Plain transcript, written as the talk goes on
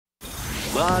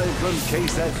Live from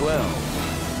KSAT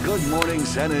 12. Good Morning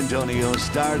San Antonio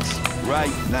starts right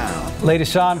now.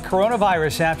 Latest on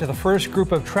coronavirus after the first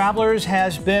group of travelers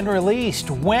has been released.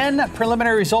 When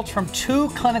preliminary results from 2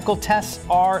 clinical tests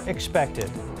are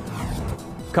expected.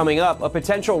 Coming up, a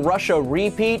potential Russia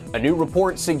repeat. A new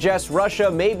report suggests Russia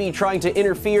may be trying to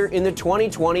interfere in the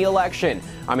 2020 election.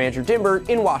 I'm Andrew Dimber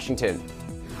in Washington.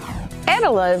 And a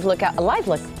live look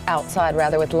outside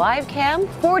with live cam.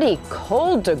 40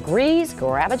 cold degrees.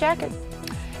 Grab a jacket.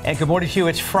 And good morning to you.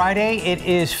 It's Friday. It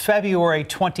is February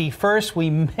 21st. We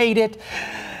made it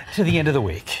to the end of the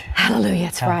week. Hallelujah.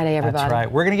 It's Friday, everybody. That's right.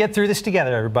 We're going to get through this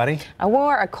together, everybody. I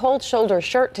wore a cold shoulder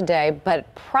shirt today,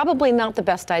 but probably not the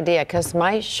best idea because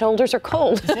my shoulders are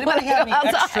cold. Does anybody have any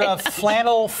extra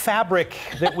flannel fabric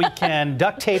that we can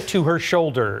duct tape to her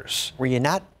shoulders? Were you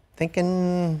not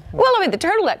thinking? Well, I mean, the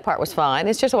turtleneck part was fine.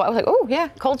 It's just I was like, oh, yeah,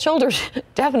 cold shoulders.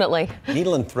 Definitely.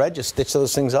 Needle and thread, just stitch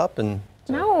those things up and.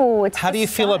 No, it's. How do you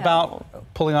feel about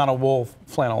pulling on a wool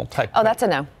flannel type? Oh, that's a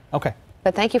no. Okay.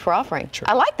 But thank you for offering. Sure.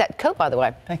 I like that coat, by the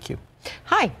way. Thank you.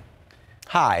 Hi.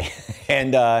 Hi,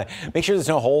 and make sure there's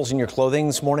no holes in your clothing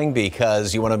this morning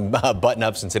because you want to button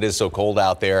up since it is so cold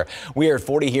out there. We are at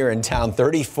 40 here in town,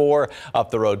 34 up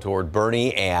the road toward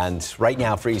Bernie, and right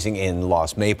now freezing in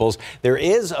Los Maples. There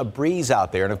is a breeze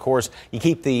out there, and of course, you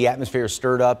keep the atmosphere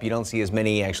stirred up. You don't see as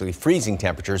many actually freezing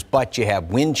temperatures, but you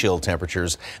have wind chill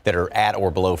temperatures that are at or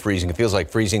below freezing. It feels like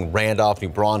freezing. Randolph, New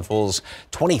Braunfels,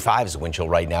 25 is the wind chill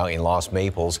right now in Los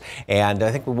Maples, and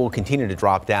I think we will continue to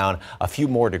drop down a few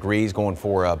more degrees going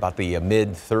for about the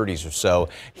mid-30s or so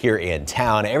here in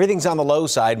town. Everything's on the low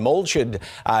side. Mold should,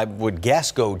 I would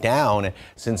guess, go down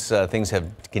since things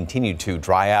have continued to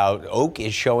dry out. Oak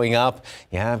is showing up.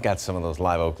 Yeah, I've got some of those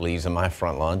live oak leaves in my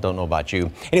front lawn. Don't know about you.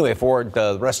 Anyway, for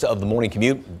the rest of the morning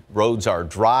commute, roads are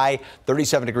dry.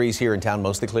 37 degrees here in town,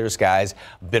 mostly clear skies.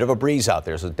 A bit of a breeze out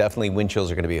there, so definitely wind chills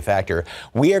are going to be a factor.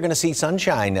 We are going to see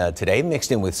sunshine today,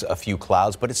 mixed in with a few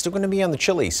clouds, but it's still going to be on the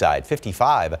chilly side.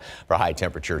 55 for high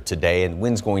temperature today, and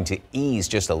winds going to ease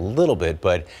just a little bit,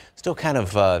 but still kind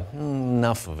of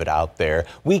enough of it out there.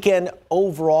 Weekend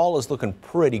overall is looking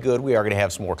pretty good. We are going to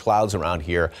have some more clouds around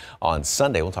here on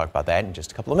Sunday. We'll talk about that in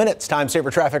just a couple of minutes. Time saver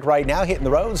traffic right now hitting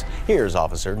the roads. Here's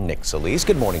Officer Nick Solis.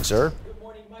 Good morning, sir. Good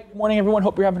morning, Mike. Good morning, everyone.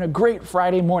 Hope you're having a great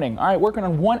Friday morning. All right, working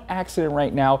on one accident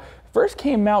right now. First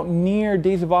came out near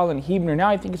Daysaval and Huebner. Now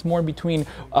I think it's more between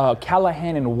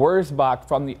Callahan and Wurzbach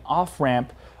from the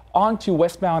off-ramp onto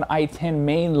westbound I-10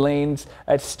 main lanes.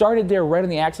 It started there right on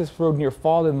the access road near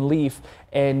Fallen Leaf,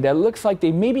 and it looks like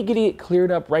they may be getting it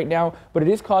cleared up right now, but it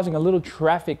is causing a little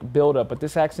traffic buildup. But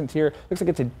this accident here looks like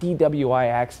it's a DWI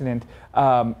accident.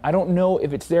 I don't know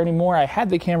if it's there anymore. I had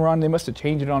the camera on. They must have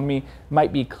changed it on me.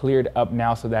 Might be cleared up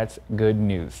now, so that's good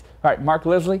news. All right, Mark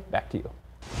Leslie, back to you.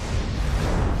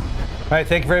 All right,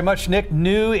 thank you very much, Nick.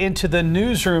 New into the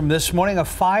newsroom this morning, a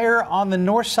fire on the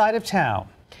north side of town.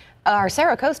 Our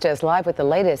Sarah Costa is live with the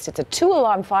latest. It's a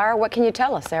 2-alarm fire. What can you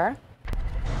tell us, Sarah?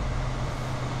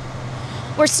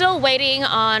 We're still waiting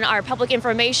on our public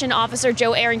information officer,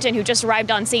 Joe Arrington, who just arrived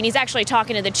on scene. He's actually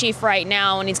talking to the chief right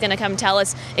now, and he's going to come tell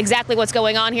us exactly what's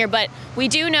going on here. But we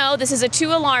do know this is a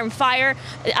 2-alarm fire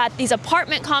at this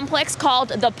apartment complex called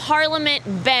the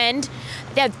Parliament Bend.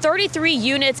 They had 33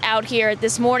 units out here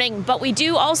this morning, but we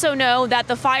do also know that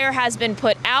the fire has been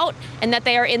put out and that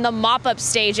they are in the mop-up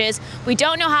stages. We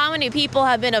don't know how many people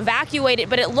have been evacuated,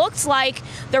 but it looks like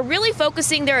they're really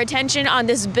focusing their attention on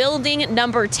this building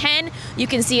number 10. You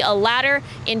can see a ladder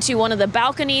into one of the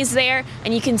balconies there,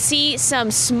 and you can see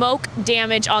some smoke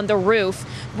damage on the roof.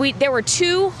 There were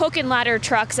 2 hook and ladder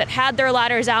trucks that had their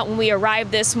ladders out when we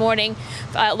arrived this morning.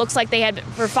 It looks like they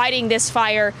were fighting this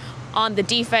fire on the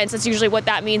defense. That's usually what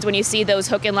that means when you see those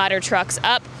hook and ladder trucks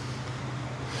up.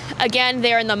 Again,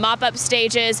 they're in the mop-up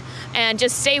stages, and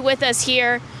just stay with us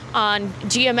here on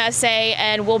GMSA,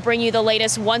 and we'll bring you the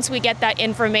latest once we get that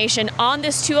information on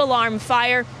this 2-alarm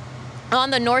fire on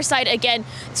the north side. Again,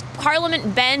 it's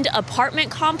Parliament Bend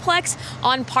apartment complex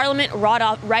on Parliament right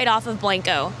off of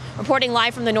Blanco. Reporting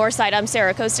live from the north side, I'm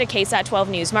Sarah Costa, KSAT 12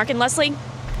 News. Mark and Leslie.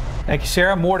 Thank you,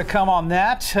 Sarah. More to come on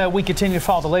that. We continue to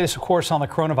follow the latest, of course, on the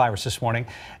coronavirus this morning.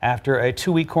 After a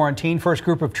 2-week quarantine, first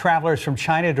group of travelers from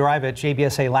China to arrive at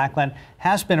GMSA Lackland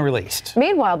has been released.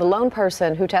 Meanwhile, the lone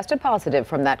person who tested positive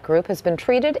from that group has been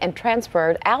treated and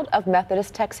transferred out of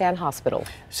Methodist Texan Hospital.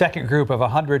 Second group of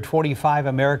 145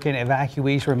 American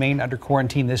evacuees remain under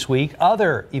quarantine this week.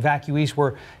 Other evacuees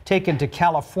were taken to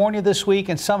California this week,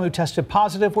 and some who tested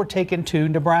positive were taken to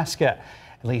Nebraska.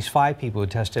 At least 5 people who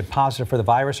tested positive for the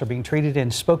virus are being treated in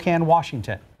Spokane,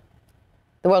 Washington.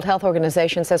 The World Health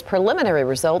Organization says preliminary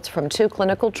results from 2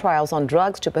 clinical trials on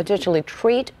drugs to potentially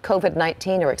treat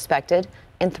COVID-19 are expected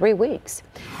in 3 weeks.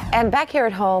 And back here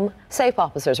at home, SAFE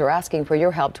officers are asking for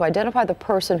your help to identify the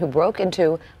person who broke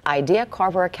into Idea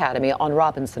Carver Academy on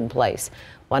Robinson Place.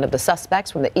 One of the suspects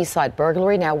from the East Side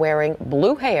burglary, now wearing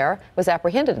blue hair, was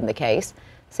apprehended in the case.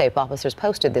 SAFE officers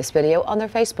posted this video on their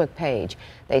Facebook page.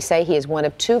 They say he is one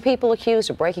of 2 people accused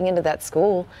of breaking into that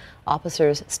school.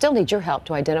 Officers still need your help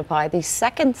to identify the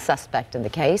second suspect in the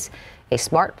case. A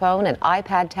smartphone, an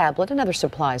iPad tablet, and other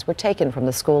supplies were taken from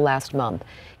the school last month.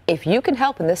 If you can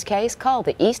help in this case, call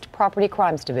the East Property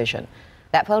Crimes Division.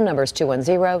 That phone number is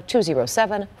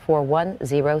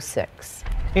 210-207-4106.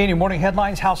 In your morning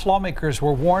headlines, House lawmakers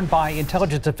were warned by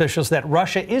intelligence officials that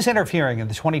Russia is interfering in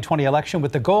the 2020 election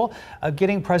with the goal of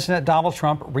getting President Donald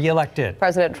Trump reelected.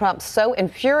 President Trump so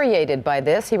infuriated by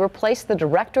this, he replaced the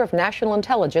director of national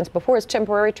intelligence before his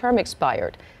temporary term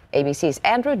expired. ABC's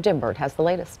Andrew Dimbert has the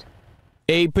latest.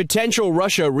 A potential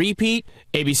Russia repeat?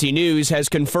 ABC News has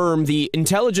confirmed the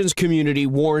intelligence community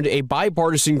warned a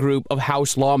bipartisan group of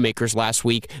House lawmakers last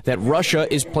week that Russia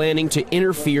is planning to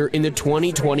interfere in the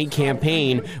 2020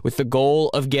 campaign with the goal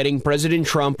of getting President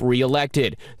Trump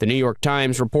reelected. The New York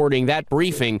Times reporting that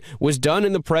briefing was done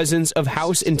in the presence of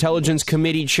House Intelligence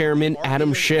Committee Chairman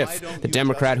Adam Schiff, the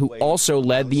Democrat who also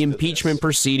led the impeachment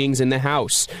proceedings in the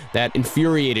House. That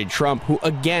infuriated Trump, who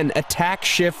again attacked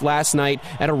Schiff last night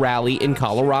at a rally in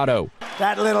Colorado.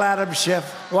 That little Adam Schiff,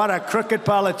 what a crooked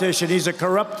politician. He's a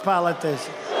corrupt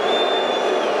politician.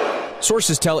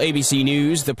 Sources tell ABC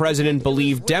News the president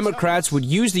believed Democrats would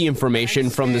use the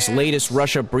information from this latest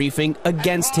Russia briefing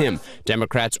against him.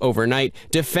 Democrats overnight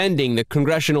defending the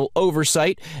congressional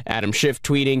oversight. Adam Schiff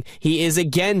tweeting, "He is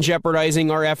again jeopardizing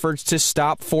our efforts to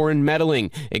stop foreign meddling,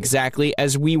 exactly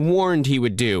as we warned he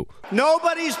would do."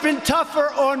 Nobody's been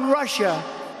tougher on Russia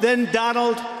than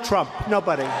Donald Trump.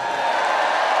 Nobody.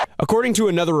 According to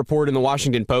another report in the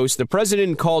Washington Post, the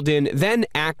president called in then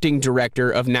acting director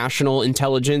of national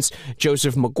intelligence,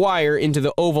 Joseph Maguire, into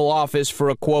the Oval Office for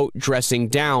a, quote, dressing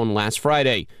down last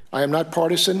Friday. I am not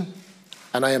partisan,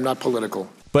 and I am not political.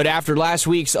 But after last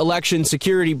week's election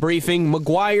security briefing,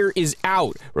 Maguire is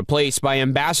out, replaced by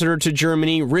Ambassador to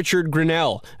Germany Richard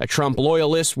Grenell, a Trump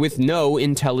loyalist with no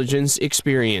intelligence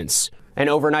experience. And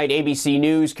overnight, ABC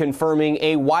News confirming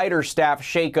a wider staff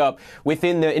shakeup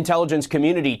within the intelligence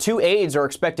community. 2 aides are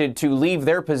expected to leave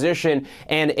their position,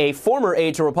 and a former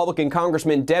aide to Republican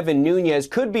Congressman Devin Nunes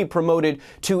could be promoted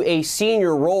to a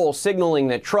senior role, signaling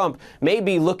that Trump may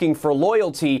be looking for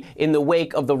loyalty in the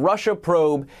wake of the Russia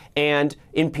probe and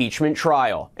impeachment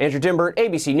trial. Andrew Dimbert,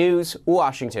 ABC News,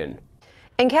 Washington.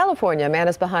 In California, a man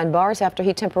is behind bars after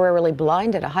he temporarily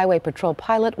blinded a highway patrol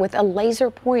pilot with a laser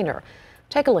pointer.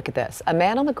 Take a look at this. A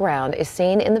man on the ground is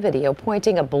seen in the video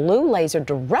pointing a blue laser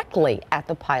directly at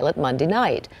the pilot Monday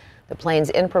night. The plane's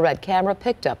infrared camera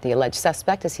picked up the alleged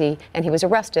suspect he was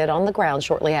arrested on the ground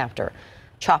shortly after.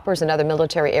 Choppers and other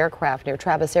military aircraft near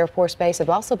Travis Air Force Base have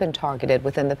also been targeted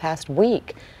within the past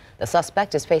week. The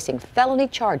suspect is facing felony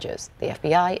charges. The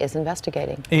FBI is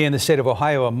investigating. In the state of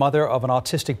Ohio, a mother of an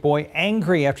autistic boy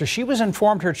angry after she was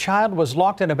informed her child was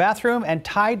locked in a bathroom and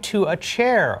tied to a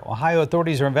chair. Ohio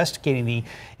authorities are investigating the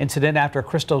incident after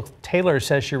Crystal Taylor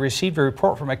says she received a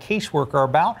report from a caseworker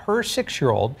about her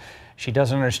 6-year-old. She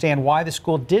doesn't understand why the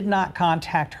school did not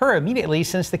contact her immediately,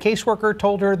 since the caseworker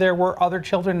told her there were other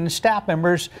children and staff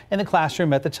members in the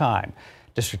classroom at the time.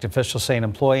 District officials say an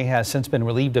employee has since been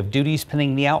relieved of duties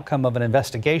pending the outcome of an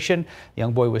investigation. The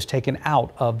young boy was taken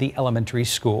out of the elementary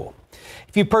school.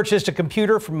 If you purchased a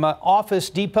computer from Office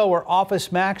Depot or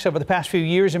Office Max over the past few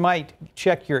years, you might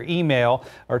check your email,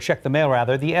 or check the mail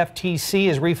rather. The FTC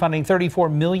is refunding $34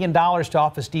 million to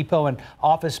Office Depot and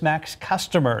Office Max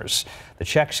customers. The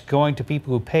check's going to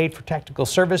people who paid for technical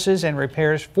services and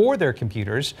repairs for their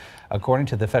computers. According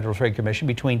to the Federal Trade Commission,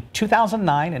 between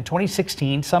 2009 and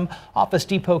 2016, some Office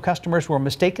Depot customers were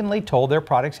mistakenly told their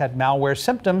products had malware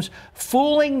symptoms,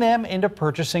 fooling them into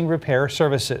purchasing repair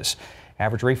services.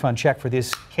 Average refund check for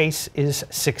this case is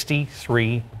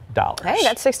 $63. Hey,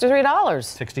 that's $63.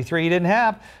 63 you didn't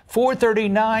have.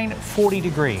 439, 40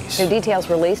 degrees. New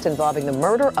details released involving the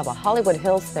murder of a Hollywood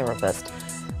Hills therapist.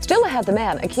 Still ahead, the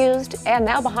man accused and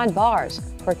now behind bars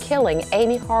for killing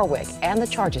Amy Harwick and the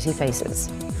charges he faces.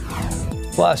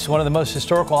 Plus, one of the most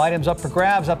historical items up for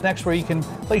grabs up next, where you can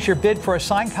place your bid for a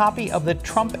signed copy of the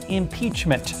Trump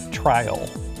impeachment trial.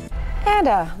 And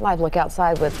a live look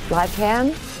outside with live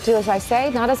cam. Do as I say,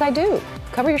 not as I do.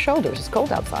 Cover your shoulders. It's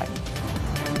cold outside.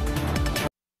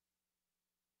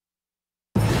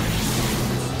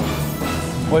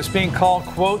 What's being called,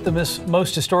 quote, the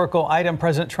most historical item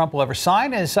President Trump will ever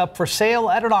sign is up for sale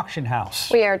at an auction house.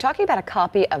 We are talking about a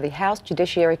copy of the House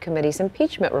Judiciary Committee's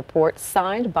impeachment report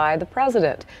signed by the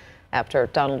president. After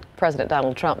President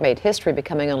Donald Trump made history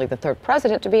becoming only the third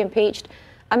president to be impeached,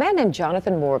 a man named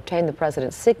Jonathan Moore obtained the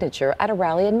president's signature at a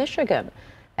rally in Michigan.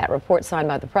 That report signed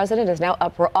by the president is now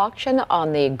up for auction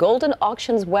on the Golden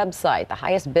Auctions website. The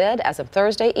highest bid as of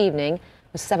Thursday evening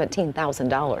was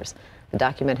 $17,000. The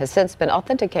document has since been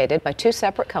authenticated by two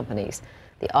separate companies.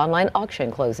 The online auction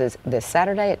closes this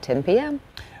Saturday at 10 p.m.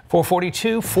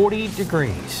 442, 40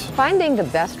 degrees. Finding the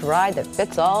best ride that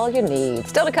fits all you need.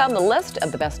 Still to come, the list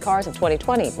of the best cars of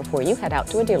 2020 before you head out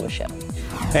to a dealership.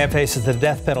 Man faces the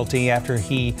death penalty after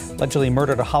he allegedly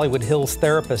murdered a Hollywood Hills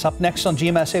therapist. Up next on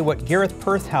GMSA, what Gareth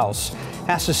Perthhouse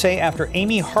has to say after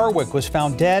Amy Harwick was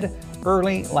found dead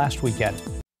early last weekend.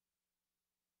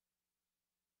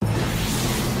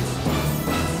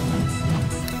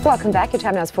 Welcome back. Your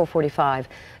time now is 4:45.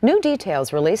 New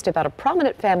details released about a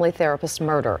prominent family therapist's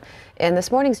murder. In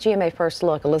this morning's GMA First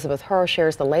Look, Elizabeth Herr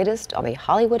shares the latest on the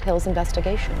Hollywood Hills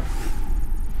investigation.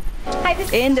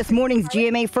 In this morning's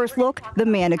GMA First Look, the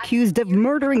man accused of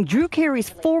murdering Drew Carey's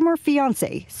former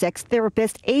fiancée, sex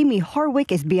therapist Amy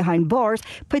Harwick, is behind bars,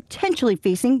 potentially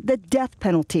facing the death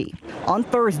penalty. On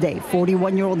Thursday,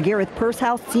 41-year-old Gareth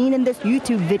Perthhouse, seen in this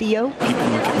YouTube video. People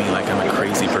look at me like I'm a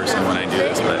crazy person when I do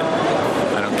this, but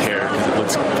I don't care because it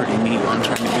looks pretty neat. I'm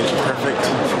trying to get it perfect.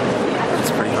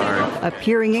 It's pretty hard.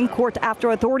 Appearing in court after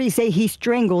authorities say he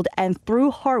strangled and threw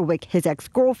Harwick, his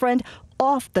ex-girlfriend,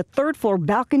 off the third-floor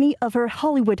balcony of her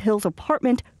Hollywood Hills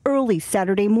apartment early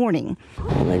Saturday morning.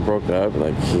 When they broke up,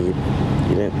 he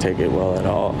didn't take it well at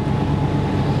all.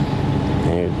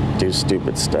 He would do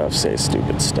stupid stuff, say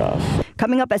stupid stuff.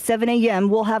 Coming up at 7 a.m.,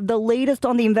 we'll have the latest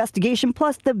on the investigation,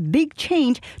 plus the big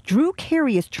change Drew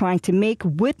Carey is trying to make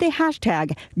with the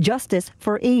hashtag Justice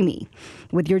for Amy.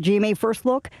 With your GMA First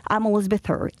Look, I'm Elizabeth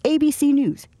Herr, ABC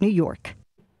News, New York.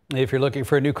 If you're looking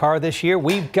for a new car this year,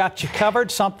 we've got you covered.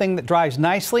 Something that drives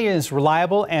nicely, is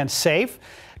reliable and safe.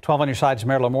 12 on your side's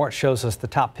Marilyn Moore shows us the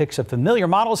top picks of familiar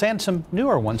models and some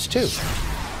newer ones, too.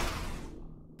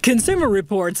 Consumer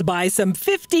Reports buys some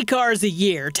 50 cars a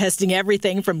year, testing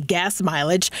everything from gas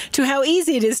mileage to how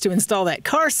easy it is to install that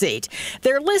car seat.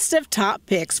 Their list of top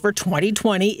picks for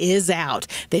 2020 is out.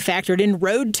 They factored in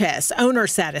road tests, owner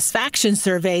satisfaction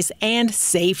surveys, and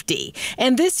safety.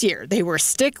 And this year, they were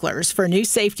sticklers for new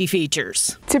safety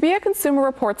features. To be a Consumer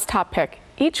Reports top pick,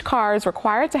 each car is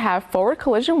required to have forward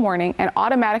collision warning and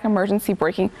automatic emergency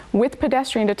braking with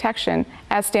pedestrian detection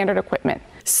as standard equipment.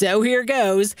 So here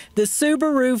goes. The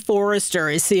Subaru Forester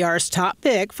is CR's top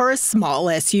pick for a small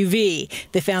SUV.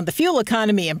 They found the fuel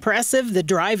economy impressive, the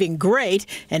driving great,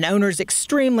 and owners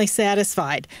extremely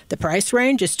satisfied. The price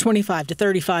range is $25,000 to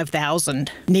 $35,000.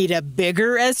 Need a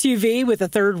bigger SUV with a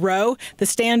third row? The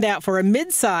standout for a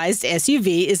mid-sized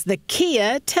SUV is the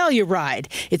Kia Telluride.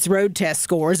 Its road test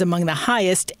score is among the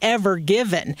highest ever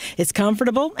given. It's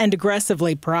comfortable and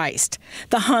aggressively priced.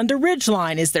 The Honda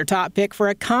Ridgeline is their top pick for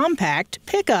a compact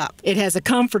pickup. It has a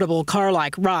comfortable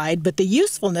car-like ride, but the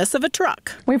usefulness of a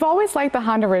truck. We've always liked the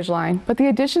Honda Ridgeline, but the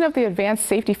addition of the advanced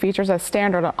safety features as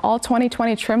standard on all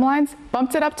 2020 trim lines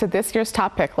bumped it up to this year's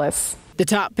top pick list. The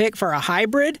top pick for a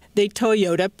hybrid, the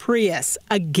Toyota Prius.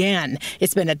 Again,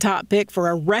 it's been a top pick for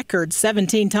a record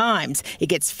 17 times. It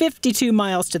gets 52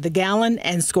 miles to the gallon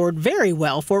and scored very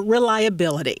well for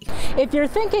reliability. If you're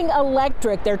thinking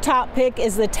electric, their top pick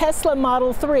is the Tesla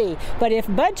Model 3. But if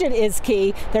budget is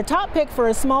key, their top pick for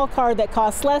a small car that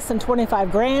costs less than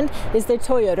 $25,000 is the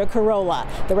Toyota Corolla.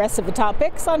 The rest of the top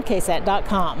picks on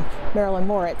KSAT.com. Marilyn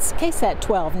Moritz, KSAT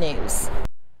 12 News.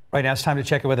 Right now, it's time to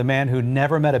check in with a man who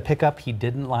never met a pickup he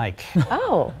didn't like.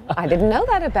 Oh, I didn't know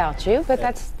that about you, but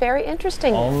that's very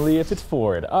interesting. Only if it's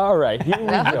Ford. All right, here we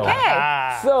go.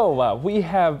 Okay. So we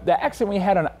have the accident we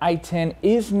had on I-10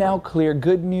 is now clear.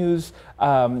 Good news.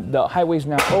 The highway's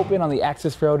now open on the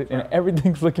access road and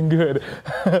everything's looking good.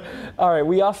 All right,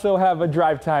 we also have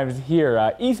drive times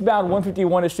here. Eastbound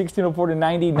 151 to 1604 to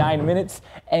 99 minutes.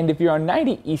 And if you're on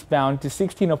 90 eastbound to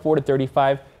 1604 to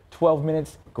 35, 12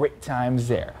 minutes. Great times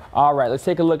there. All right, let's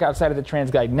take a look outside of the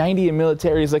TransGuide. 90 in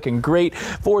Military is looking great.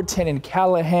 410 in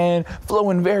Callahan,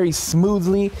 flowing very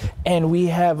smoothly. And we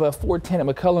have a 410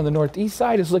 at McCullough on the northeast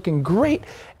side is looking great.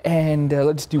 And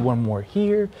let's do one more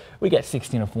here. We got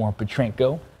 1604 in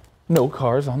Petrenko. No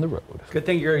cars on the road. Good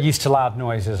thing you're used to loud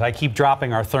noises. I keep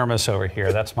dropping our thermos over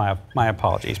here. That's my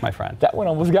apologies, my friend. That one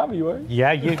almost got me, right?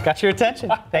 Yeah, you got your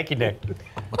attention. Thank you, Nick.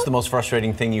 What's the most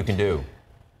frustrating thing you can do?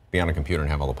 Be on a computer and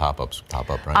have all the pop-ups pop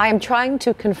up, right? I am trying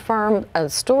to confirm a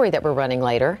story that we're running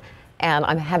later, and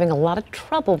I'm having a lot of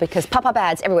trouble because pop-up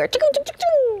ads everywhere.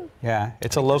 Yeah,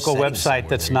 it's a local website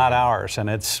that's not ours, and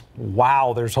it's,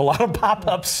 wow, there's a lot of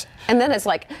pop-ups. And then it's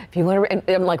like, if you want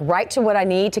to, I'm like, right to what I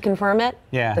need to confirm it.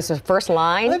 Yeah. This is the first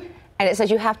line, and it says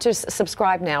you have to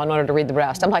subscribe now in order to read the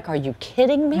rest. I'm like, are you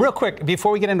kidding me? Real quick,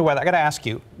 before we get into weather, I got to ask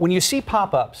you, when you see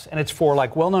pop-ups and it's for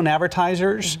like well-known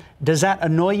advertisers, does that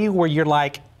annoy you where you're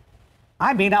like,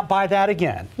 I may not buy that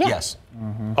again? Yeah. Yes.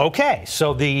 Okay,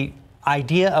 so the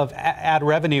idea of ad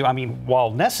revenue, I mean,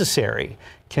 while necessary,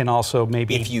 can also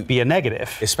maybe be a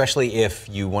negative. Especially if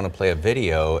you want to play a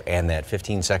video and that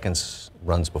 15 seconds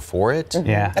runs before it.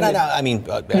 Yeah. And I mean,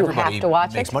 everybody have to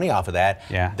watch makes it. money off of that.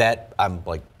 Yeah. That, I'm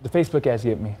like... The Facebook ads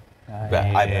get me. But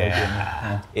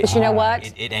you know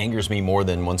what? It angers me more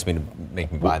than wants me to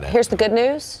make me buy that. Here's the good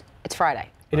news. It's Friday.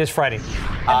 It is Friday.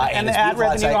 And the it's ad beautiful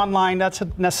revenue outside. online, that's a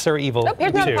necessary evil. Oh,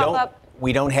 here's another too. pop-up.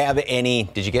 We don't have any...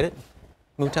 Did you get it?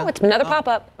 Oh, it's another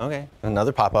pop-up. Okay,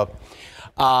 another pop-up.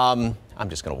 I'm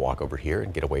just going to walk over here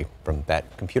and get away from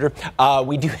that computer.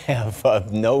 We do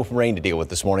have no rain to deal with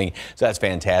this morning, so that's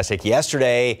fantastic.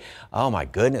 Yesterday, oh my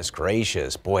goodness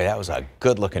gracious, boy, that was a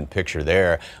good-looking picture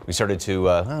there. We started to,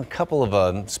 a couple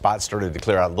of spots started to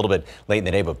clear out a little bit late in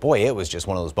the day, but boy, it was just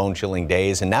one of those bone-chilling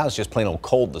days, and now it's just plain old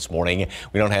cold this morning.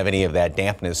 We don't have any of that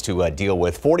dampness to deal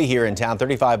with. 40 here in town,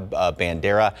 35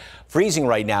 Bandera, freezing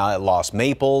right now at Los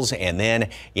Maples, and then,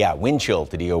 yeah, wind chill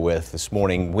to deal with this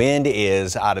morning. Wind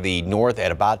is out of the north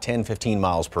at about 10-15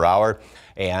 miles per hour,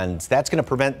 and that's going to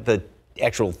prevent the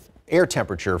actual air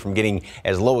temperature from getting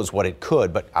as low as what it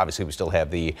could, but obviously we still have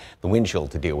the wind chill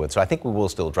to deal with, so I think we will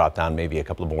still drop down maybe a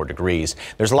couple of more degrees.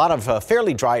 There's a lot of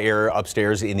fairly dry air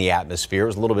upstairs in the atmosphere. It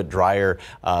was a little bit drier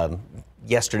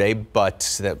yesterday,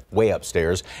 but way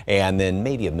upstairs, and then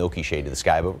maybe a milky shade to the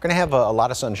sky. But we're going to have a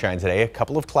lot of sunshine today, a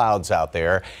couple of clouds out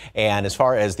there, and as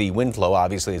far as the wind flow,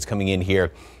 obviously it's coming in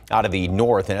here out of the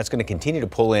north, and that's going to continue to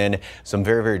pull in some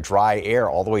very, very dry air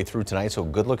all the way through tonight. So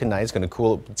good looking night. It's going to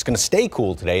cool. It's going to stay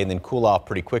cool today and then cool off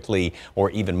pretty quickly, or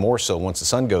even more so once the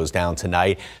sun goes down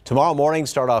tonight. Tomorrow morning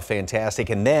start off fantastic,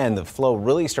 and then the flow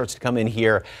really starts to come in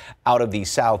here out of the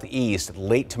southeast.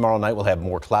 Late tomorrow night we'll have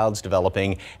more clouds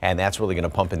developing, and that's really going to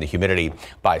pump in the humidity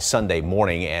by Sunday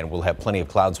morning, and we'll have plenty of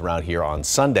clouds around here on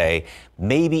Sunday.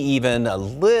 Maybe even a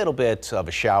little bit of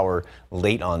a shower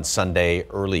late on Sunday,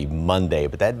 early Monday,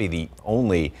 but that'd be the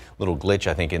only little glitch,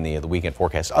 I think, in the weekend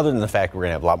forecast, other than the fact we're going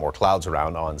to have a lot more clouds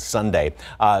around on Sunday.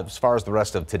 As far as the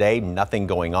rest of today, nothing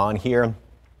going on here.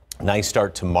 Nice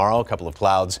start tomorrow, a couple of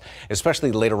clouds,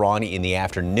 especially later on in the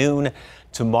afternoon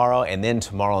tomorrow, and then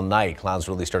tomorrow night clouds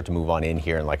really start to move on in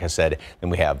here, and like I said, then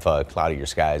we have cloudier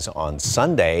skies on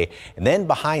Sunday, and then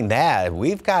behind that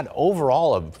we've got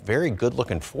overall a very good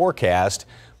looking forecast,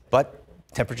 but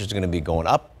temperatures are going to be going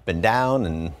up and down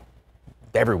and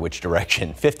every which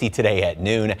direction. 50 today at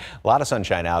noon, a lot of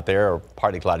sunshine out there, or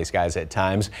partly cloudy skies at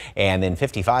times, and then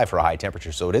 55 for a high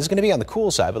temperature. So it is going to be on the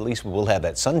cool side, but at least we will have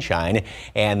that sunshine.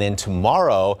 And then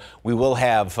tomorrow we will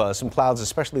have some clouds,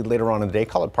 especially later on in the day.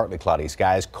 Call it partly cloudy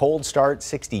skies. Cold start,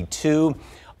 62,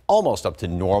 almost up to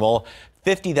normal.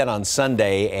 50 then on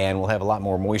Sunday, and we'll have a lot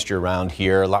more moisture around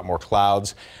here, a lot more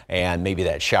clouds, and maybe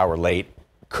that shower late.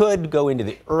 Could go into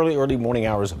the early morning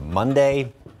hours of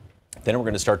Monday. Then we're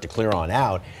going to start to clear on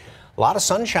out. A lot of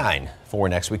sunshine for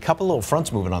next week. Couple little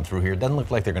fronts moving on through here. Doesn't look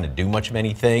like they're going to do much of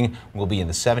anything. We'll be in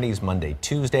the 70s Monday,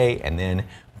 Tuesday, and then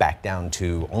back down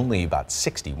to only about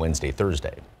 60 Wednesday,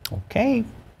 Thursday. Okay.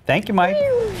 Thank you, Mike.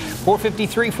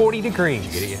 453, 40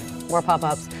 degrees. More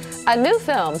pop-ups. A new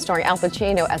film starring Al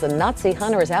Pacino as a Nazi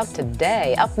hunter is out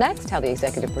today. Up next, how the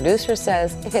executive producer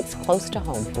says it hits close to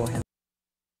home for him.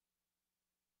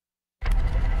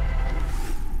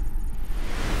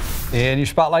 In your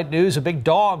Spotlight News, a big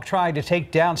dog tried to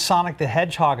take down Sonic the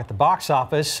Hedgehog at the box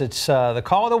office. It's The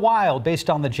Call of the Wild, based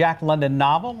on the Jack London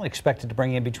novel, expected to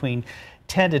bring in between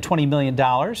 $10 to $20 million.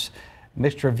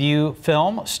 Mixed review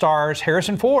film stars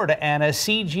Harrison Ford and a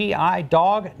CGI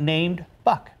dog named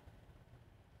Buck.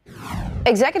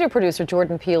 Executive producer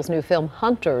Jordan Peele's new film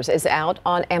Hunters is out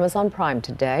on Amazon Prime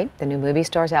today. The new movie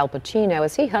stars Al Pacino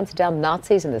as he hunts down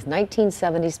Nazis in this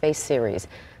 1970s-based series.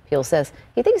 Peele says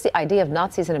he thinks the idea of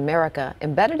Nazis in America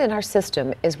embedded in our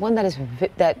system is one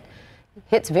that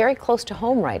hits very close to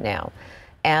home right now.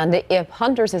 And if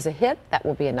Hunters is a hit, that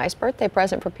will be a nice birthday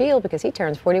present for Peele because he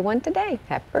turns 41 today.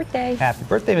 Happy birthday. Happy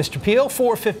birthday, Mr. Peele.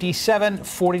 457,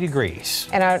 40 degrees.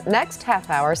 In our next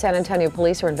half hour, San Antonio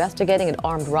police are investigating an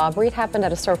armed robbery. It happened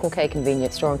at a Circle K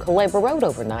convenience store on Culebra Road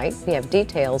overnight. We have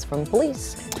details from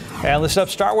police. And listen up,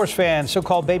 Star Wars fans,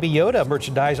 so-called Baby Yoda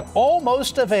merchandise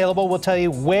almost available. We'll tell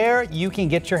you where you can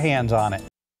get your hands on it.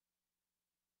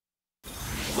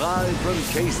 Live from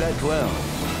KSAT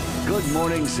 12. Good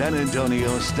Morning San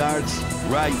Antonio starts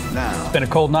right now. It's been a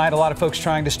cold night. A lot of folks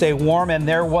trying to stay warm, and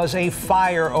there was a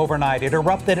fire overnight. It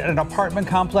erupted at an apartment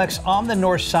complex on the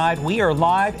north side. We are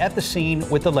live at the scene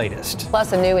with the latest.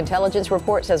 Plus, a new intelligence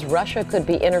report says Russia could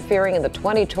be interfering in the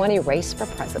 2020 race for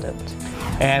president.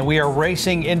 And we are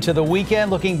racing into the weekend,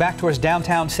 looking back towards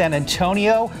downtown San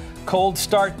Antonio. Cold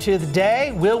start to the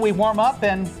day. Will we warm up?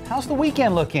 And how's the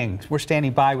weekend looking? We're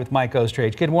standing by with Mike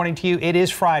Ostrage. Good morning to you. It is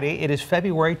Friday. It is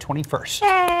February 21st.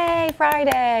 Yay,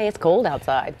 Friday. It's cold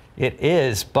outside. It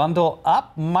is. Bundle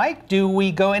up. Mike, do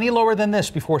we go any lower than this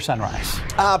before sunrise?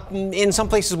 In some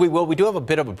places we will. We do have a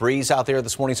bit of a breeze out there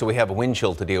this morning, so we have a wind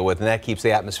chill to deal with, and that keeps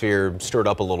the atmosphere stirred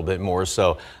up a little bit more.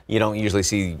 So you don't usually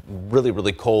see really,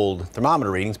 really cold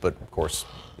thermometer readings, but of course,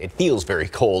 it feels very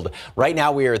cold. Right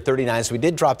now we are at 39, so we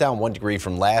did drop down 1 degree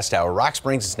from last hour. Rock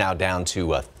Springs is now down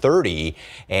to 30,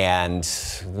 and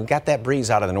we got that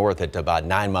breeze out of the north at about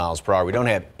 9 miles per hour. We don't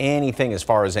have anything as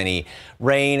far as any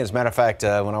rain. As a matter of fact,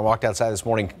 when I walked outside this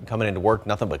morning coming into work,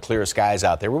 nothing but clear skies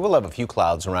out there. We will have a few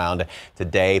clouds around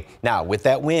today. Now, with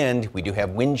that wind, we do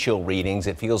have wind chill readings.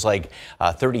 It feels like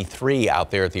 33 out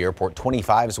there at the airport.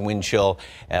 25 is wind chill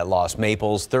at Los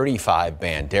Maples, 35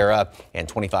 Bandera, and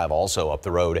 25 also up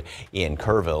the road in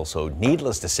Kerrville. So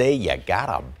needless to say, you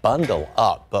gotta bundle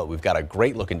up. But we've got a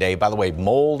great looking day. By the way,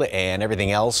 mold and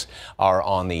everything else are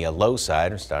on the low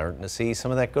side. We're starting to see some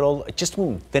of that good old, just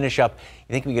to finish up.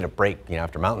 You think we get a break,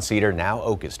 after Mountain Cedar, now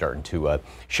oak is starting to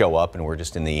show up, and we're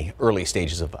just in the early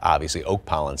stages of obviously oak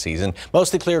pollen season.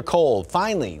 Mostly clear, cold.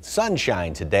 Finally,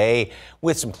 sunshine today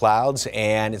with some clouds,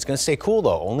 and it's going to stay cool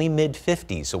though, only mid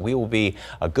 50s. So we will be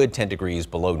a good 10 degrees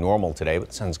below normal today, but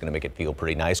the sun's going to make it feel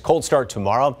pretty nice. Cold start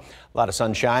tomorrow. A lot of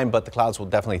sunshine, but the clouds will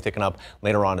definitely thicken up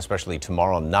later on, especially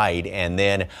tomorrow night. And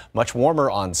then much warmer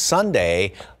on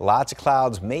Sunday. Lots of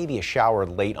clouds, maybe a shower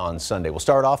late on Sunday. We'll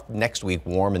start off next week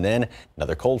warm, and then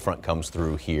another cold front comes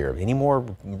through here. Any more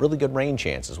really good rain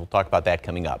chances? We'll talk about that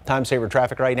coming up. Time saver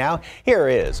traffic right now. Here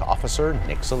is Officer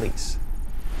Nick Solis.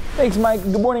 Thanks, Mike.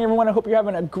 Good morning, everyone. I hope you're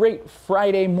having a great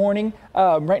Friday morning.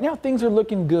 Right now, things are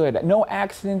looking good. No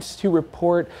accidents to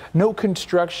report, no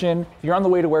construction. If you're on the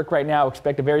way to work right now,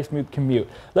 expect a very smooth commute.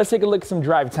 Let's take a look at some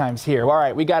drive times here. All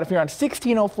right, we got if you're on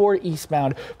 1604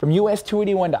 eastbound from US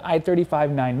 281 to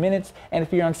I-35, 9 minutes. And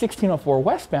if you're on 1604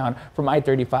 westbound from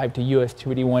I-35 to US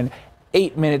 281,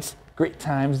 8 minutes. Great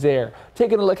times there.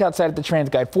 Taking a look outside at the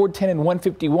TransGuide, 410 and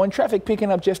 151. Traffic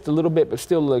picking up just a little bit, but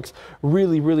still looks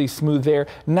really, really smooth there.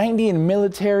 90 in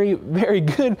Military, very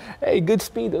good. Hey, good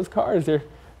speed. Those cars, they're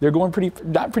going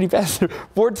not pretty fast.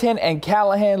 410 and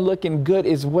Callahan looking good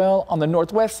as well on the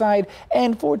northwest side.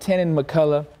 And 410 in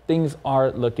McCullough, things are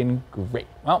looking great.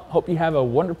 Well, hope you have a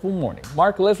wonderful morning.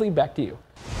 Mark, Leslie, back to you.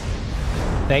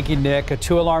 Thank you, Nick. A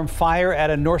 2-alarm fire at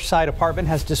a north side apartment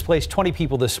has displaced 20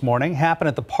 people this morning. Happened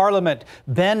at the Parliament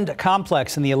Bend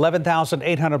complex in the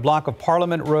 11,800 block of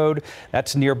Parliament Road.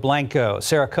 That's near Blanco.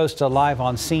 Sarah Costa live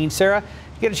on scene. Sarah,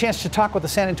 you get a chance to talk with the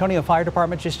San Antonio Fire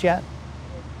Department just yet?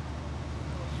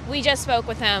 We just spoke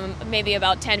with them maybe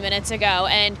about 10 minutes ago,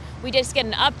 and we just get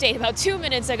an update about 2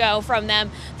 minutes ago from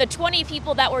them. The 20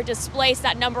 people that were displaced,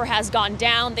 that number has gone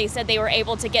down. They said they were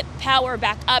able to get power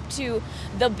back up to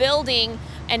the building,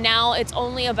 and now it's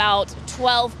only about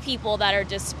 12 people that are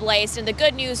displaced. And the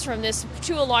good news from this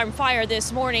 2-alarm fire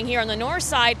this morning here on the north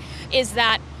side is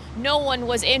that no one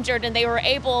was injured, and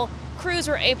crews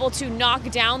were able to knock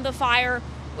down the fire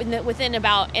within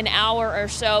about an hour or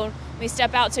so. We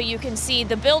step out so you can see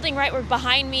the building right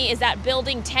behind me is that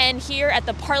building 10 here at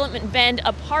the Parliament Bend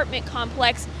apartment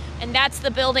complex, and that's the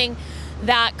building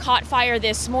that caught fire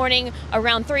this morning.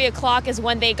 Around 3 o'clock is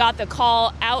when they got the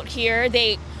call out here.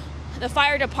 The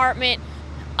fire department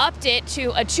upped it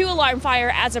to a 2-alarm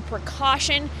fire as a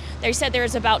precaution. They said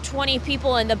there's about 20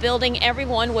 people in the building.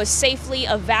 Everyone was safely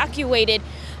evacuated.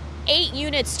 8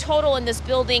 units total in this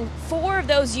building. 4 of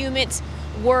those units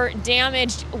were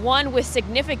damaged, 1 with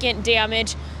significant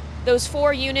damage. Those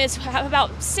 4 units have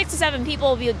about 6 to 7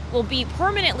 people will be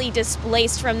permanently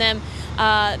displaced from them.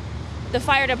 The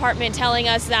fire department telling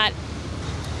us that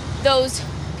those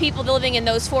people living in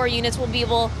those 4 units will be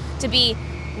able to be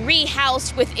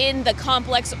rehoused within the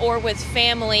complex or with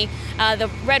family.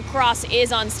 The Red Cross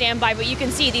is on standby, but you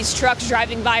can see these trucks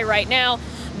driving by right now.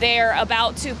 They're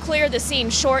about to clear the scene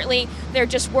shortly. They're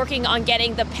just working on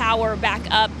getting the power back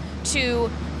up to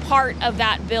part of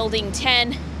that building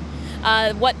 10.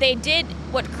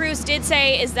 What crews did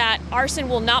say is that arson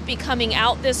will not be coming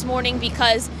out this morning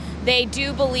because they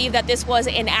do believe that this was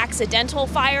an accidental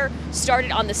fire started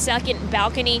on the second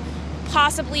balcony,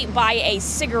 possibly by a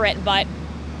cigarette butt.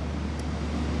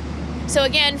 So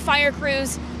again, fire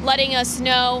crews letting us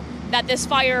know that this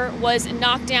fire was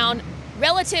knocked down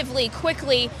relatively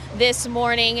quickly this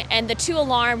morning, and the two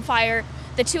alarm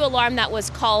that was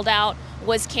called out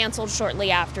was canceled shortly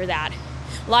after that.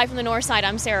 Live from the north side,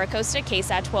 I'm Sarah Costa,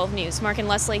 KSAT 12 News. Mark and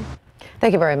Leslie.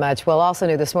 Thank you very much. Well, also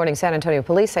new this morning, San Antonio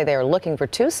police say they are looking for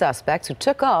two suspects who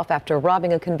took off after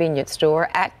robbing a convenience store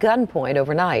at gunpoint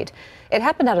overnight. It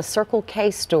happened at a Circle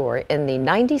K store in the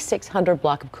 9600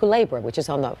 block of Culebra, which is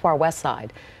on the far west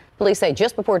side. Police say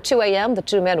just before 2 a.m., the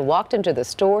two men walked into the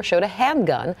store, showed a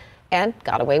handgun, and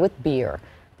got away with beer.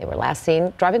 They were last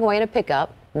seen driving away in a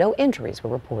pickup. No injuries were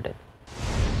reported.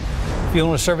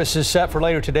 Funeral services set for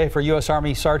later today for U.S.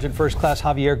 Army Sergeant First Class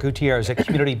Javier Gutierrez at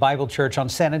Community Bible Church on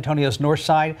San Antonio's north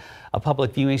side. A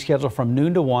public viewing schedule from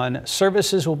noon to 1.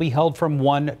 Services will be held from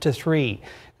 1 to 3.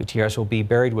 Gutierrez will be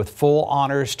buried with full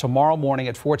honors tomorrow morning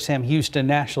at Fort Sam Houston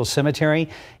National Cemetery.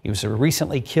 He was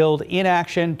recently killed in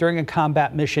action during a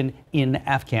combat mission in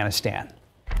Afghanistan.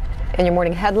 In your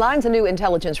morning headlines, a new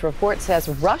intelligence report says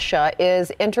Russia is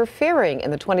interfering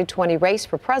in the 2020 race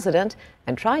for president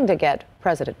and trying to get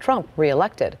President Trump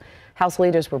reelected. House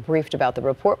leaders were briefed about the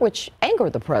report, which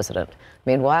angered the president.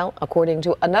 Meanwhile, according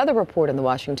to another report in the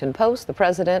Washington Post, the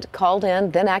president called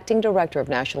in then acting director of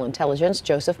national intelligence,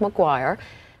 Joseph McGuire,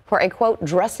 for a, quote,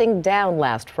 dressing down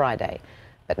last Friday.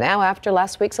 But now, after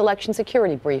last week's election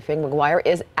security briefing, McGuire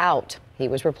is out. He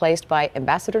was replaced by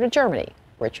Ambassador to Germany,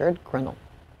 Richard Grinnell.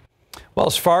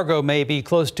 Wells Fargo may be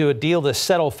close to a deal to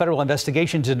settle federal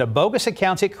investigations into bogus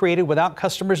accounts it created without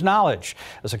customers' knowledge.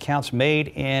 Those accounts made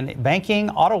in banking,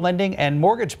 auto lending, and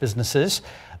mortgage businesses.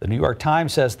 The New York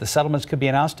Times says the settlements could be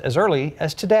announced as early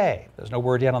as today. There's no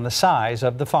word yet on the size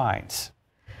of the fines.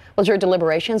 Well, jury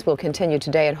deliberations will continue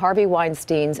today in Harvey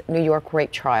Weinstein's New York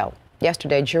rape trial.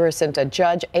 Yesterday, jurors sent a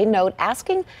judge a note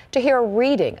asking to hear a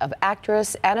reading of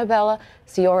actress Annabella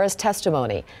Sciorra's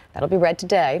testimony. That'll be read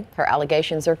today. Her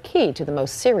allegations are key to the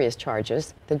most serious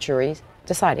charges the jury's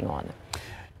deciding on.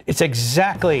 It's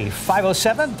exactly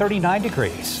 5:07, 39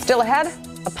 degrees. Still ahead,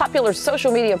 a popular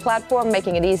social media platform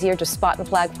making it easier to spot and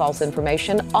flag false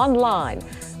information online.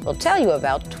 We'll tell you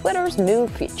about Twitter's new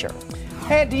feature.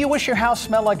 Hey, do you wish your house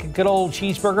smelled like a good old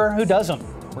cheeseburger? Who doesn't?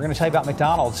 We're going to tell you about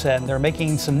McDonald's, and they're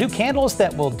making some new candles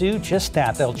that will do just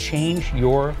that. They'll change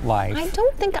your life. I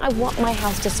don't think I want my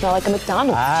house to smell like a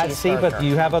McDonald's cheeseburger. I see, but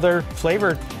you have other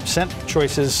flavor scent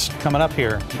choices coming up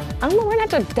here. I don't know, we're going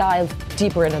to have to dive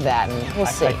deeper into that, and we'll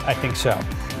see. I think so.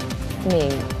 I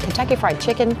mean, Kentucky Fried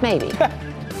Chicken, maybe. Look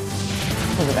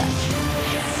at that.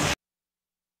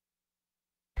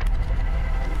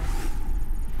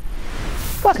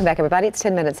 Welcome back, everybody. It's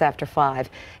 10 minutes after 5.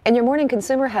 In your morning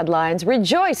consumer headlines,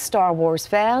 rejoice, Star Wars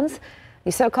fans.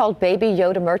 The so-called Baby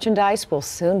Yoda merchandise will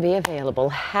soon be available.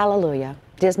 Hallelujah.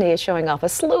 Disney is showing off a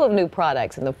slew of new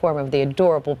products in the form of the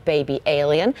adorable baby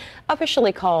alien,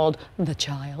 officially called the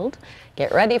Child.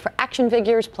 Get ready for action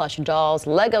figures, plush dolls,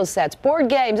 Lego sets, board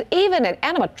games, even an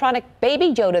animatronic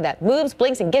Baby Yoda that moves,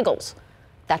 blinks, and giggles.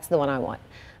 That's the one I want.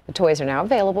 The toys are now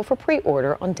available for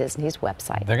pre-order on Disney's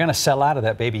website. They're going to sell out of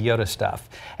that Baby Yoda stuff.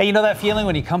 Hey, you know that feeling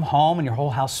when you come home and your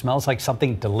whole house smells like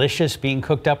something delicious being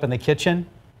cooked up in the kitchen?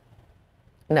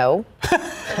 No.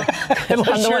 I'm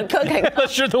the one cooking.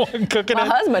 Unless you're the one cooking My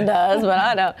it. husband does, but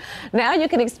I don't. Now you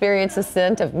can experience the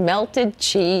scent of melted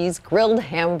cheese, grilled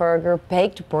hamburger,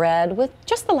 baked bread with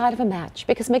just the light of a match,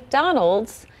 because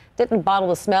McDonald's didn't bottle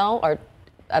the smell or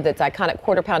of its iconic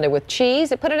quarter pounder with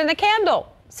cheese. It put it in a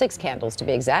candle. 6 candles to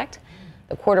be exact.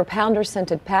 The quarter pounder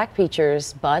scented pack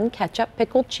features bun, ketchup,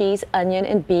 pickled cheese, onion,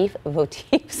 and beef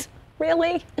votives.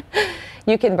 Really?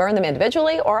 You can burn them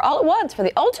individually or all at once for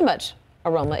the ultimate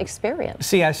aroma experience.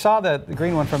 See, I saw the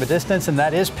green one from a distance, and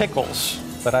that is pickles,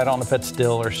 but I don't know if it's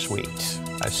dill or sweet.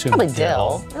 I assume probably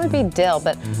dill. It would be dill,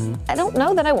 but I don't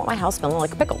know that I want my house smelling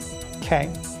like a pickle.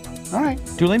 Okay. All right.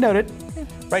 Duly noted.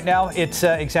 Right now, it's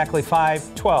exactly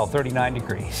 5:12, 39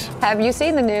 degrees. Have you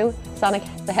seen the new Sonic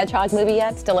the Hedgehog movie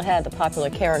yet? Still ahead, the popular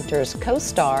character's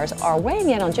co-stars are weighing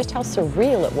in on just how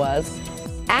surreal it was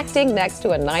acting next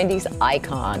to a 90s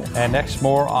icon. And next,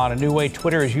 more on a new way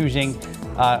Twitter is using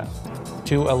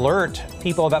to alert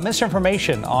people about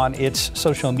misinformation on its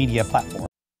social media platform.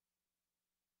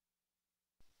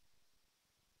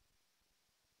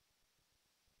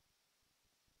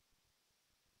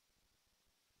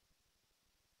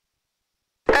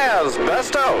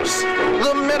 Asbestos,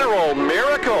 the mineral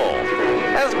miracle.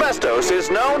 Asbestos is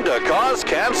known to cause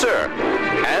cancer,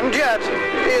 and yet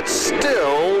it's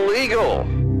still legal.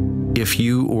 If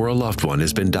you or a loved one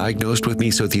has been diagnosed with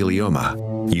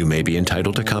mesothelioma, you may be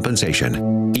entitled to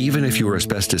compensation, even if your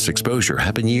asbestos exposure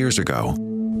happened years ago.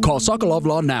 Call Call Sokolov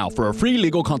Law now for a free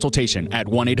legal consultation at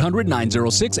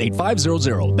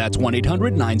 1-800-906-8500. That's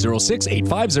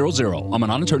 1-800-906-8500. I'm a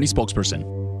non-attorney spokesperson.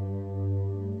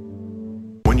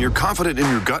 When you're confident in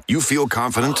your gut, you feel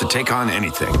confident to take on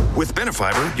anything. With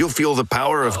Benefiber, you'll feel the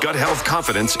power of gut health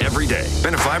confidence every day.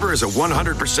 Benefiber is a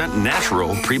 100% natural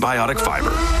prebiotic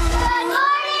fiber. Good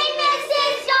morning,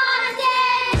 Mrs.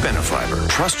 Johnson! Benefiber.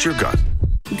 Trust your gut.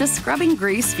 Does scrubbing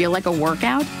grease feel like a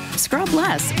workout? Scrub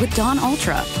less with Dawn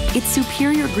Ultra. Its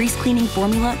superior grease cleaning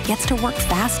formula gets to work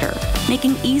faster,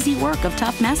 making easy work of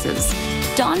tough messes.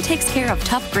 Dawn takes care of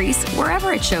tough grease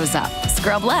wherever it shows up.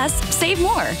 Scrub less, save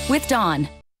more with Dawn.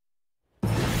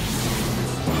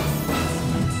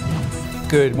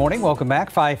 Good morning. Welcome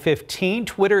back. 5:15.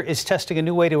 Twitter is testing a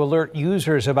new way to alert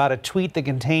users about a tweet that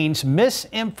contains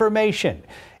misinformation.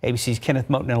 ABC's Kenneth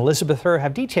Moten and Elizabeth Hur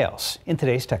have details in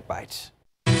today's Tech Bites.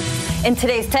 In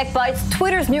today's Tech Bites,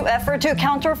 Twitter's new effort to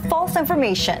counter false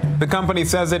information. The company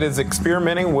says it is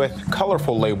experimenting with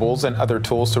colorful labels and other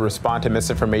tools to respond to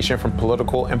misinformation from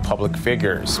political and public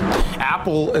figures.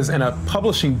 Apple is in a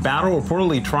publishing battle,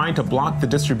 reportedly trying to block the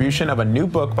distribution of a new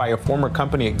book by a former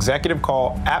company executive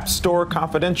called App Store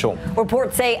Confidential.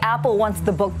 Reports say Apple wants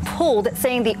the book pulled,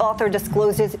 saying the author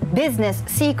discloses business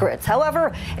secrets.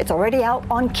 However, it's already out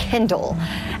on Kindle.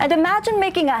 And imagine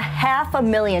making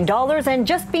 $500,000 and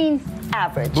just being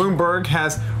average. Bloomberg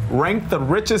has ranked the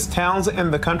richest towns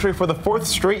in the country for the 4th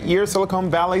straight year. Silicon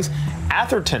Valley's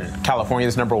Atherton, California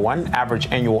is #1. Average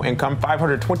annual income,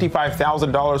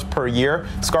 $525,000 per year.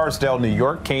 Scarsdale, New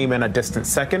York came in a distant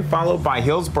second, followed by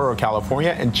Hillsborough,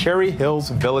 California, and Cherry Hills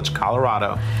Village,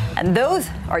 Colorado. And those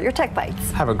are your Tech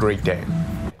Bites. Have a great day.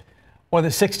 More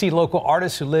than 60 local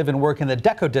artists who live and work in the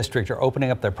Deco District are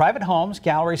opening up their private homes,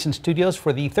 galleries, and studios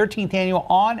for the 13th annual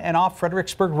On and Off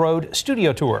Fredericksburg Road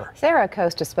Studio Tour. Sarah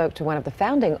Acosta spoke to one of the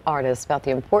founding artists about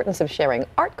the importance of sharing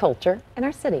art culture in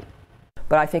our city.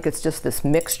 But I think it's just this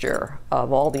mixture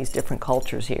of all these different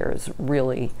cultures here is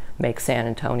really makes San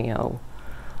Antonio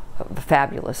a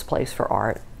fabulous place for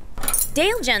art.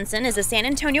 Dale Jensen is a San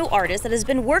Antonio artist that has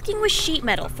been working with sheet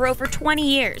metal for over 20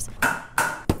 years.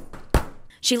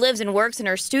 She lives and works in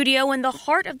her studio in the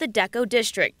heart of the Deco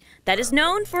District that is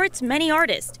known for its many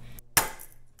artists.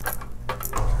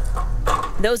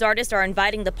 Those artists are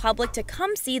inviting the public to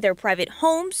come see their private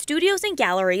homes, studios, and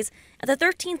galleries at the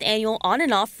 13th annual On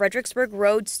and Off Fredericksburg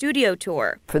Road Studio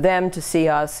Tour. For them to see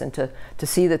us and to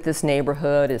see that this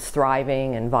neighborhood is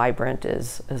thriving and vibrant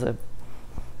is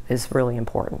really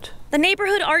important. The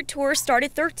neighborhood art tour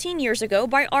started 13 years ago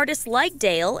by artists like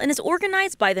Dale and is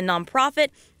organized by the nonprofit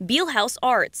Bealhouse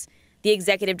Arts. The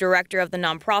executive director of the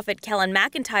nonprofit, Kellen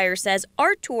McIntyre, says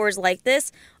art tours like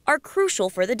this are crucial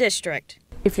for the district.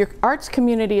 If your arts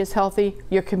community is healthy,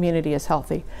 your community is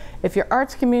healthy. If your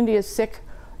arts community is sick,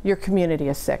 your community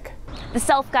is sick. The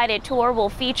self-guided tour will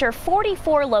feature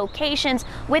 44 locations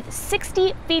with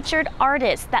 60 featured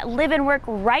artists that live and work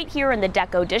right here in the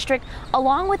Deco District,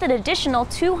 along with an additional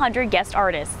 200 guest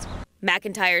artists.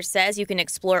 McIntyre says you can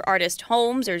explore artist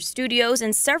homes or studios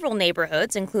in several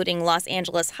neighborhoods, including Los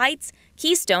Angeles Heights,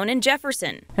 Keystone, and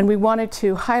Jefferson. And we wanted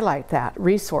to highlight that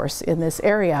resource in this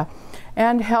area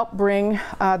and help bring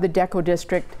the Deco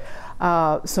District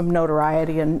some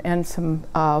notoriety and some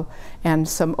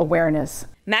awareness.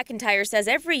 McIntyre says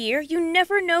every year you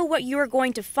never know what you are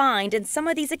going to find in some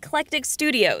of these eclectic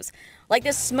studios, like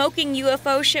the smoking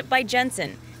UFO ship by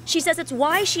Jensen. She says it's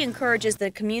why she encourages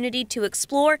the community to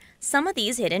explore some of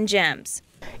these hidden gems.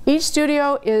 Each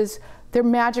studio they're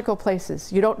magical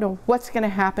places. You don't know what's going to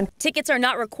happen. Tickets are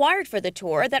not required for the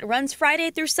tour that runs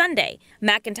Friday through Sunday.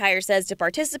 McIntyre says to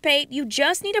participate, you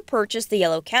just need to purchase the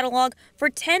yellow catalog for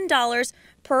 $10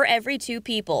 per every 2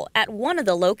 people at one of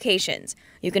the locations.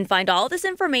 You can find all this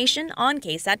information on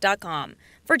KSAT.com.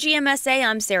 For GMSA,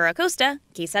 I'm Sarah Acosta,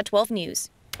 KSAT 12 News.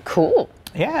 Cool.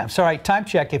 Yeah, so time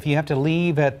check. If you have to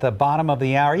leave at the bottom of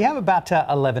the hour, you have about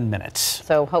 11 minutes.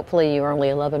 So hopefully you're only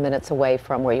 11 minutes away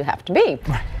from where you have to be.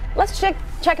 Let's check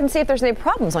and see if there's any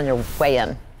problems on your way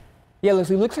in. Yeah,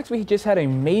 Leslie, looks like we just had a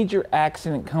major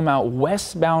accident come out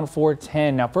westbound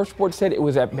 410. Now, first report said it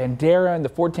was at Bandera and the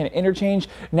 410 interchange.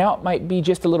 Now it might be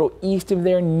just a little east of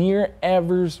there near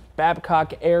Evers,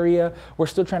 Babcock area. We're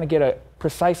still trying to get a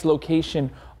precise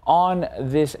location on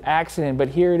this accident, but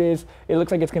here it is. It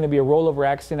looks like it's going to be a rollover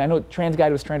accident. I know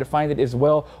TransGuide was trying to find it as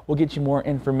well. We'll get you more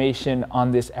information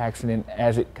on this accident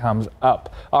as it comes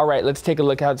up. All right, let's take a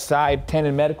look outside. 10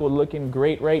 and Medical looking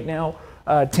great right now.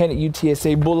 10 at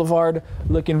UTSA Boulevard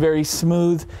looking very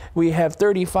smooth. We have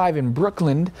 35 in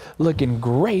Brooklyn looking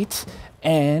great.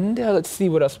 And let's see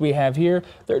what else we have here.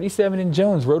 37 in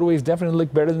Jones. Roadways definitely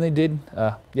look better than they did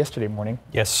yesterday morning.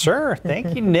 Yes, sir.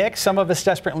 Thank you, Nick. Some of us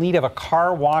desperate in need of a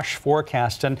car wash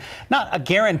forecast, and not a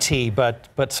guarantee, but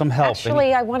some help.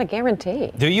 Actually, I want a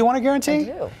guarantee. Do you want a guarantee? I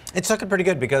do. It's looking pretty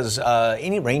good because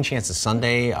any rain chances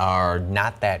Sunday are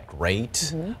not that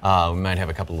great. We might have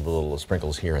a couple of little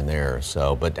sprinkles here and there.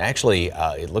 So, but actually,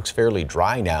 it looks fairly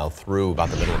dry now through about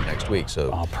the middle of next week.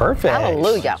 So, perfect.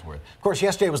 Hallelujah. Of course,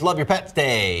 yesterday was Love Your Pets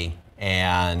Day,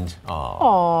 and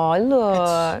oh,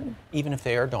 look. Even if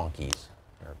they are donkeys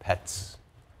or pets,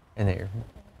 and I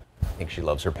think she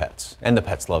loves her pets, and the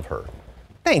pets love her.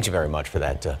 Thank you very much for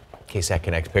that. KSAT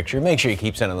Connect picture. Make sure you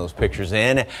keep sending those pictures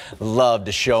in. Love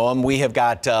to show them. We have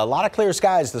got a lot of clear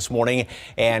skies this morning,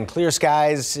 and clear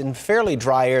skies and fairly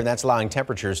dry air, and that's allowing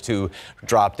temperatures to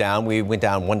drop down. We went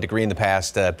down 1 degree in the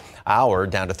past hour,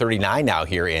 down to 39 now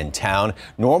here in town.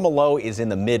 Normal low is in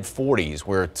the mid 40s,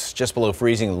 where it's just below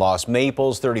freezing in Lost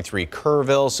Maples, 33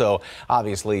 Kerrville. So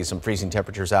obviously some freezing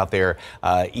temperatures out there,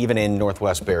 even in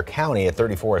northwest Bexar County at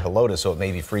 34 at Helotes, so it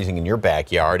may be freezing in your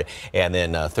backyard, and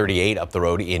then 38 up the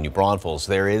road in New Braunfels.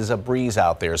 There is a breeze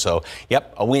out there, so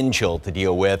yep, a wind chill to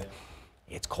deal with.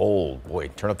 It's cold. Boy,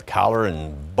 turn up the collar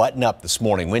and button up this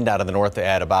morning. Wind out of the north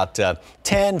at about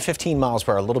 10, 15 miles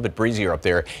per hour, a little bit breezier up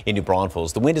there in New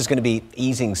Braunfels. The wind is going to be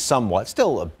easing somewhat.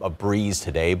 Still a breeze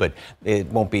today, but it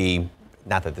won't be,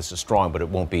 not that this is strong, but it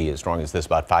won't be as strong as this,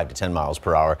 about 5 to 10 miles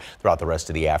per hour throughout the rest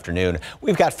of the afternoon.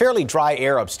 We've got fairly dry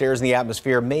air upstairs in the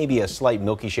atmosphere, maybe a slight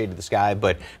milky shade of the sky,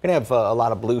 but going to have a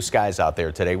lot of blue skies out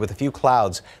there today with a few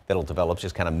clouds that'll develop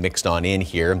just kind of mixed on in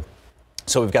here.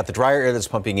 So we've got the drier air that's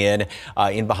pumping in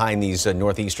behind these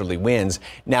northeasterly winds.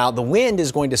 Now the wind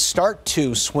is going to start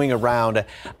to swing around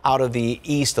out of the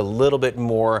east a little bit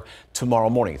more tomorrow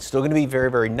morning. It's still going to be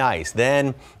very, very nice.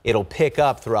 Then it'll pick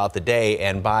up throughout the day,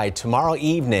 and by tomorrow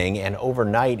evening and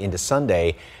overnight into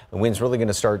Sunday, the wind's really going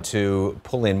to start to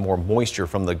pull in more moisture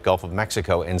from the Gulf of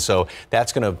Mexico, and so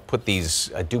that's going to put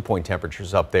these dew point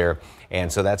temperatures up there,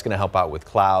 and so that's going to help out with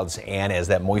clouds. And as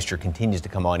that moisture continues to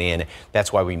come on in,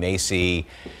 that's why we may see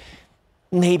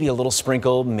maybe a little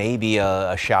sprinkle, maybe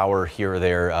a shower here or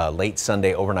there late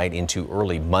Sunday, overnight into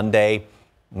early Monday.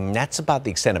 And that's about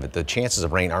the extent of it. The chances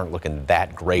of rain aren't looking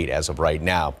that great as of right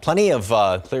now. Plenty of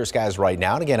clear skies right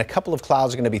now. And again, a couple of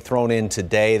clouds are going to be thrown in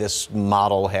today. This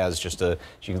model has just as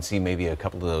you can see, maybe a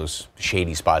couple of those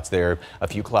shady spots there, a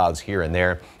few clouds here and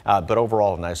there. But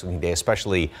overall, a nice looking day,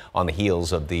 especially on the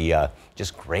heels of the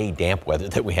just gray, damp weather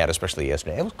that we had, especially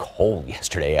yesterday. It was cold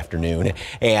yesterday afternoon.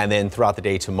 And then throughout the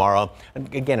day tomorrow,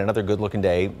 again, another good looking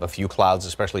day, a few clouds,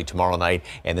 especially tomorrow night.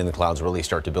 And then the clouds really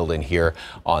start to build in here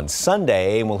on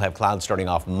Sunday. And we'll have clouds starting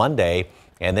off Monday,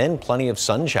 and then plenty of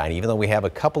sunshine, even though we have a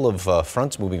couple of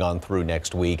fronts moving on through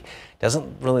next week.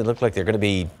 Doesn't really look like they're going to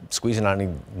be squeezing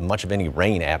on much of any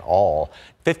rain at all.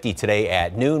 50 today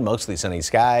at noon, mostly sunny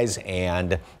skies,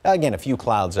 and again, a few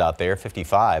clouds out there.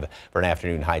 55 for an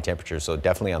afternoon high temperature, so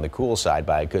definitely on the cool side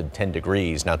by a good 10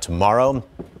 degrees. Now tomorrow,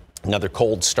 another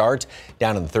cold start,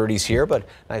 down in the 30s here, but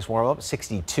nice warm up,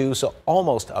 62, so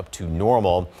almost up to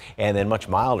normal. And then much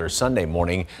milder Sunday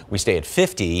morning. We stay at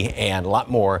 50 and a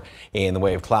lot more in the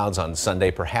way of clouds on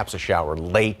Sunday, perhaps a shower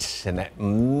late, and that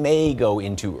may go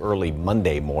into early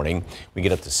Monday morning. We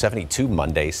get up to 72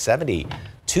 Monday, 70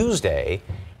 Tuesday,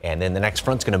 and then the next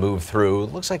front's going to move through.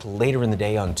 Looks like later in the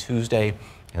day on Tuesday, and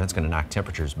that's going to knock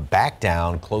temperatures back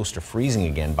down close to freezing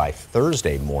again by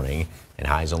Thursday morning, and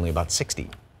highs only about 60.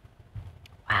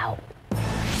 Wow.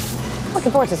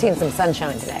 Looking forward to seeing some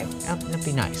sunshine today. That'd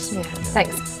be nice. Yeah.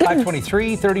 Thanks.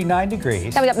 523, 39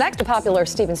 degrees. Coming up next, a popular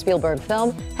Steven Spielberg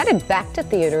film headed back to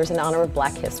theaters in honor of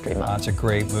Black History Month. That's a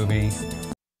great movie.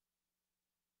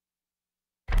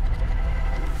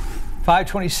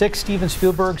 526, Steven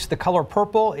Spielberg's The Color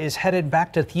Purple is headed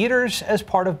back to theaters as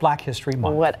part of Black History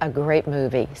Month. What a great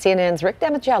movie. CNN's Rick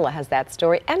Damigella has that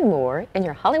story and more in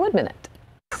your Hollywood Minute.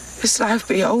 This life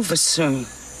be over soon.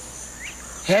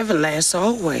 Heaven lasts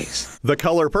always. The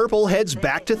Color Purple heads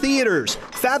back to theaters.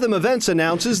 Fathom Events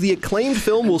announces the acclaimed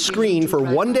film will screen for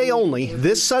one day only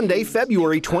this Sunday,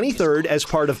 February 23rd, as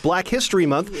part of Black History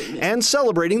Month and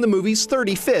celebrating the movie's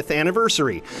 35th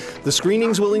anniversary. The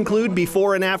screenings will include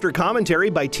before and after commentary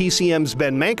by TCM's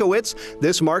Ben Mankiewicz.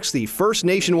 This marks the first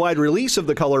nationwide release of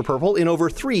The Color Purple in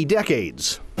over 3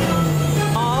 decades.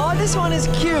 This one is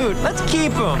cute. Let's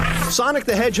keep him. Sonic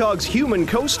the Hedgehog's human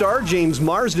co-star James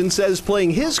Marsden says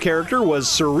playing his character was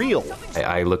surreal.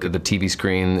 I look at the TV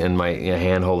screen and my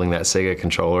hand holding that Sega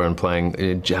controller and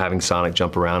playing, having Sonic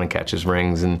jump around and catch his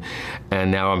rings, and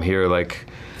now I'm here like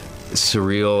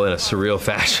surreal in a surreal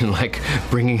fashion, like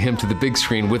bringing him to the big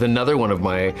screen with another one of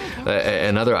my,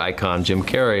 another icon, Jim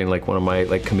Carrey, and like one of my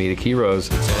like comedic heroes.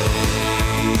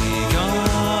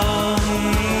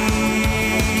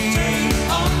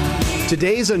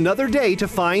 Today's another day to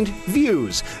find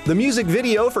views. The music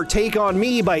video for Take On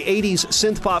Me by 80s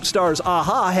synth pop stars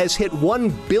a-ha has hit 1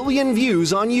 billion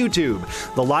views on YouTube.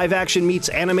 The live action meets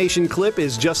animation clip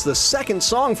is just the second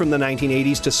song from the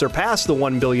 1980s to surpass the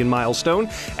 1 billion milestone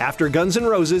after Guns N'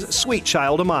 Roses' Sweet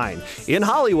Child of Mine. In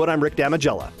Hollywood, I'm Rick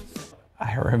Damigella.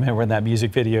 I remember when that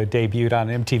music video debuted on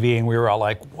MTV and we were all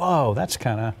like, whoa, that's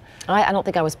kind of... I don't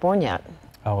think I was born yet.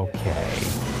 Okay.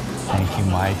 Thank you,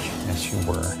 Mike. Yes, you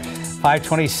were.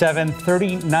 527,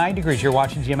 39 degrees. You're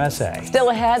watching GMSA. Still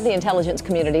ahead, the intelligence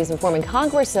community is informing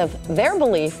Congress of their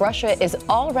belief Russia is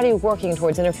already working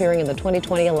towards interfering in the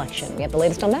 2020 election. We have the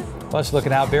latest on that. Plus, look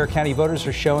at how Bexar County voters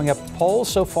are showing up at polls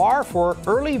so far for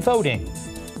early voting.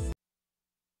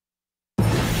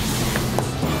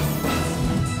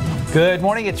 Good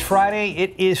morning. It's Friday.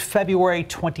 It is February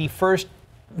 21st.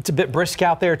 It's a bit brisk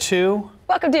out there, too.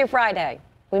 Welcome to your Friday.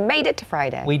 We made it to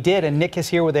Friday. We did, and Nick is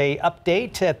here with a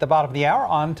update at the bottom of the hour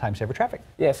on time saver traffic.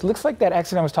 Yes, looks like that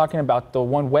accident I was talking about, the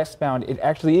one westbound, it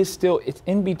actually is still, it's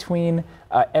in between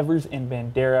Evers and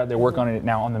Bandera. They're working on it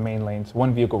now on the main lanes.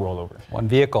 One vehicle rollover. One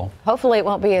vehicle. Hopefully it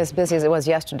won't be as busy as it was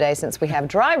yesterday since we have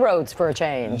dry roads for a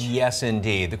change. Yes,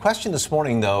 indeed. The question this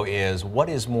morning, though, is what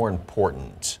is more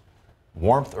important,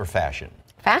 warmth or fashion?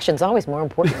 Fashion's always more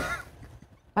important.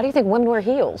 Why do you think women wear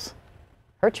heels?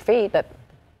 Hurt your feet, but...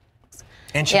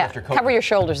 And she left her coat. Cover your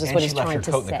shoulders is what he's trying trying to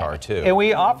say. to And she left her coat in the car, too. And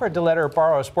we offered to let her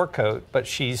borrow a sport coat, but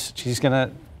she's going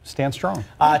to stand strong.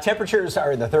 Temperatures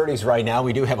are in the 30s right now.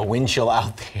 We do have a wind chill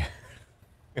out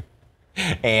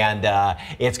there. And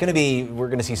it's going to be, we're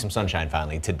going to see some sunshine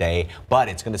finally today, but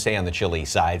it's going to stay on the chilly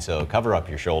side, so cover up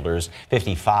your shoulders.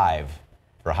 55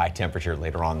 for a high temperature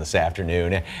later on this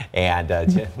afternoon. And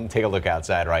take a look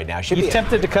outside right now. You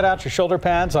tempted to cut out your shoulder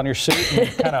pads on your suit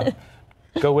and kind of...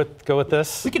 Go with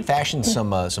this. We could fashion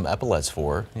some epaulets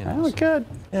for her. You know, we could.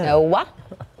 Yeah. No what?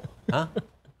 Huh?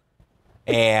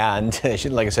 And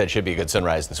like I said, it should be a good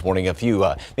sunrise this morning. A few,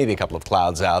 maybe a couple of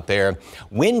clouds out there.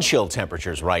 Wind chill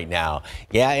temperatures right now.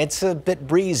 Yeah, it's a bit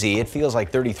breezy. It feels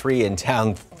like 33 in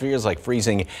town. Feels like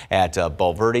freezing at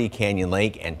Bulverde, Canyon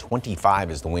Lake, and 25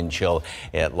 is the wind chill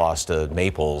at Lost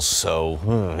Maples. So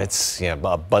it's a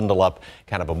bundle up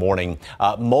kind of a morning.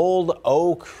 Mold,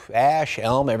 oak, ash,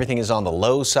 elm, everything is on the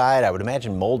low side. I would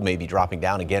imagine mold may be dropping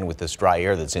down again with this dry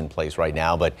air that's in place right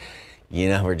now, but you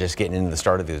know, we're just getting into the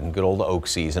start of the good old oak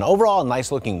season. Overall, a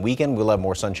nice looking weekend. We'll have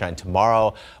more sunshine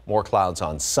tomorrow, more clouds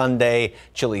on Sunday,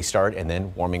 chilly start, and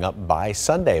then warming up by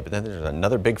Sunday. But then there's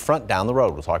another big front down the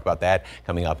road. We'll talk about that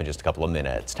coming up in just a couple of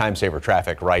minutes. Time saver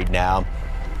traffic right now.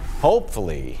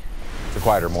 Hopefully, it's a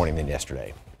quieter morning than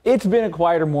yesterday. It's been a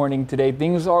quieter morning today.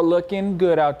 Things are looking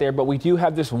good out there, but we do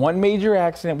have this one major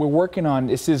accident we're working on.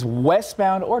 This is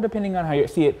westbound, or depending on how you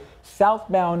see it,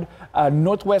 southbound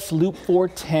Northwest Loop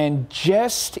 410,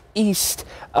 just east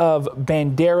of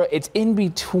Bandera. It's in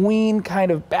between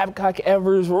kind of Babcock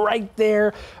Evers, right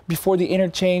there before the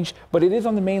interchange, but it is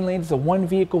on the main lane. It's a one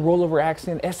vehicle rollover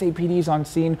accident. SAPD is on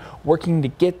scene working to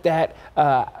get that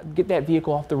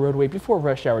vehicle off the roadway before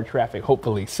rush hour traffic,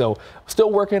 hopefully. So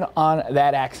still working on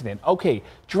that accident. Okay,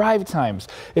 drive times.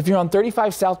 If you're on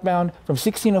 35 southbound from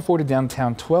 1604 to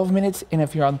downtown, 12 minutes. And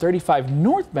if you're on 35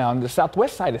 northbound, the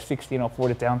southwest side of 1604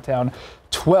 to downtown,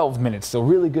 12 minutes. So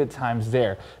really good times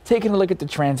there. Taking a look at the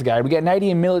trans guide. We got 90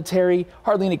 in Military,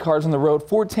 hardly any cars on the road.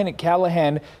 410 at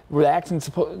Callahan, where the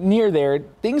accident's near there.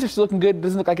 Things are still looking good.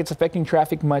 Doesn't look like it's affecting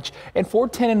traffic much. And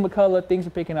 410 in McCullough, things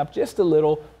are picking up just a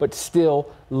little, but still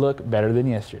look better than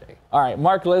yesterday. All right,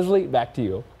 Mark, Leslie, back to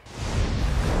you.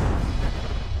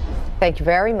 Thank you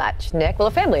very much, Nick. Well,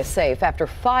 a family is safe after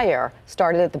fire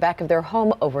started at the back of their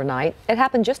home overnight. It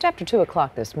happened just after 2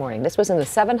 o'clock this morning. This was in the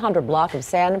 700 block of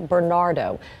San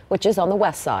Bernardo, which is on the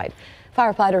west side.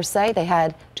 Firefighters say they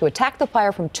had to attack the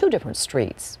fire from 2 different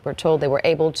streets. We're told they were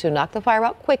able to knock the fire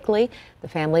out quickly. The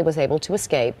family was able to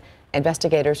escape.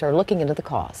 Investigators are looking into the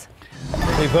cause.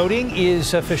 Early voting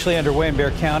is officially underway in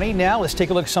Bexar County. Now let's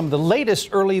take a look at some of the latest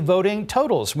early voting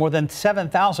totals. More than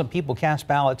 7,000 people cast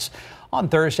ballots on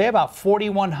Thursday, about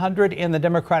 4,100 in the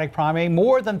Democratic primary,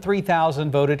 more than 3,000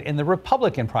 voted in the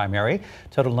Republican primary.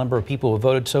 Total number of people who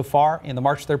voted so far in the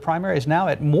March 3rd primary is now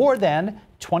at more than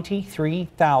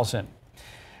 23,000.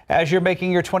 As you're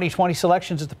making your 2020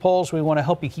 selections at the polls, we want to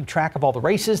help you keep track of all the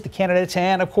races, the candidates,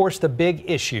 and, of course, the big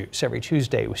issues. Every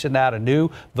Tuesday, we send out a new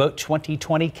Vote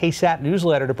 2020 KSAT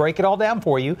newsletter to break it all down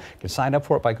for you. You can sign up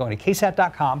for it by going to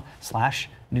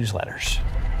ksat.com/newsletters.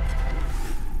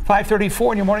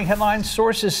 5:34 in your morning headlines.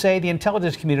 Sources say the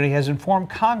intelligence community has informed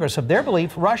Congress of their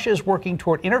belief Russia is working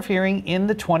toward interfering in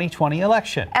the 2020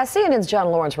 election. As CNN's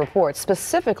John Lawrence reports,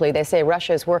 specifically, they say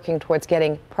Russia is working towards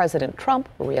getting President Trump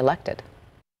reelected.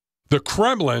 The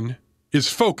Kremlin is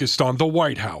focused on the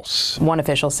White House. One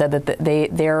official said that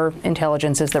their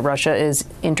intelligence is that Russia is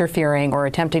interfering or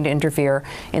attempting to interfere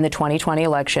in the 2020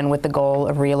 election with the goal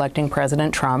of re-electing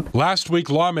President Trump. Last week,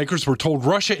 lawmakers were told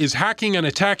Russia is hacking and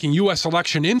attacking U.S.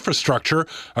 election infrastructure,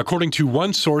 according to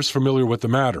one source familiar with the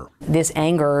matter. This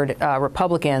angered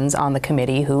Republicans on the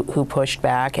committee who pushed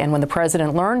back, and when the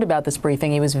president learned about this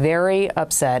briefing, he was very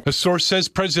upset. A source says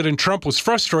President Trump was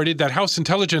frustrated that House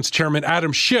Intelligence Chairman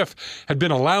Adam Schiff had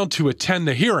been allowed to attend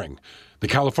the hearing. The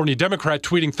California Democrat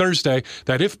tweeting Thursday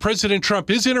that if President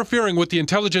Trump is interfering with the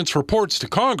intelligence reports to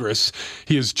Congress,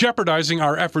 he is jeopardizing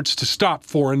our efforts to stop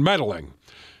foreign meddling.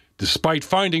 Despite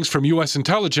findings from U.S.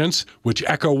 intelligence, which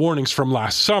echo warnings from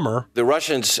last summer, the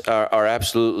Russians are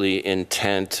absolutely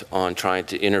intent on trying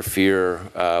to interfere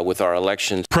with our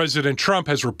elections. President Trump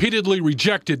has repeatedly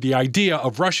rejected the idea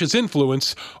of Russia's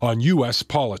influence on U.S.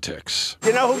 politics.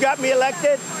 You know who got me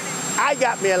elected? I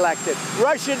got me elected.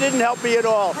 Russia didn't help me at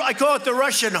all. I call it the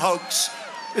Russian hoax.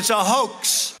 It's a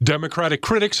hoax. Democratic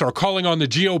critics are calling on the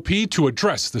GOP to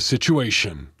address the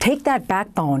situation. Take that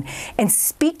backbone and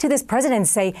speak to this president and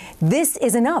say, this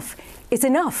is enough. It's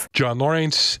enough. John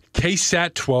Lawrence,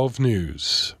 KSAT 12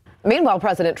 News. Meanwhile,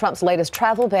 President Trump's latest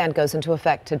travel ban goes into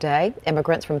effect today.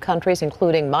 Immigrants from countries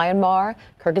including Myanmar,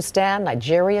 Kyrgyzstan,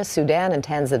 Nigeria, Sudan, and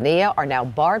Tanzania are now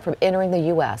barred from entering the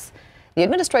U.S. The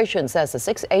administration says the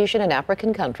 6 Asian and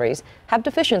African countries have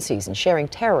deficiencies in sharing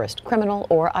terrorist, criminal,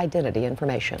 or identity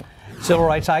information. Civil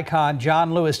rights icon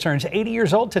John Lewis turns 80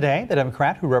 years old today. The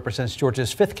Democrat who represents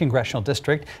Georgia's 5th congressional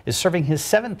district is serving his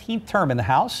 17th term in the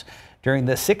House. During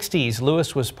the 60s,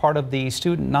 Lewis was part of the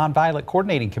Student Nonviolent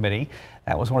Coordinating Committee.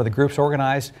 That was one of the groups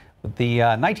organized with the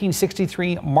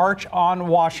 1963 March on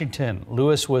Washington.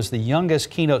 Lewis was the youngest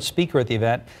keynote speaker at the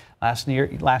event. Last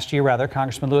year,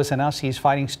 Congressman Lewis announced he's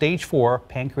fighting stage 4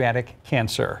 pancreatic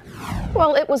cancer.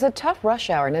 Well, it was a tough rush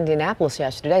hour in Indianapolis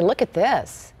yesterday. Look at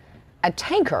this. A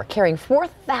tanker carrying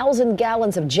 4,000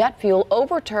 gallons of jet fuel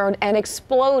overturned and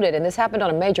exploded, and this happened on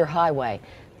a major highway.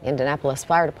 The Indianapolis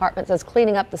Fire Department says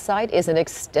cleaning up the site is an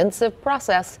extensive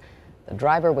process. The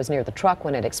driver was near the truck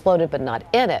when it exploded, but not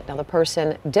in it. Now, the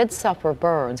person did suffer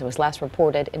burns and was last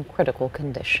reported in critical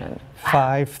condition.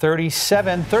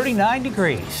 5:37, 39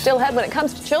 degrees. Still ahead when it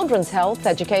comes to children's health,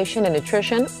 education, and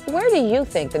nutrition. Where do you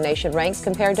think the nation ranks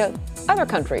compared to other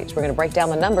countries? We're going to break down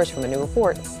the numbers from a new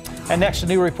report. And next, a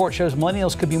new report shows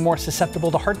millennials could be more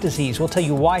susceptible to heart disease. We'll tell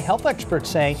you why health experts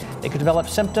say they could develop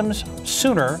symptoms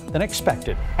sooner than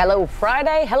expected. Hello,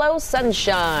 Friday. Hello,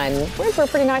 sunshine. We're in for a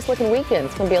pretty nice looking weekend.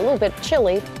 It's going to be a little bit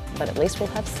chilly, but at least we'll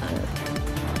have sun.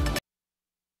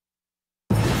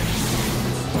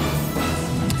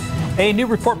 A new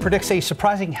report predicts a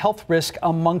surprising health risk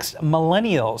amongst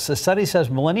millennials. The study says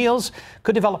millennials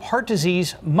could develop heart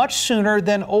disease much sooner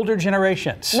than older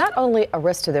generations. Not only a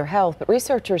risk to their health, but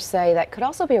researchers say that could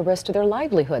also be a risk to their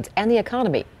livelihoods and the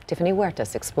economy. Tiffany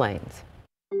Huertas explains.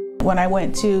 When I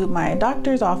went to my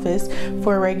doctor's office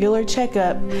for a regular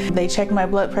checkup, they checked my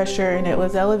blood pressure and it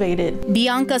was elevated.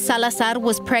 Bianca Salazar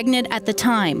was pregnant at the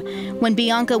time. When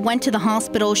Bianca went to the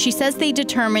hospital, she says they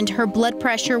determined her blood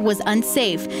pressure was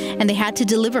unsafe and they had to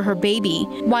deliver her baby.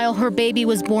 While her baby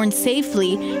was born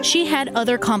safely, she had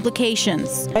other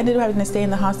complications. I ended up having to stay in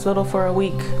the hospital for a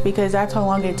week because that's how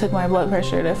long it took my blood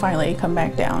pressure to finally come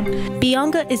back down.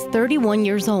 Bianca is 31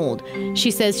 years old.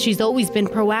 She says she's always been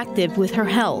proactive with her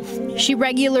health. She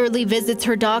regularly visits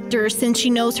her doctor since she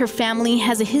knows her family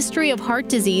has a history of heart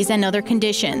disease and other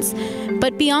conditions.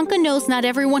 But Bianca knows not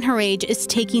everyone her age is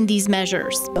taking these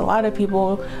measures. A lot of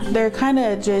people, they're kind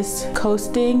of just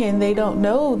coasting and they don't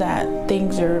know that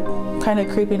things are kind of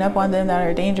creeping up on them that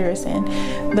are dangerous,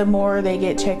 and the more they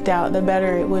get checked out, the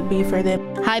better it would be for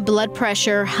them. High blood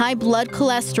pressure, high blood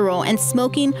cholesterol, and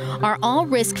smoking are all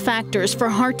risk factors for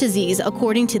heart disease,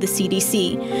 according to the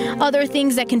CDC. Other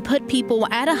things that can put people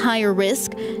at a higher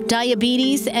risk: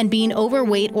 diabetes and being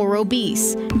overweight or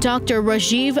obese. Dr.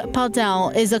 Rajiv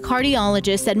Paldal is a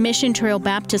cardiologist at Mission Trail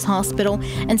Baptist Hospital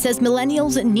and says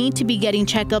millennials need to be getting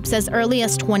checkups as early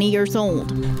as 20 years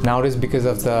old. Nowadays, because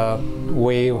of the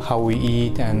way how we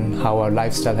eat and how our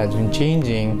lifestyle has been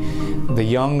changing, the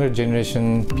younger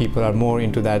generation people are more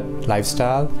into that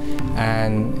lifestyle,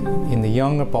 and in the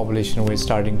younger population we're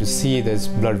starting to see this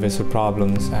blood vessel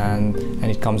problems, and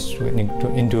it comes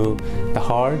into the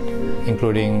heart heart,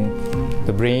 including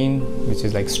the brain, which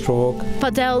is like stroke.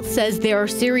 Fadel says there are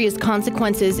serious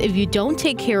consequences if you don't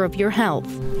take care of your health.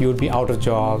 You will be out of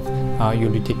job,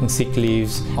 you'll be taking sick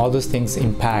leaves, all those things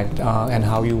impact and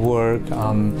how you work,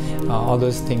 all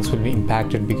those things will be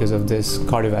impacted because of this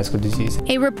cardiovascular disease.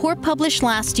 A report published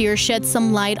last year shed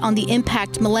some light on the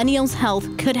impact millennials' health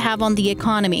could have on the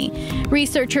economy.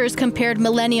 Researchers compared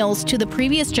millennials to the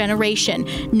previous generation,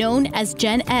 known as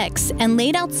Gen X, and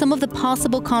laid out some of the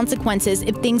possible consequences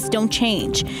if things don't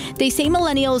change. They say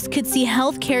millennials could see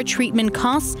health care treatment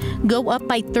costs go up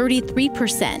by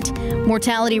 33%.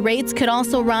 Mortality rates could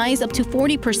also rise up to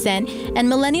 40%,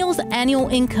 and millennials' annual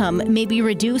income may be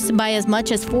reduced by as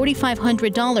much as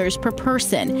 $4,500 per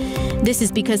person. This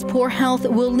is because poor health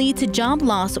will lead to job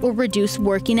loss or reduced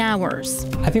working hours.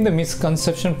 I think the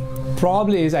misconception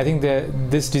probably is, I think that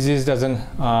this disease doesn't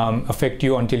affect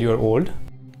you until you're old.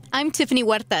 I'm Tiffany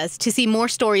Huertas. To see more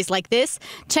stories like this,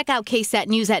 check out KSAT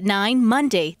News at 9,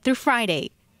 Monday through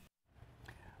Friday.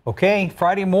 Okay,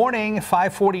 Friday morning,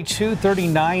 5:42,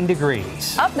 39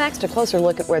 degrees. Up next, a closer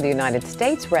look at where the United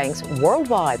States ranks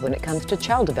worldwide when it comes to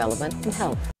child development and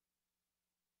health.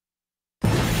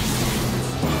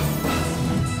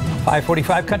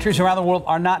 545 countries around the world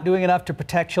are not doing enough to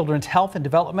protect children's health and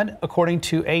development, according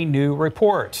to a new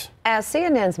report. As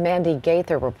CNN's Mandy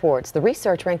Gaither reports, the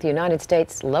research ranked the United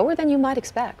States lower than you might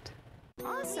expect.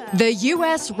 The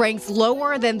U.S. ranks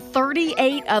lower than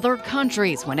 38 other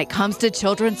countries when it comes to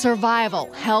children's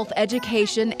survival, health,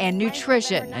 education, and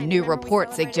nutrition, a new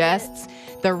report suggests.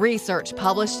 The research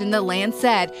published in The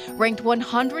Lancet ranked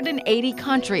 180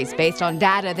 countries based on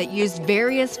data that used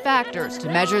various factors to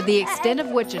measure the extent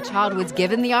of which a child was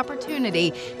given the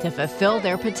opportunity to fulfill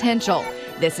their potential.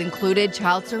 This included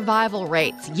child survival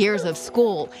rates, years of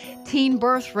school, teen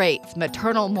birth rates,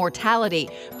 maternal mortality,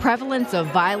 prevalence of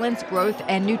violence, growth,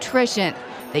 and nutrition.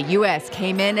 The U.S.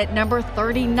 came in at number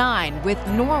 39, with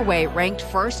Norway ranked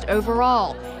first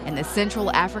overall, and the Central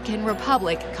African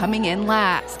Republic coming in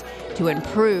last. To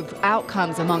improve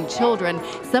outcomes among children,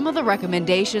 some of the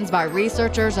recommendations by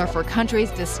researchers are for countries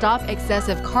to stop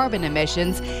excessive carbon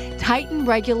emissions, tighten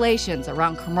regulations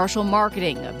around commercial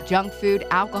marketing of junk food,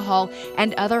 alcohol,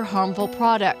 and other harmful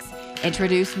products,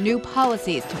 introduce new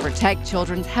policies to protect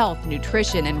children's health,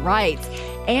 nutrition, and rights,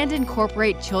 and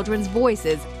incorporate children's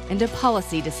voices into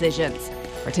policy decisions.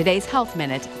 For today's Health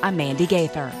Minute, I'm Mandy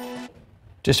Gaither.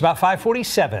 Just about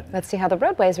 5:47. Let's see how the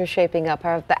roadways are shaping up.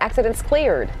 Are the accidents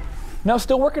cleared? No,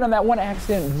 still working on that one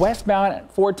accident westbound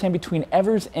at 410 between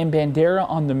Evers and Bandera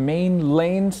on the main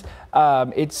lanes.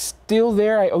 It's still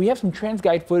there. We have some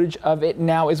TransGuide footage of it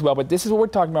now as well, but this is what we're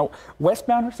talking about.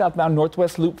 Westbound or southbound,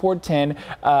 Northwest Loop 410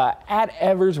 at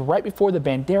Evers, right before the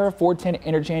Bandera 410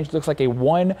 interchange. Looks like a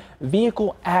one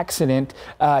vehicle accident.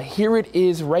 Here it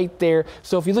is right there.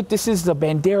 So if you look, this is the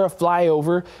Bandera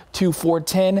flyover to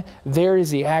 410. There is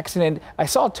the accident. I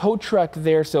saw a tow truck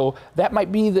there, so that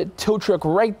might be the tow truck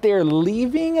right there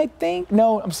leaving, I think.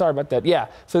 No, I'm sorry about that. Yeah,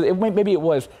 so maybe it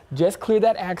was. Just cleared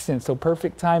that accident, so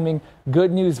perfect timing.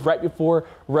 Good news right before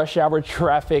rush hour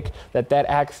traffic that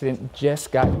accident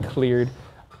just got cleared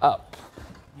up.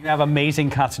 You have amazing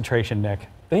concentration, Nick.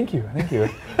 Thank you, thank you.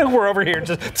 We're over here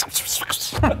just.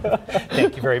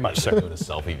 Thank you very much, sir. Doing a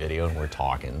selfie video and we're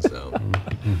talking, so.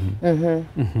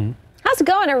 How's it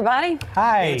going, everybody?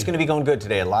 Hi. It's going to be going good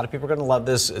today. A lot of people are going to love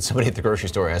this. Somebody at the grocery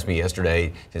store asked me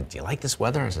yesterday, do you like this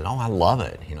weather? I said, oh, I love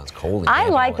it. You know, it's cold. And I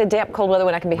like the damp, cold weather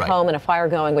when I can be Right. home and a fire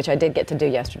going, which I did get to do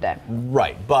yesterday.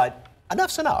 Right, but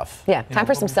enough's enough. Yeah, time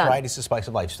for some sun. Variety's the spice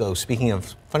of life. So speaking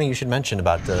of, funny you should mention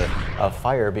about the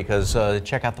fire, because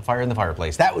check out the fire in the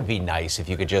fireplace. That would be nice if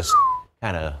you could just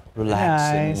kind of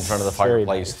relax in front of the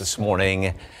fireplace this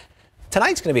morning.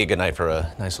 Tonight's going to be a good night for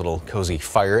a nice little cozy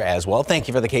fire as well. Thank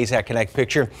you for the KSAT Connect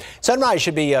picture. Sunrise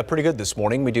should be pretty good this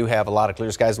morning. We do have a lot of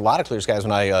clear skies.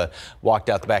 When I walked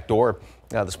out the back door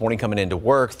this morning coming into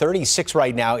work. 36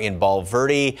 right now in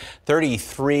Balverde,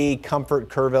 33 Comfort,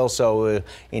 Kerrville. So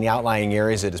in the outlying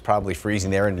areas, it is probably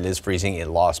freezing there, and it is freezing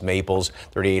in Los Maples.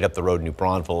 38 up the road, New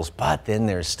Braunfels. But then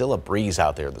there's still a breeze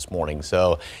out there this morning.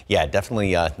 So yeah,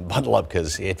 definitely bundle up,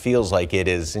 because it feels like it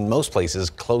is in most places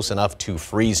close enough to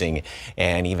freezing,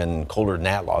 and even colder than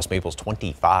that. Los Maples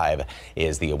 25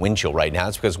 is the wind chill right now.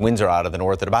 It's because winds are out of the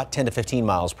north at about 10 to 15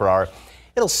 miles per hour.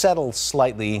 It'll settle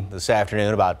slightly this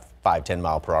afternoon, about 5-10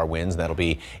 mile per hour winds, and that'll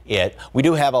be it. We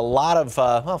do have a lot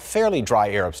of fairly dry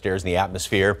air upstairs in the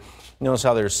atmosphere. Notice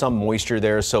how there's some moisture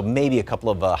there, so maybe a couple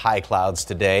of high clouds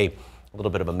today. A little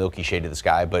bit of a milky shade of the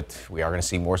sky, but we are going to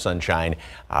see more sunshine,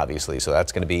 obviously. So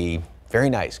that's going to be very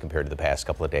nice compared to the past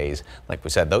couple of days. Like we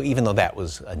said, though, even though that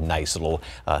was a nice little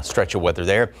stretch of weather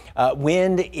there.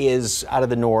 Wind is out of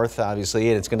the north, obviously,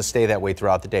 and it's going to stay that way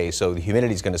throughout the day. So the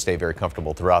humidity is going to stay very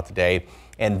comfortable throughout the day.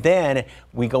 And then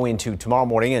we go into tomorrow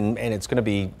morning, and it's going to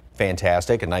be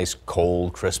fantastic. A nice,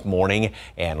 cold, crisp morning,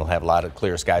 and we'll have a lot of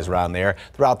clear skies around there.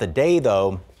 Throughout the day,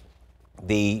 though,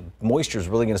 the moisture is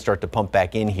really going to start to pump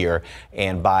back in here,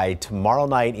 and by tomorrow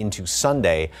night into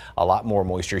Sunday, a lot more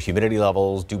moisture. Humidity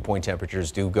levels, dew point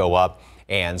temperatures do go up,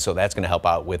 and so that's going to help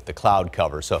out with the cloud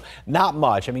cover. So not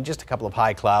much. I mean, just a couple of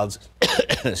high clouds,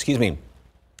 excuse me,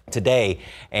 today,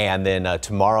 and then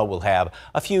tomorrow we'll have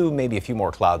maybe a few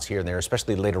more clouds here and there,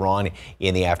 especially later on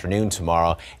in the afternoon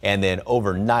tomorrow. And then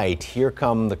overnight, here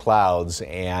come the clouds,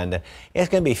 and it's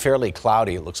going to be fairly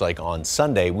cloudy, it looks like, on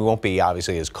Sunday. We won't be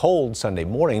obviously as cold Sunday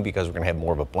morning because we're going to have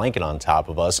more of a blanket on top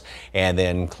of us, and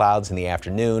then clouds in the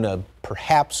afternoon,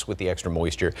 perhaps with the extra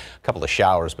moisture, a couple of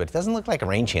showers, but it doesn't look like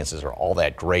rain chances are all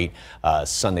that great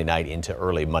Sunday night into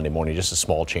early Monday morning. Just a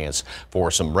small chance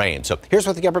for some rain. So here's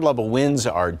what the upper level winds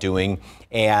are doing,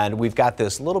 and we've got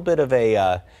this little bit of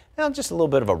a just a little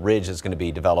bit of a ridge that's going to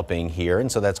be developing here,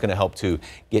 and so that's going to help to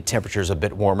get temperatures a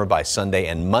bit warmer by Sunday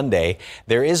and Monday.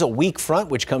 There is a weak front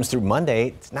which comes through Monday.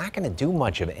 It's not going to do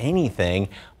much of anything,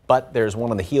 but there's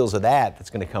one on the heels of that that's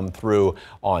going to come through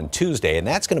on Tuesday, and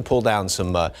that's going to pull down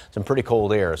some pretty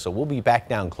cold air. So we'll be back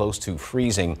down close to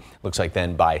freezing, looks like,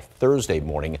 then by Thursday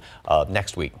morning of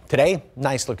next week. Today,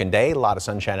 nice looking day, a lot of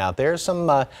sunshine out there,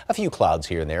 a few clouds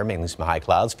here and there, mainly some high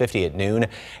clouds, 50 at noon,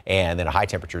 and then a high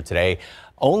temperature today,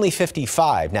 only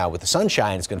 55. Now with the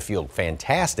sunshine, it's going to feel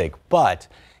fantastic, but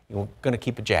you're going to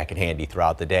keep a jacket handy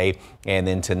throughout the day. And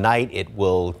then tonight it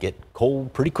will get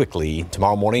cold pretty quickly.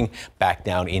 Tomorrow morning back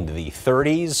down into the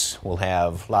 30s. We'll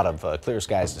have a lot of clear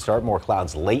skies to start. More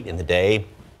clouds late in the day.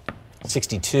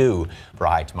 62 for a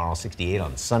high tomorrow, 68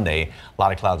 on Sunday. A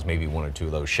lot of clouds, maybe one or two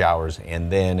of those showers.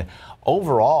 And then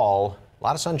overall, a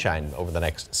lot of sunshine over the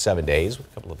next 7 days,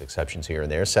 with a couple of exceptions here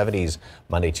and there. 70s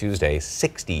Monday, Tuesday,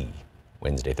 60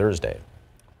 Wednesday, Thursday.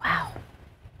 Wow.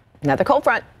 Another cold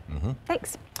front.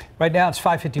 Thanks. Right now it's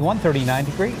 5:51, 39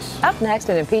 degrees. Up next,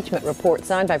 an impeachment report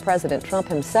signed by President Trump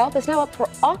himself is now up for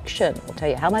auction. We'll tell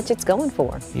you how much it's going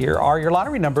for. Here are your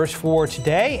lottery numbers for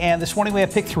today. And this morning we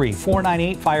have pick 3,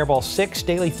 498, Fireball 6,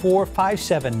 Daily 4,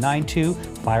 5792,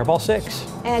 Fireball 6.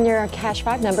 And your cash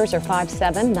 5 numbers are 5,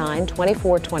 7, 9,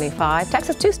 24, 25.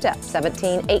 Texas 2-step,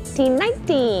 17, 18,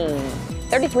 19.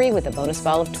 33 with a bonus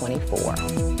ball of 24.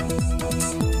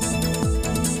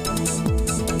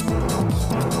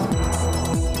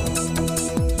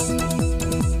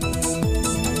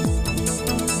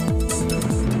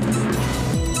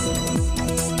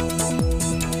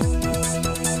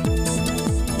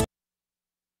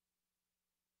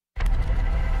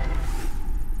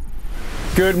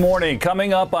 Good morning.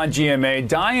 Coming up on GMA,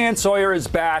 Diane Sawyer is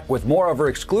back with more of her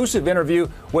exclusive interview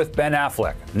with Ben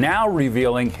Affleck, now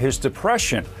revealing his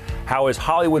depression, how his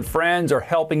Hollywood friends are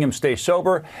helping him stay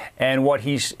sober, and what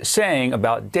he's saying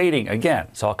about dating. Again,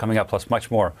 it's all coming up, plus much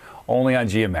more, only on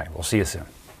GMA. We'll see you soon.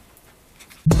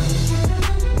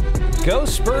 Go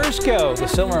Spurs go. The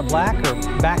Silver and Black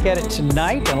are back at it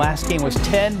tonight. The last game was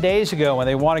 10 days ago when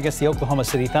they won against the Oklahoma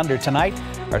City Thunder. Tonight,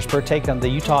 our Spurs take on the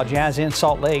Utah Jazz in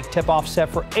Salt Lake. Tip-off set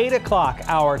for 8 o'clock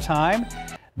our time.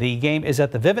 The game is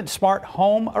at the Vivint Smart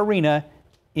Home Arena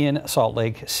in Salt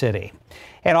Lake City.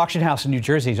 An auction house in New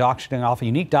Jersey is auctioning off a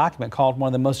unique document called one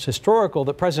of the most historical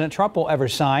that President Trump will ever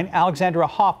sign. Alexandra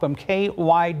Hoffman,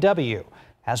 KYW,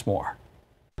 has more.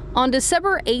 On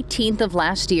December 18th of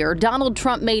last year, Donald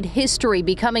Trump made history,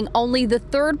 becoming only the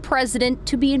 3rd president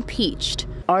to be impeached.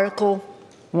 Article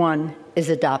 1 is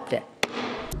adopted.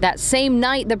 That same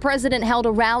night, the president held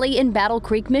a rally in Battle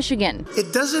Creek, Michigan.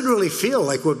 It doesn't really feel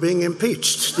like we're being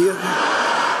impeached, do you?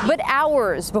 But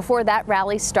hours before that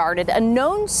rally started, a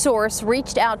known source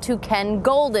reached out to Ken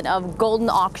Golden of Golden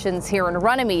Auctions here in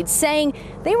Runnymede, saying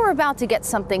they were about to get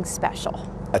something special.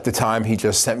 At the time, he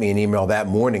just sent me an email that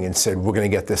morning and said, we're going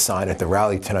to get this sign at the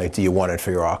rally tonight. Do you want it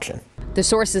for your auction? The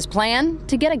source's plan?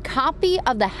 To get a copy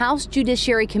of the House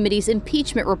Judiciary Committee's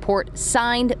impeachment report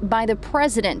signed by the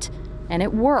president. And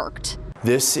it worked.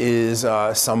 This is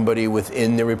somebody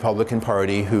within the Republican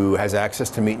Party who has access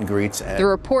to meet and greets. The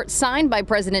report signed by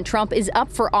President Trump is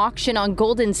up for auction on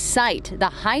Golden's site. The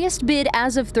highest bid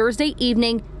as of Thursday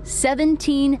evening,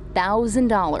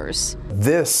 $17,000.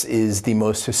 This is the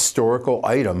most historical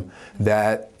item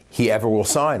that he ever will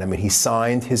sign. I mean, he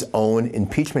signed his own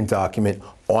impeachment document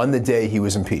on the day he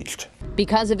was impeached.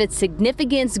 Because of its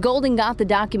significance, Golden got the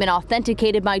document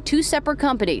authenticated by 2 separate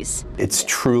companies. It's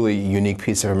truly a unique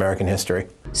piece of American history.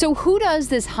 So who does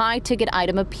this high-ticket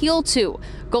item appeal to?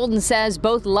 Golden says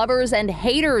both lovers and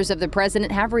haters of the president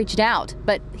have reached out,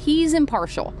 but he's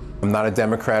impartial. I'm not a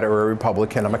Democrat or a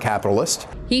Republican. I'm a capitalist.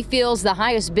 He feels the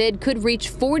highest bid could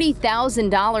reach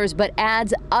 $40,000, but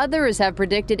adds others have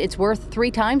predicted it's worth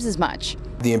 3 times as much.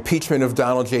 The impeachment of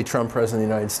Donald J. Trump, President of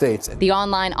the United States. The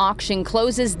online auction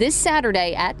closes this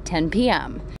Saturday at 10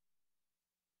 p.m.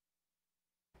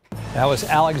 That was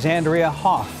Alexandria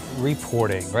Hoff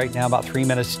reporting. Right now, about 3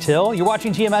 minutes till. You're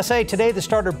watching GMSA. Today, the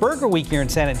start of Burger Week here in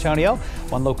San Antonio.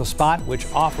 One local spot which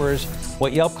offers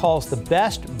what Yelp calls the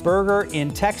best burger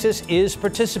in Texas is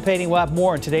participating. We'll have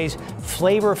more in today's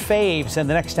Flavor Faves in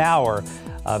the next hour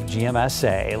of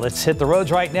GMSA. Let's hit the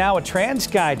roads right now. A Trans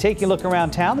Guide taking a look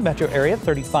around town, the metro area,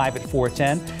 35 at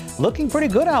 410. Looking pretty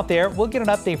good out there. We'll get an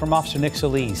update from Officer Nick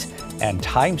Solis and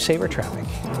Time Saver Traffic.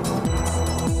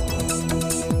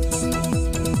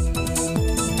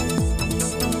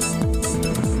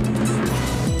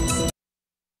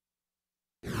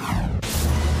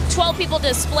 12 people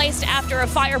displaced after a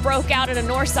fire broke out at a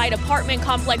Northside apartment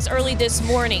complex early this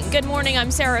morning. Good morning,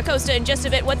 I'm Sarah Acosta. In just a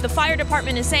bit, what the fire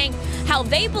department is saying, how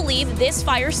they believe this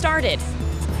fire started.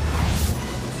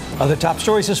 Other top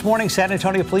stories this morning, San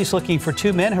Antonio police looking for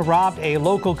 2 men who robbed a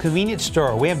local convenience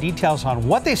store. We have details on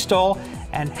what they stole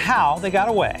and how they got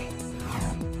away.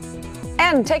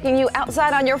 And taking you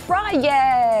outside on your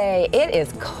Friday. It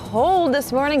is cold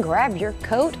this morning. Grab your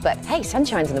coat, but hey,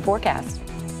 sunshine's in the forecast.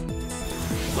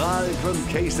 Live from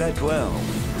KSAT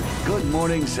 12. Good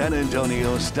Morning San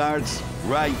Antonio starts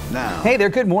right now. Hey there,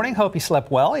 good morning. Hope you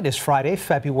slept well. It is Friday,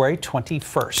 February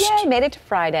 21st. Yay, made it to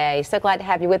Friday. So glad to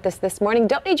have you with us this morning.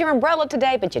 Don't need your umbrella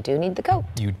today, but you do need the coat.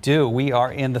 You do. We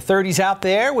are in the 30s out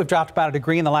there. We've dropped about a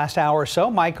degree in the last hour or so.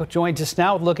 Mike joins us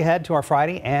now with a look ahead to our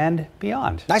Friday and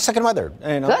beyond. Nice looking weather.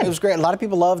 You know, it was great. A lot of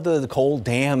people love the cold,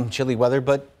 damn, chilly weather,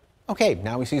 but okay,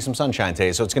 now we see some sunshine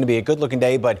today, so it's going to be a good-looking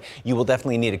day, but you will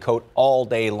definitely need a coat all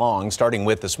day long, starting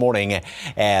with this morning.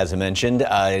 As I mentioned,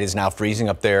 it is now freezing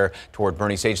up there toward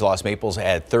Bernie Sage, Los Maples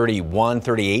at 31,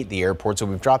 38 the airport, so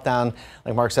we've dropped down,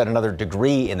 like Mark said, another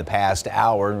degree in the past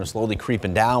hour, and we're slowly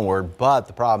creeping downward, but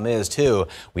the problem is, too,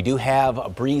 we do have a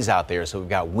breeze out there, so we've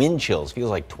got wind chills.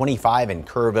 Feels like 25 in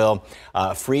Kerrville,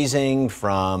 freezing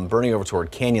from Bernie over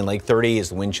toward Canyon Lake. 30 is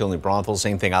the wind chill in New Braunfels,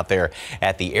 same thing out there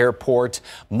at the airport.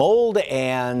 Mold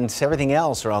and everything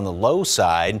else are on the low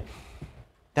side.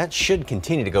 That should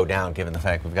continue to go down given the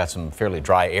fact we've got some fairly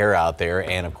dry air out there,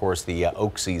 and of course the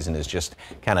oak season is just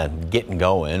kind of getting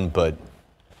going, but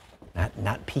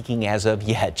not peaking as of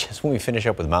yet. Just when we finish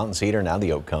up with mountain cedar, now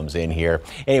the oak comes in here.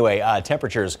 Anyway,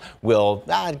 temperatures will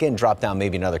again drop down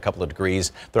maybe another couple of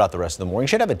degrees throughout the rest of the morning.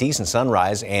 Should have a decent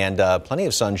sunrise and plenty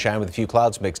of sunshine with a few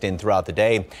clouds mixed in throughout the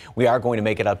day. We are going to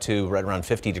make it up to right around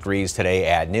 50 degrees today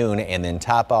at noon, and then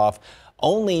top off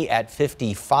only at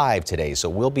 55 today, so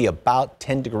we'll be about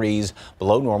 10 degrees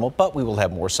below normal, but we will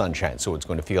have more sunshine, so it's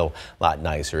going to feel a lot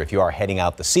nicer. If you are heading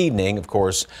out this evening, of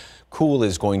course, cool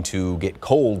is going to get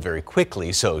cold very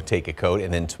quickly, so take a coat.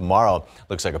 And then tomorrow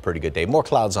looks like a pretty good day. More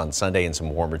clouds on Sunday and some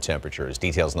warmer temperatures.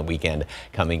 Details on the weekend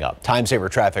coming up. Time saver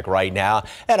traffic right now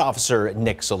at Officer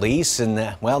Nick Solis.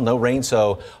 And, well, no rain,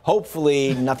 so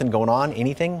hopefully nothing going on.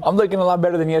 Anything? I'm looking a lot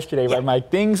better than yesterday, right, Mike?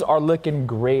 Things are looking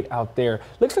great out there.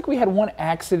 Looks like we had one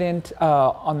accident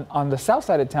on the south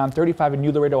side of town, 35 and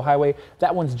New Laredo Highway.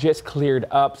 That one's just cleared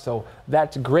up, so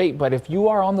that's great. But if you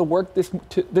are on the work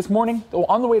this morning, or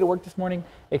on the way to work this morning,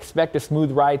 expect a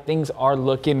smooth ride. Things are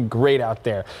looking great out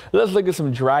there. Let's look at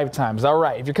some drive times. All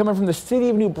right, if you're coming from the city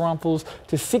of New Braunfels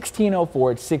to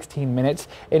 1604, it's 16 minutes.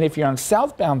 And if you're on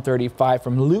southbound 35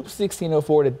 from Loop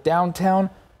 1604 to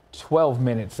downtown, 12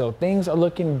 minutes. So things are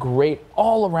looking great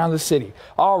all around the city.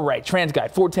 All right, TransGuide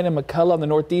 410 in McCullough on the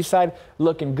northeast side,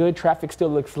 looking good. Traffic still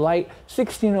looks light.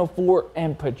 1604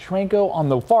 and Petranco on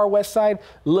the far west side,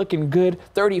 looking good.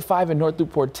 35 in North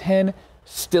Newport 10.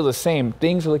 Still the same.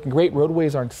 Things are looking great.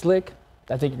 Roadways aren't slick.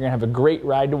 I think you're going to have a great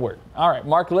ride to work. All right,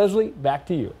 Mark, Leslie, back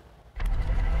to you.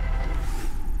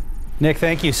 Nick,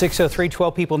 thank you. 6:03,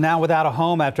 12 people now without a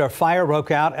home after a fire broke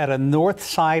out at a north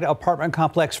side apartment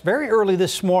complex very early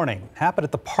this morning. Happened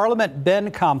at the Parliament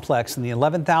Bend complex in the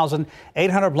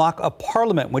 11,800 block of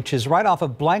Parliament, which is right off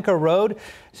of Blanco Road.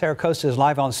 Sarah Costa is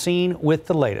live on scene with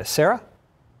the latest. Sarah?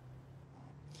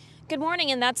 Good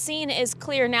morning, and that scene is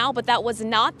clear now, but that was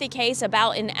not the case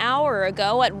about an hour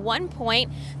ago. At one point,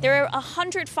 there were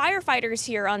 100 firefighters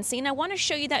here on scene. I want to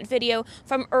show you that video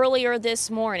from earlier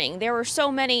this morning. There were so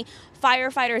many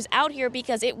firefighters out here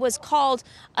because it was called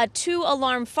a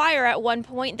 2-alarm fire at one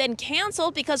point, then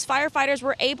canceled because firefighters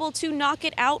were able to knock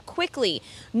it out quickly.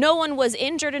 No one was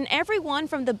injured and everyone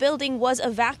from the building was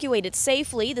evacuated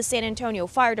safely. The San Antonio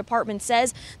Fire Department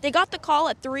says they got the call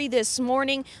at 3 this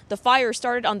morning. The fire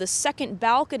started on the second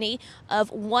balcony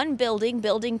of one building,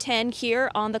 Building 10 here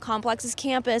on the complex's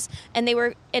campus, and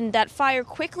that fire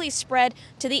quickly spread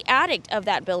to the attic of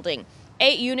that building.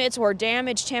 8 units were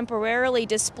damaged temporarily,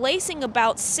 displacing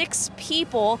about 6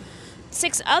 people.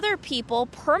 6 other people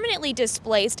permanently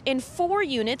displaced in 4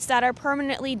 units that are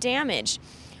permanently damaged.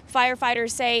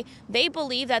 Firefighters say they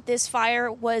believe that this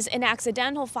fire was an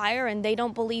accidental fire and they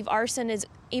don't believe arson is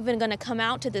even going to come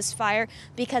out to this fire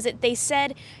because they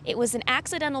said it was an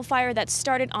accidental fire that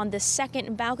started on the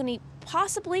second balcony,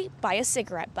 possibly by a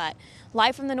cigarette butt.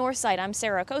 Live from the north side, I'm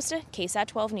Sarah Acosta, KSAT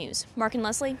 12 News. Mark and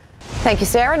Leslie. Thank you,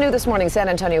 Sarah. New this morning, San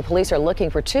Antonio police are looking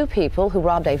for 2 people who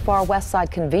robbed a far west side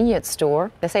convenience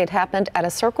store. They say it happened at a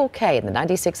Circle K in the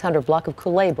 9600 block of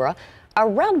Culebra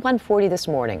around 1:40 this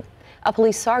morning. A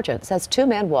police sergeant says 2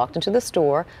 men walked into the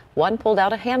store. One pulled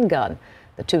out a handgun.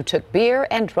 The 2 took beer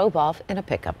and drove off in a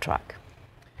pickup truck.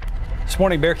 This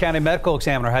morning, Bexar County Medical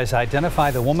Examiner has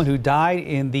identified the woman who died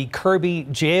in the Kirby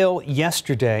jail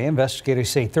yesterday. Investigators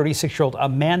say 36-year-old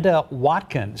Amanda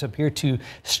Watkins appeared to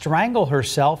strangle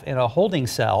herself in a holding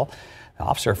cell. The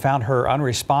officer found her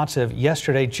unresponsive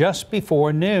yesterday just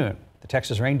before noon. The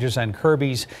Texas Rangers and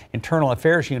Kirby's Internal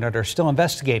Affairs Unit are still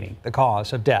investigating the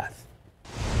cause of death.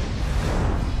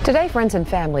 Today, friends and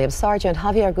family of Sergeant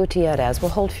Javier Gutierrez will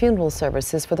hold funeral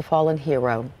services for the fallen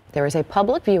hero. There is a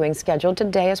public viewing scheduled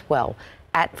today as well,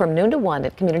 from noon to 1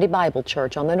 at Community Bible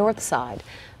Church on the north side.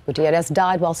 Gutierrez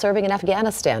died while serving in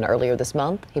Afghanistan earlier this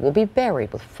month. He will be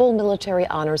buried with full military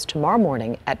honors tomorrow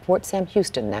morning at Fort Sam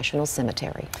Houston National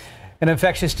Cemetery. An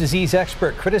infectious disease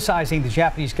expert criticizing the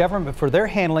Japanese government for their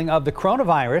handling of the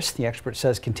coronavirus. The expert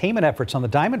says containment efforts on the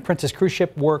Diamond Princess cruise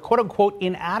ship were quote-unquote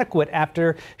inadequate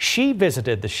after she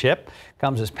visited the ship.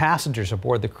 Comes as passengers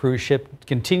aboard the cruise ship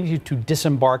continue to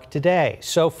disembark today.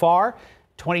 So far,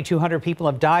 2,200 people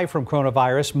have died from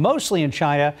coronavirus, mostly in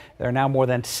China. There are now more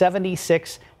than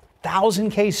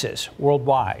 76,000 cases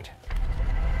worldwide.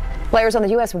 Players on the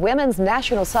U.S. women's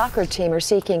national soccer team are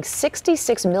seeking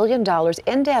 $66 million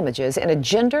in damages in a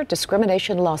gender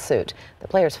discrimination lawsuit. The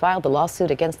players filed the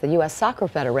lawsuit against the U.S. Soccer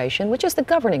Federation, which is the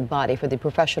governing body for the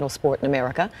professional sport in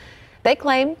America. They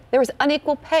claim there is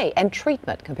unequal pay and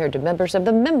treatment compared to members of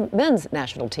the men's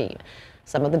national team.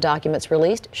 Some of the documents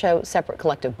released show separate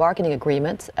collective bargaining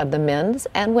agreements of the men's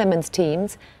and women's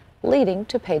teams, leading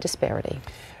to pay disparity.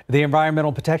 The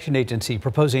Environmental Protection Agency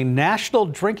proposing national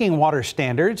drinking water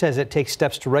standards as it takes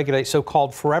steps to regulate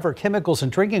so-called forever chemicals in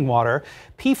drinking water.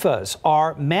 PFAS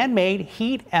are man-made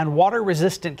heat and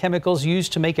water-resistant chemicals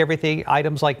used to make everything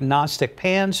items like nonstick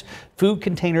pans, food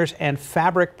containers, and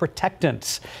fabric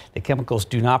protectants. The chemicals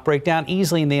do not break down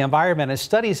easily in the environment, and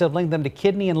studies have linked them to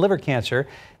kidney and liver cancer.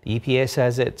 The EPA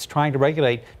says it's trying to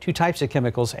regulate 2 types of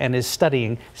chemicals and is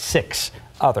studying 6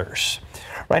 others.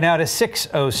 Right now it is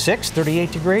 6:06,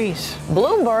 38 degrees.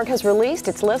 Bloomberg has released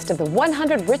its list of the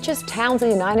 100 richest towns in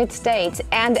the United States,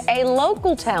 and a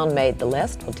local town made the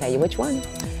list. We'll tell you which one.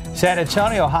 San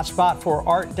Antonio, hotspot for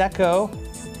Art Deco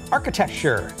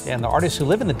architecture, and the artists who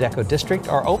live in the Deco district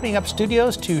are opening up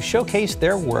studios to showcase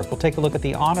their work. We'll take a look at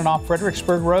the on and off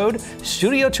Fredericksburg Road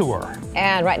studio tour.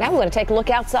 And right now we're going to take a look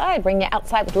outside, bring you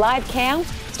outside with live cam.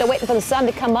 Still waiting for the sun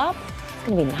to come up. It's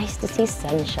going to be nice to see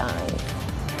sunshine.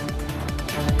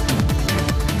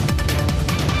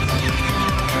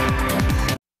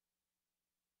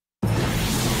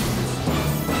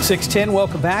 6:10,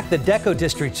 welcome back. The Deco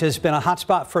District has been a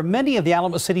hotspot for many of the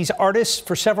Alamo City's artists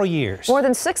for several years. More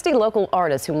than 60 local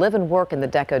artists who live and work in the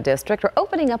Deco District are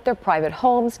opening up their private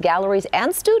homes, galleries,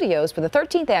 and studios for the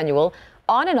 13th annual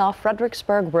On and Off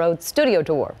Fredericksburg Road Studio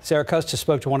Tour. Sarah Costa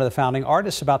spoke to one of the founding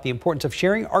artists about the importance of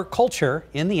sharing art culture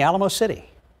in the Alamo City.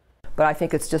 But I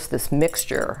think it's just this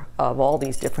mixture of all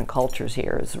these different cultures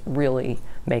here is really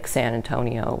makes San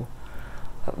Antonio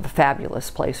a fabulous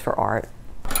place for art.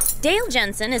 Dale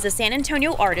Jensen is a San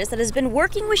Antonio artist that has been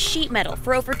working with sheet metal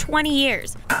for over 20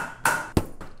 years.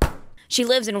 She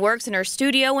lives and works in her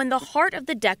studio in the heart of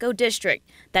the Deco District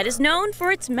that is known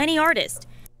for its many artists.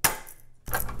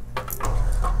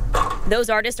 Those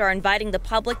artists are inviting the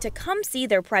public to come see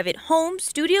their private homes,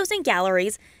 studios, and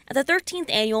galleries at the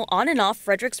 13th annual On and Off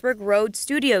Fredericksburg Road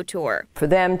Studio Tour. For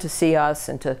them to see us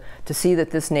and to see that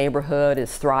this neighborhood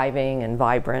is thriving and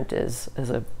vibrant is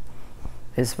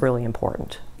really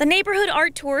important. The neighborhood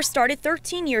art tour started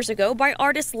 13 years ago by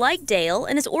artists like Dale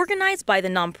and is organized by the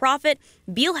nonprofit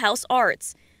Beal House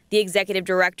Arts. The executive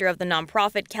director of the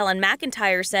nonprofit, Kellen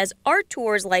McIntyre, says art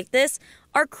tours like this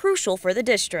are crucial for the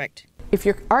district. If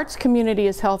your arts community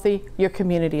is healthy, your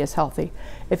community is healthy.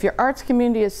 If your arts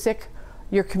community is sick,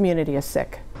 your community is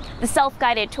sick. The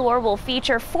self-guided tour will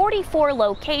feature 44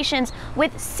 locations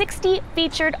with 60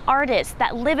 featured artists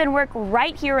that live and work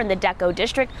right here in the Deco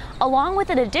District, along with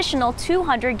an additional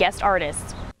 200 guest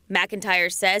artists. McIntyre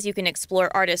says you can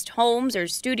explore artist homes or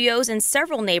studios in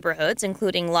several neighborhoods,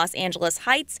 including Los Angeles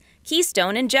Heights,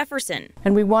 Keystone, and Jefferson.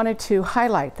 And we wanted to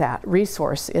highlight that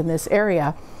resource in this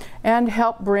area and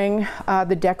help bring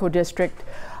the Deco District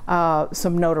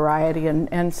some notoriety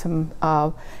and some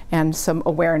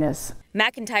awareness.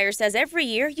 McIntyre says every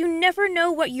year you never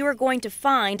know what you are going to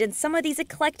find in some of these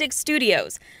eclectic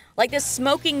studios, like this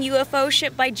smoking UFO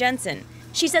ship by Jensen.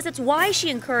 She says it's why she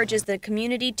encourages the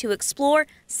community to explore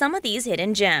some of these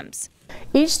hidden gems.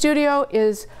 Each studio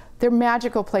they're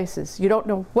magical places. You don't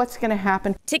know what's going to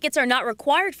happen. Tickets are not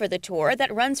required for the tour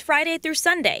that runs Friday through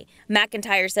Sunday.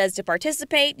 McIntyre says to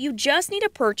participate, you just need to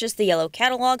purchase the yellow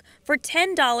catalog for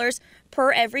 $10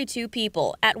 per every 2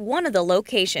 people at one of the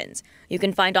locations. You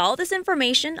can find all this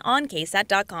information on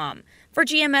KSAT.com. For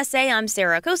GMSA, I'm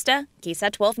Sarah Acosta,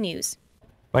 KSAT 12 News.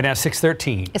 Right now,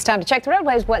 6:13. It's time to check the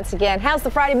roadways once again. How's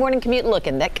the Friday morning commute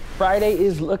looking, Nick? Friday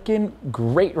is looking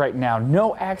great right now.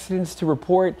 No accidents to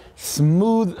report.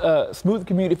 Smooth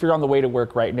commute if you're on the way to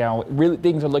work right now. Really,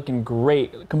 things are looking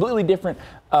great. Completely different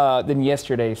than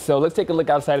yesterday. So let's take a look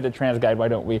outside of the TransGuide, why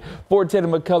don't we? 410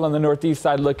 and McCullough on the northeast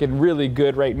side looking really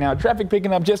good right now. Traffic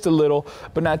picking up just a little,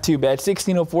 but not too bad.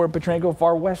 1604 in Petranco,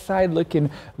 far west side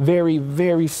looking very,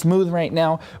 very smooth right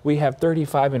now. We have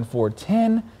 35 and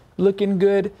 410. Looking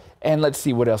good. And let's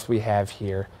see what else we have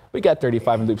here. We got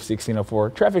 35 in Loop 1604.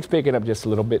 Traffic's picking up just a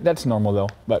little bit. That's normal though.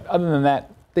 But other than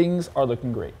that, things are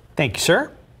looking great. Thank you,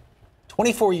 sir.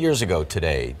 24 years ago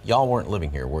today, y'all weren't living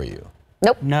here, were you?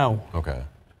 Nope. No. Okay.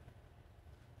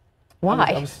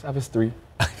 Why? I was 3.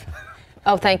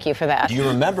 Oh, thank you for that. Do you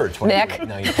remember 20? Nick?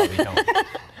 No, you probably don't.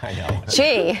 I know.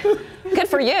 Gee, good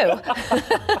for you.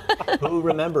 Who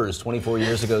remembers 24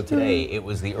 years ago today? It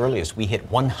was the earliest we hit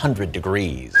 100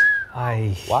 degrees.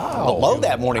 Wow. The low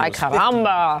that morning was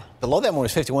caramba. The low that morning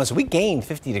was 51, so we gained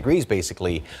 50 degrees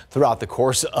basically throughout the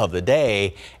course of the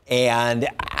day. And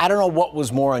I don't know what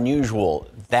was more unusual,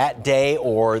 that day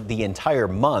or the entire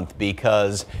month,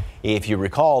 because if you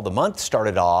recall, the month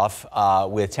started off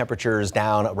with temperatures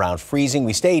down around freezing.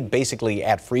 We stayed basically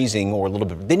at freezing or a little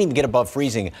bit, didn't even get above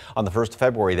freezing on the 1st of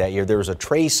February that year. There was a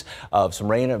trace of some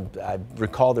rain. I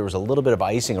recall there was a little bit of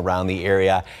icing around the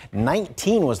area.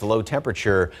 19 was the low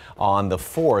temperature on the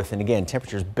 4th. And again,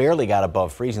 temperatures barely got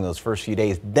above freezing those first few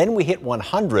days. Then we hit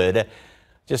 100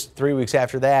 just 3 weeks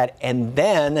after that. And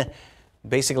then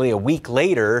basically a week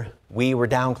later, we were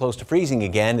down close to freezing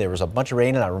again. There was a bunch of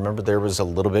rain, and I remember there was a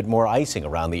little bit more icing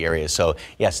around the area. So,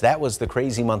 yes, that was the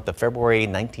crazy month of February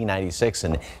 1996,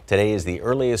 and today is the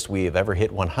earliest we have ever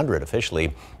hit 100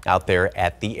 officially out there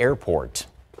at the airport.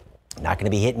 Not going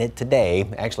to be hitting it today.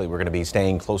 Actually, we're going to be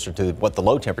staying closer to what the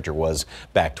low temperature was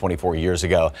back 24 years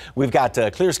ago. We've got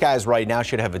clear skies right now.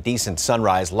 Should have a decent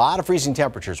sunrise. A lot of freezing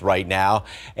temperatures right now.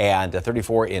 And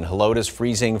 34 in Helotes,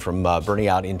 freezing from Bernie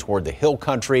out in toward the hill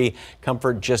country.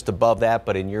 Comfort just above that,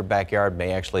 but in your backyard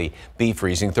may actually be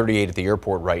freezing. 38 at the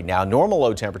airport right now. Normal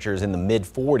low temperatures in the mid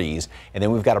 40s. And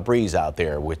then we've got a breeze out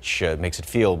there, which makes it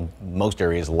feel most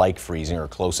areas like freezing or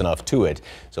close enough to it.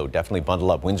 So definitely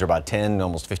bundle up. Winds are about 10,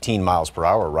 almost 15 miles per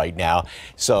hour right now.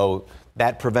 So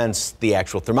that prevents the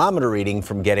actual thermometer reading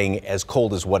from getting as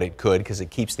cold as what it could, because it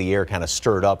keeps the air kind of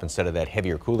stirred up instead of that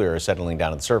heavier, cooler air settling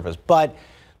down to the surface. But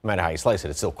no matter how you slice it,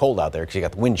 it's still cold out there because you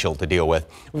got the wind chill to deal with.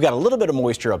 We've got a little bit of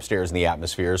moisture upstairs in the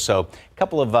atmosphere, so a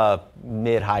couple of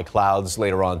mid-high clouds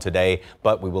later on today,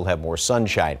 but we will have more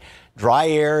sunshine. Dry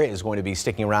air is going to be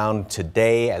sticking around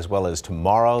today as well as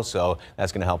tomorrow, so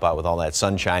that's going to help out with all that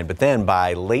sunshine. But then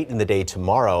by late in the day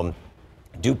tomorrow,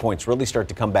 dew points really start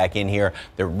to come back in here.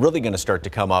 They're really going to start to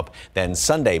come up then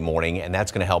Sunday morning, and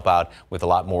that's going to help out with a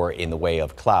lot more in the way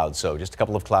of clouds. So just a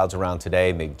couple of clouds around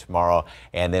today, maybe tomorrow,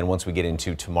 and then once we get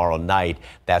into tomorrow night,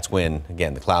 that's when,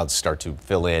 again, the clouds start to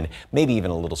fill in, maybe even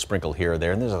a little sprinkle here or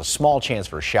there. And there's a small chance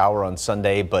for a shower on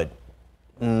Sunday, but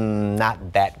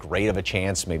not that great of a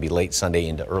chance, maybe late Sunday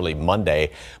into early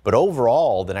Monday. But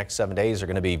overall, the next 7 days are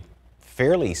going to be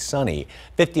fairly sunny.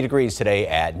 50 degrees today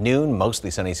at noon, mostly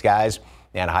sunny skies.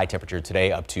 And a high temperature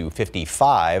today up to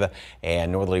 55,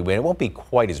 and northerly wind. It won't be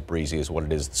quite as breezy as what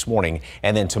it is this morning.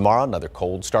 And then tomorrow, another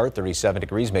cold start, 37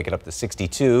 degrees, make it up to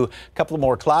 62. A couple of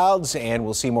more clouds, and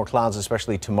we'll see more clouds,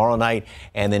 especially tomorrow night.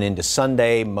 And then into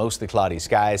Sunday, mostly cloudy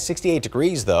skies. 68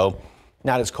 degrees, though.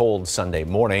 Not as cold Sunday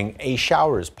morning. A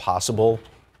shower is possible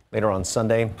later on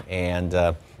Sunday,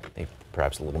 and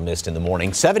perhaps a little mist in the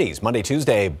morning. 70s Monday,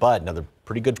 Tuesday, but another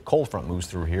pretty good cold front moves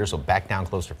through here, so back down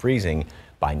close to freezing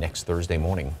by next Thursday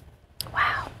morning.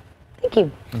 Wow. Thank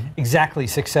you. Exactly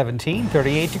 6:17,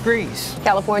 38 degrees.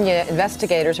 California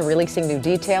investigators are releasing new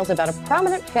details about a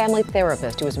prominent family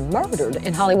therapist who was murdered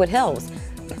in Hollywood Hills.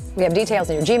 We have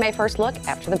details in your GMA First Look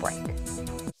after the break.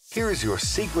 Here's your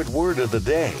secret word of the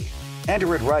day.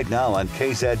 Enter it right now on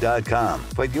KSAT.com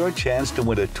for your chance to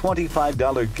win a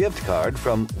 $25 gift card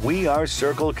from We Are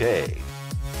Circle K.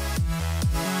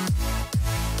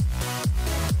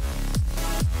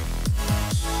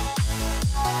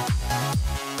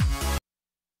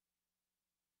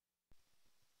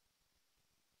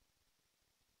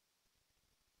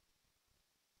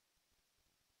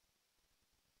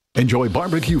 Enjoy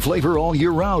barbecue flavor all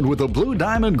year round with the Blue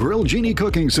Diamond Grill Genie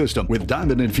cooking system. With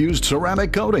diamond-infused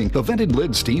ceramic coating, the vented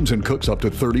lid steams and cooks up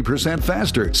to 30%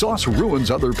 faster. Sauce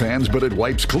ruins other pans, but it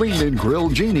wipes clean in Grill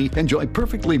Genie. Enjoy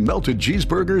perfectly melted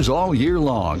cheeseburgers all year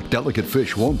long. Delicate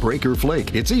fish won't break or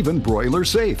flake. It's even broiler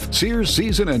safe. Sear,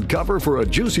 season, and cover for a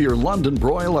juicier London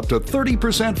broil up to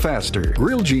 30% faster.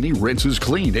 Grill Genie rinses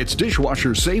clean. It's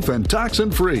dishwasher safe and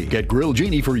toxin free. Get Grill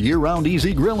Genie for year-round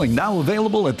easy grilling, now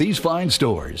available at these fine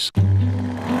stores.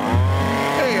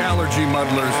 Hey, allergy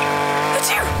muddlers.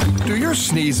 Achoo! Do your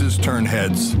sneezes turn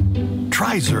heads?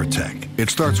 Try Zyrtec. It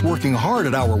starts working hard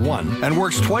at hour 1 and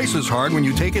works twice as hard when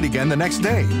you take it again the next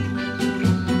day.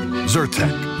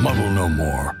 Zyrtec. Muddle no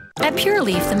more. At Pure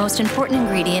Leaf, the most important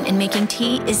ingredient in making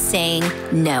tea is saying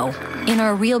no. In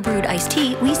our Real Brewed iced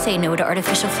tea, we say no to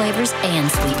artificial flavors and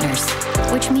sweeteners,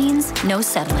 which means no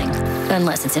settling,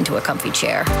 unless it's into a comfy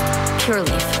chair. Pure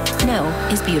Leaf. No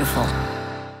is beautiful.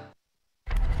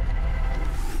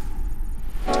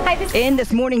 In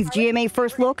this morning's GMA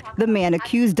First Look, the man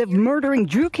accused of murdering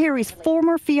Drew Carey's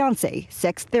former fiancée,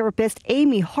 sex therapist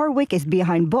Amy Hardwick, is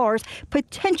behind bars,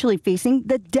 potentially facing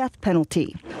the death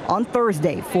penalty. On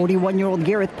Thursday, 41-year-old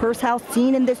Gareth Pursehouse,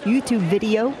 seen in this YouTube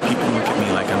video. People look at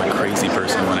me like I'm a crazy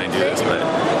person when I do this, but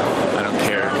I don't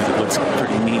care because it looks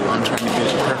pretty neat. I'm trying to get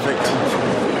it perfect.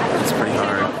 It's pretty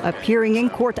hard. Appearing in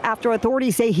court after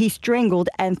authorities say he strangled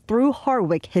and threw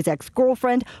Hardwick, his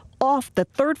ex-girlfriend, off the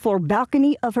third-floor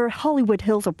balcony of her Hollywood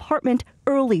Hills apartment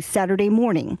early Saturday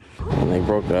morning. When they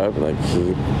broke up,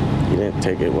 he didn't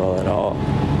take it well at all.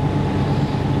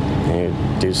 He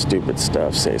would do stupid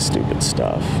stuff, say stupid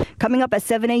stuff. Coming up at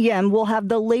 7 a.m., we'll have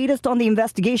the latest on the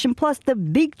investigation, plus the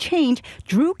big change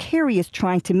Drew Carey is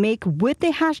trying to make with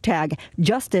the hashtag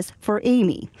Justice for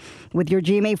Amy. With your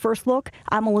GMA First Look,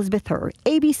 I'm Elizabeth Herr,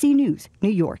 ABC News, New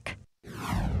York.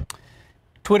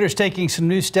 Twitter's taking some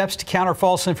new steps to counter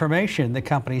false information. The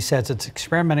company says it's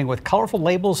experimenting with colorful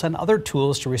labels and other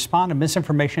tools to respond to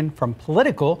misinformation from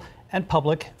political and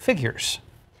public figures.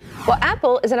 Well,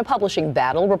 Apple is in a publishing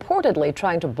battle, reportedly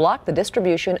trying to block the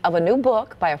distribution of a new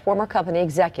book by a former company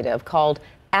executive called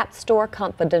App Store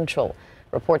Confidential.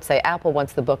 Reports say Apple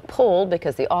wants the book pulled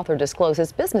because the author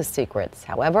discloses business secrets.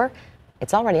 However,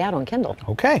 it's already out on Kindle.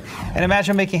 Okay. And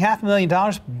imagine making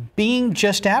 $500,000 being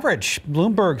just average.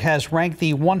 Bloomberg has ranked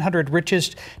the 100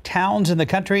 richest towns in the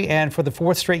country, and for the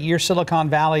fourth straight year, Silicon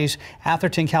Valley's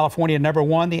Atherton, California,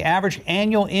 #1. The average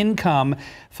annual income,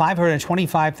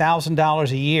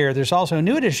 $525,000 a year. There's also a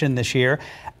new addition this year,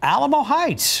 Alamo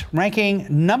Heights, ranking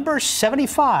number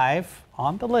 75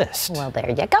 on the list. Well, there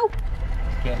you go.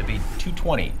 You had to be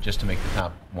 220 just to make the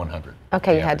top 100.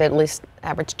 Okay, you had to at least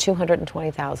average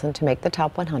 220,000 to make the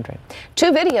top 100.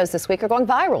 2 videos this week are going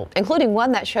viral, including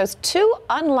one that shows 2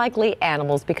 unlikely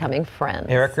animals becoming friends.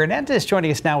 Eric Hernandez joining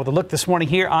us now with a look this morning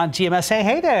here on GMSA.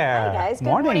 Hey there. Hi guys, good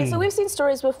morning. So we've seen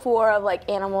stories before of like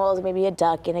animals, maybe a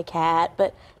duck and a cat,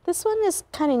 but this one is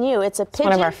kind of new. It's a pigeon.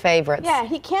 It's one of our favorites. Yeah,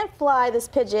 he can't fly, this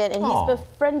pigeon, and he's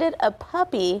befriended a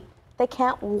puppy that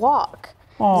can't walk.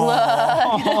 Look,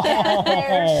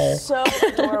 they're so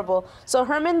adorable. So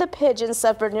Herman the pigeon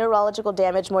suffered neurological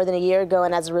damage more than a year ago,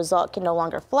 and as a result can no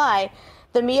longer fly.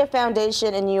 The Mia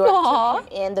Foundation in New York took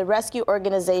him in. The rescue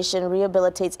organization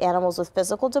rehabilitates animals with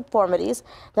physical deformities.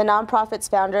 The nonprofit's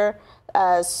founder,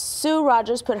 Sue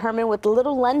Rogers, put Herman with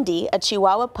little Lundy, a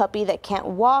Chihuahua puppy that can't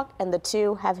walk, and the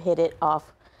two have hit it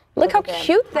off. Look how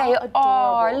cute they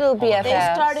are, little BFFs.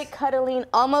 They started cuddling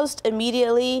almost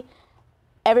immediately.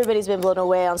 Everybody's been blown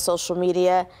away on social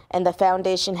media, and the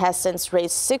foundation has since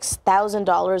raised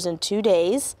 $6,000 in 2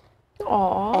 days.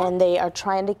 Aww. And they are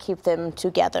trying to keep them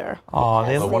together. Oh,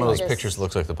 one of those pictures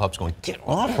looks like the pup's going, "Get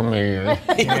off of me!"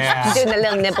 Yeah. Doing the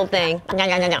little nipple thing.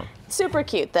 Super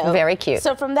cute, though. Very cute.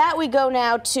 So from that, we go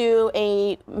now to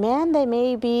a man that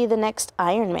may be the next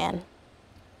Iron Man.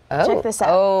 Check this out.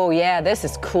 Oh, yeah, this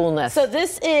is coolness. So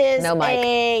this is No, Mike.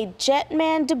 a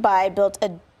Jetman Dubai built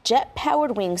a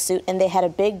jet-powered wingsuit, and they had a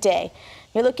big day.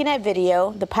 You're looking at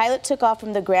video. The pilot took off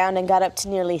from the ground and got up to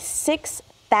nearly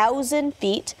 6,000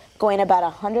 feet, going about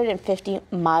 150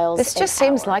 miles This just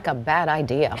seems like a bad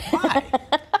idea. Why?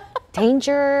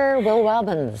 Danger, Will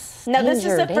Robbins. Now, this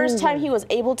is the Danger, first time danger. he was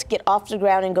able to get off the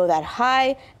ground and go that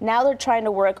high. Now they're trying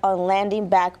to work on landing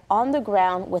back on the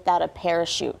ground without a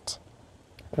parachute.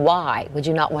 Why would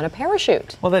you not want a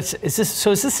parachute? Well, is this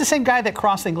the same guy that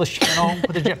crossed the English Channel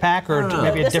with a jetpack, or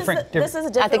maybe a different? This is a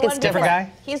different I think it's one, different but, guy.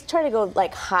 like, he's trying to go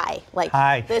like high. Like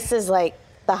High. This is like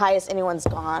the highest anyone's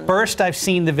gone. First, I've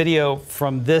seen the video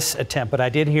from this attempt, but I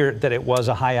did hear that it was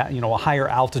a higher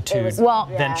altitude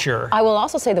venture. I will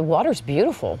also say the water's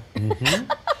beautiful.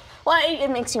 Well, it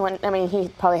makes you want. I mean, he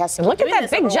probably has to. Look keep at doing that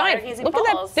this big underwater. giant. He's in Look at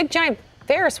that balls. big giant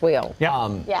Ferris wheel.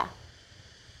 Yeah. Yeah.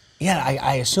 Yeah,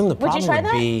 I assume the Would you problem try would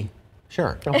that? be,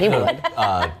 sure. He would.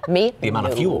 Me? The amount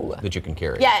of fuel that you can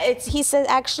carry. Yeah, he says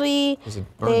actually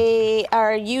they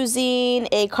are using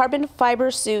a carbon fiber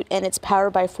suit, and it's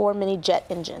powered by 4 mini jet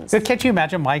engines. Can't you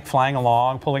imagine Mike flying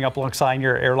along, pulling up alongside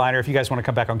your airliner? If you guys want to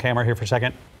come back on camera here for a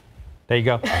second. There you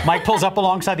go. Mike pulls up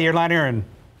alongside the airliner and...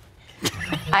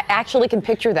 I actually can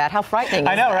picture that. How frightening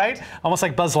I is know, that? right? Almost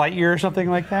like Buzz Lightyear or something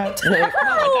like that.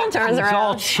 Turns It's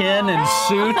all around. chin and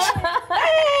suit.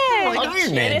 Like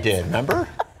Iron Man did, remember?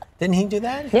 Didn't he do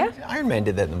that? Yeah. Iron Man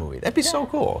did that in the movie. That'd be so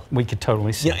cool. We could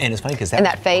totally see. Yeah, and it's funny because And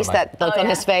that face, that look on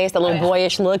his face, the little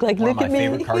boyish look, like, one look of at my me.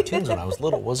 favorite cartoons when I was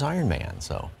little was Iron Man.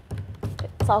 So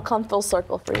It's all come full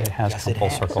circle for you. It has come full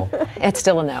circle. It's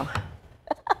still a no.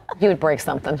 You would break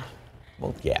something.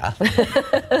 well, yeah.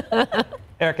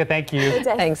 Erica, thank you.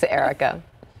 Thanks, Erica.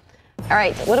 All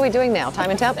right, what are we doing now? Time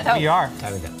and temp? Oh, We are.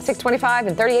 6:25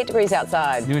 and 38 degrees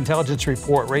outside. New intelligence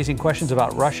report raising questions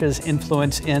about Russia's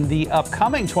influence in the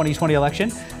upcoming 2020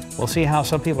 election. We'll see how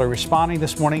some people are responding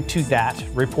this morning to that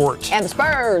report. And the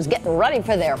Spurs getting ready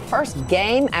for their first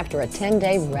game after a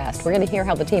 10-day rest. We're going to hear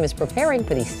how the team is preparing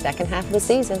for the second half of the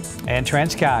season. And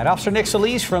Transguide. Officer Nick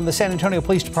Solis from the San Antonio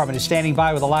Police Department is standing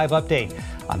by with a live update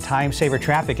on time saver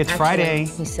traffic. It's Actually, Friday.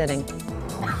 He's sitting.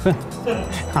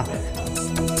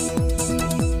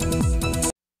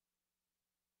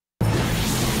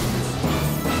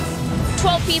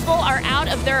 12 people are out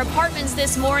of their apartments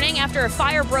this morning after a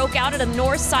fire broke out at a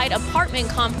north side apartment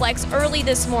complex early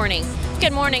this morning.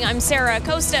 Good morning, I'm Sarah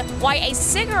Acosta. Why a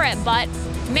cigarette butt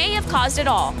may have caused it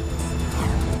all.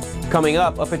 Coming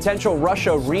up, a potential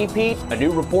Russia repeat. A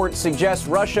new report suggests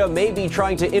Russia may be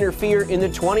trying to interfere in the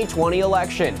 2020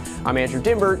 election. I'm Andrew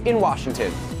Dimbert in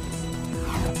Washington.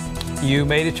 You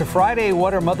made it to Friday.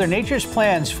 What are Mother Nature's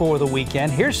plans for the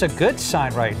weekend? Here's a good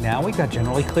sign right now. We've got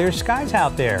generally clear skies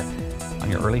out there on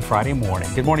your early Friday morning.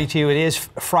 Good morning to you. It is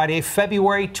Friday,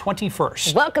 February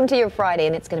 21st. Welcome to your Friday,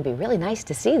 and it's going to be really nice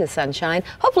to see the sunshine.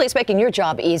 Hopefully it's making your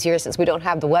job easier since we don't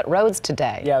have the wet roads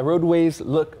today. Yeah, roadways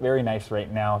look very nice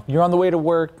right now. If you're on the way to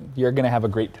work, you're going to have a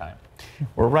great time.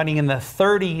 We're running in the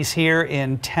 30s here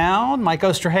in town. Mike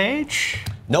Osterhage.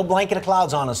 No blanket of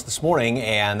clouds on us this morning,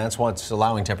 and that's what's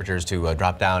allowing temperatures to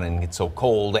drop down and get so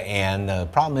cold. And the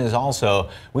problem is also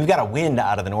we've got a wind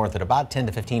out of the north at about 10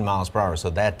 to 15 miles per hour. So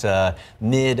that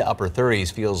mid-upper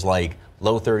 30s feels like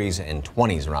low 30s and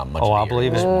 20s around much of the I'll year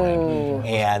believe this it. morning.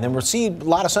 And then we'll see a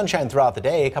lot of sunshine throughout the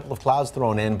day, a couple of clouds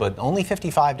thrown in, but only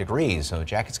 55 degrees. So a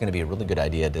jacket's going to be a really good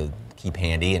idea to keep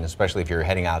handy, and especially if you're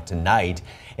heading out tonight.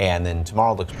 And then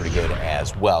tomorrow looks pretty good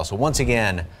as well. So once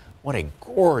again, what a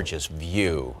gorgeous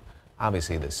view.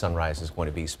 Obviously, the sunrise is going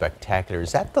to be spectacular.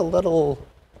 Is that the little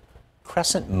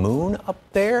crescent moon up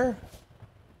there?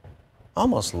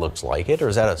 Almost looks like it. Or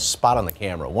is that a spot on the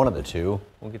camera? One of the two.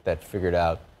 We'll get that figured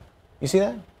out. You see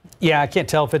that? Yeah, I can't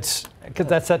tell if it's, because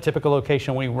that's that typical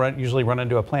location we usually run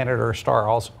into a planet or a star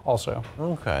also.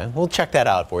 Okay, we'll check that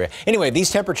out for you. Anyway,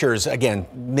 these temperatures, again,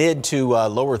 mid to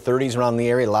lower 30s around the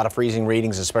area. A lot of freezing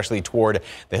readings, especially toward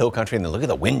the hill country. And then look at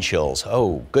the wind chills.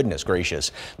 Oh, goodness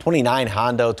gracious. 29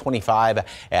 Hondo, 25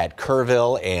 at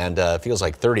Kerrville, and feels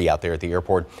like 30 out there at the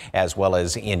airport, as well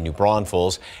as in New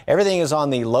Braunfels. Everything is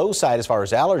on the low side as far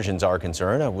as allergens are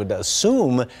concerned. I would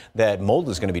assume that mold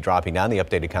is going to be dropping down. The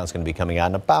updated count is going to be coming out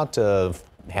in about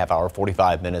half hour,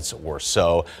 45 minutes or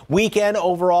so. Weekend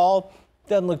overall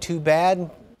doesn't look too bad.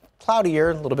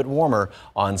 Cloudier, a little bit warmer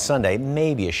on Sunday,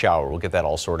 maybe a shower. We'll get that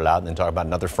all sorted out and then talk about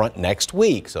another front next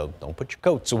week. So don't put your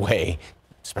coats away,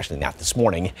 especially not this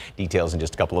morning. Details in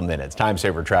just a couple of minutes. Time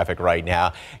saver traffic right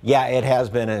now. Yeah, it has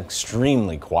been an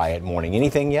extremely quiet morning.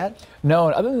 Anything yet? No,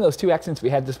 other than those two accidents we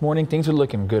had this morning, things are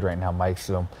looking good right now, Mike.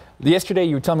 So yesterday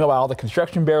you were telling me about all the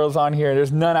construction barrels on here.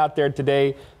 There's none out there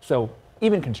today. So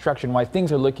even construction-wise,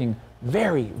 things are looking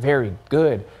very, very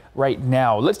good right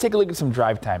now. Let's take a look at some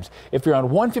drive times. If you're on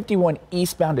 151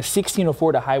 eastbound to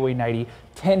 1604 to Highway 90,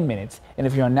 10 minutes. And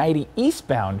if you're on 90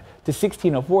 eastbound to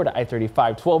 1604 to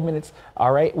I-35, 12 minutes.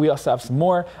 All right, we also have some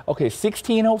more. Okay,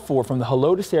 1604 from the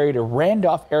Helotes area to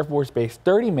Randolph Air Force Base,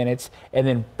 30 minutes. And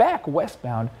then back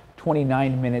westbound,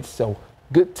 29 minutes. So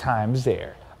good times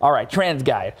there. All right, Trans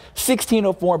Guide,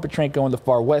 1604 in Petrenko on the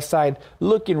far west side,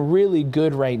 looking really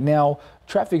good right now.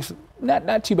 Traffic's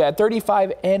not too bad.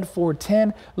 35 and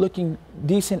 410 looking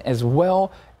decent as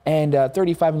well. And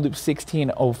 35 in Loop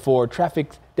 1604.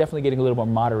 Traffic's definitely getting a little more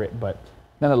moderate, but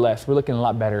nonetheless, we're looking a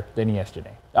lot better than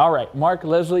yesterday. All right, Mark,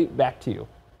 Leslie, back to you.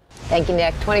 Thank you,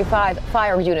 Nick. 25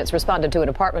 fire units responded to an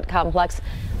apartment complex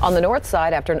on the north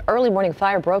side after an early morning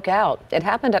fire broke out. It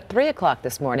happened at 3 o'clock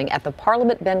this morning at the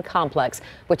Parliament Bend complex,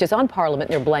 which is on Parliament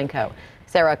near Blanco.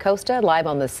 Sarah Acosta live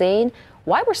on the scene.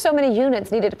 Why were so many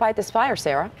units needed to fight this fire,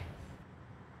 Sarah?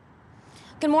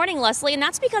 Good morning, Leslie. And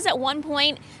that's because at one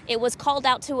point it was called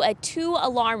out to a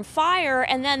 2-alarm fire,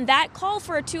 and then that call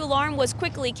for a 2-alarm was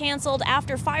quickly canceled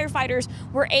after firefighters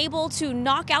were able to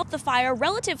knock out the fire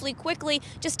relatively quickly.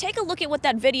 Just take a look at what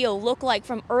that video looked like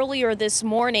from earlier this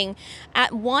morning.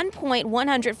 At one point,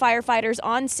 100 firefighters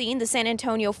on scene. The San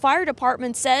Antonio Fire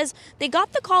Department says they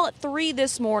got the call at 3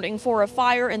 this morning for a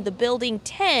fire in the building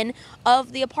 10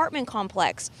 of the apartment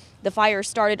complex. The fire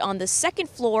started on the second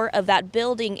floor of that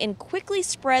building and quickly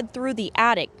spread through the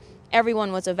attic.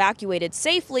 Everyone was evacuated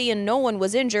safely and no one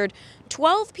was injured.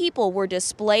 12 people were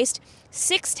displaced,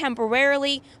 6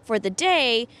 temporarily for the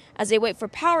day as they wait for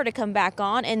power to come back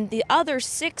on, and the other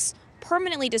 6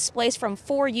 permanently displaced from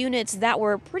 4 units that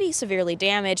were pretty severely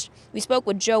damaged. We spoke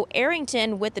with Joe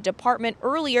Arrington with the department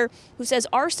earlier, who says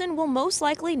arson will most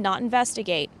likely not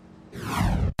investigate.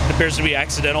 It appears to be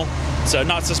accidental, so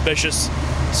not suspicious.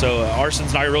 So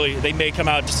arson's not really, they may come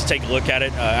out just to take a look at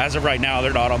it. As of right now,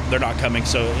 they're not coming,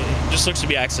 so it just looks to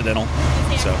be accidental.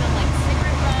 So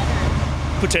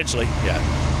potentially,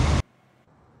 yeah.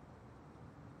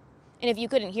 And if you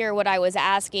couldn't hear what I was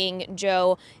asking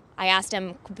Joe, I asked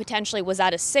him potentially was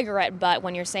that a cigarette butt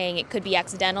when you're saying it could be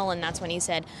accidental, and that's when he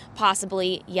said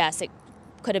possibly, yes, it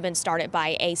could have been started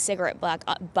by a cigarette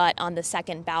butt on the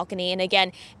second balcony. And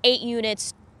again, 8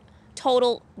 units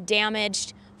total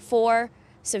damaged, 4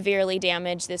 severely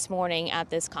damaged this morning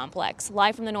at this complex.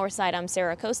 Live from the north side, I'm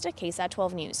Sarah Acosta, KSAT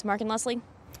 12 News. Mark and Leslie.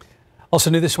 Also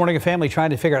new this morning, a family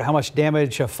trying to figure out how much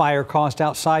damage a fire caused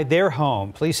outside their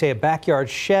home. Police say a backyard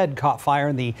shed caught fire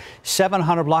in the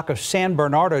 700 block of San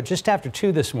Bernardo just after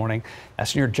 2 this morning.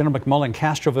 That's near General McMullen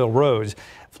Castroville roads.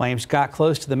 Flames got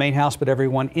close to the main house, but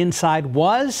everyone inside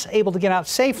was able to get out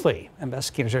safely.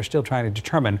 Investigators are still trying to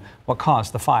determine what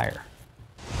caused the fire.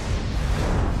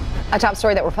 A top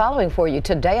story that we're following for you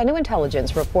today. A new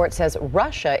intelligence report says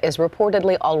Russia is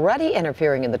reportedly already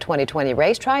interfering in the 2020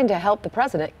 race, trying to help the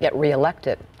president get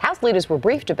reelected. House leaders were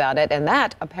briefed about it, and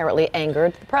that apparently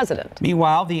angered the president.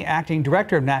 Meanwhile, the acting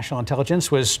director of national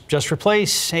intelligence was just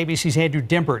replaced. ABC's Andrew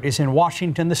Dimbert is in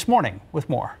Washington this morning with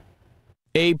more.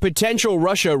 A potential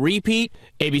Russia repeat?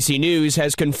 ABC News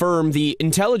has confirmed the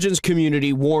intelligence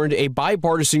community warned a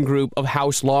bipartisan group of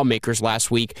House lawmakers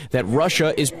last week that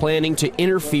Russia is planning to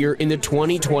interfere in the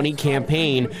 2020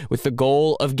 campaign with the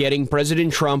goal of getting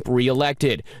President Trump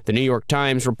reelected. The New York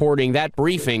Times reporting that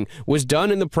briefing was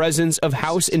done in the presence of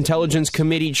House Intelligence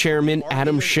Committee Chairman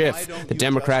Adam Schiff, the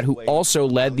Democrat who also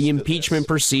led the impeachment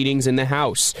proceedings in the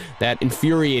House. That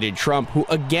infuriated Trump, who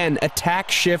again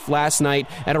attacked Schiff last night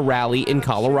at a rally in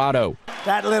Colorado.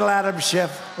 That little Adam Schiff,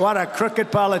 what a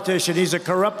crooked politician. He's a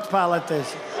corrupt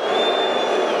politician.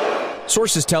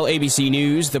 Sources tell ABC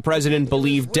News the president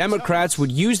believed Democrats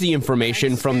would use the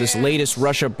information from this latest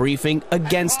Russia briefing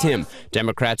against him.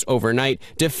 Democrats overnight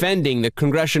defending the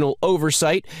congressional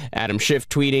oversight. Adam Schiff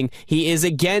tweeting, "He is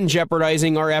again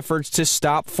jeopardizing our efforts to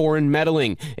stop foreign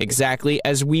meddling, exactly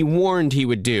as we warned he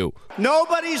would do."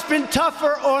 Nobody's been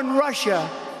tougher on Russia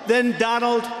than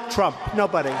Donald Trump.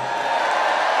 Nobody.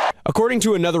 According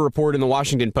to another report in the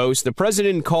Washington Post, the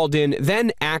president called in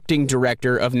then acting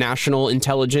director of national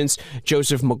intelligence,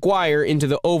 Joseph Maguire, into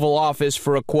the Oval Office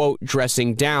for a, quote,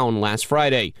 dressing down last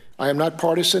Friday. I am not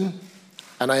partisan,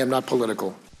 and I am not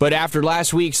political. But after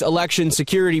last week's election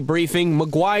security briefing,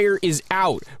 Maguire is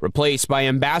out, replaced by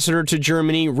Ambassador to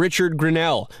Germany Richard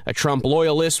Grenell, a Trump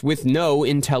loyalist with no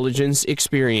intelligence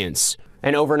experience.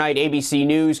 And overnight, ABC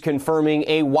News confirming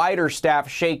a wider staff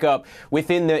shakeup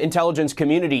within the intelligence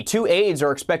community. 2 aides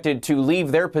are expected to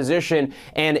leave their position,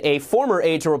 and a former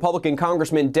aide to Republican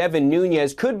Congressman Devin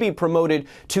Nunes could be promoted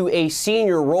to a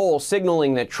senior role,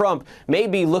 signaling that Trump may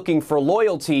be looking for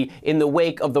loyalty in the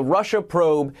wake of the Russia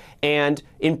probe and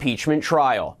impeachment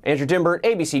trial. Andrew Dimbert,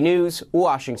 ABC News,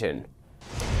 Washington.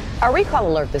 A recall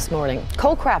alert this morning.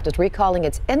 Coldcraft is recalling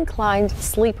its inclined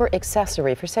sleeper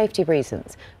accessory for safety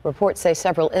reasons. Reports say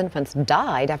several infants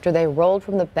died after they rolled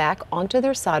from the back onto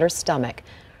their side or stomach.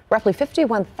 Roughly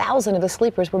 51,000 of the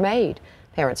sleepers were made.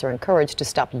 Parents are encouraged to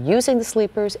stop using the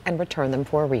sleepers and return them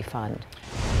for a refund.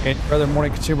 In further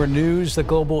morning consumer news, the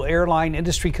global airline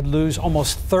industry could lose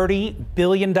almost $30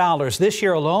 billion this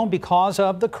year alone because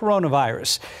of the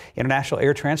coronavirus. International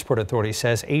Air Transport Authority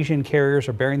says Asian carriers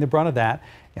are bearing the brunt of that.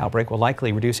 The outbreak will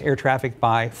likely reduce air traffic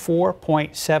by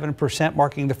 4.7%,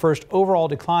 marking the first overall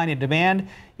decline in demand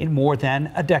in more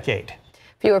than a decade.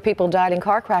 Fewer people died in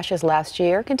car crashes last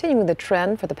year, continuing the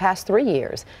trend for the past 3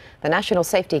 years. The National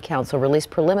Safety Council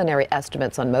released preliminary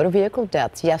estimates on motor vehicle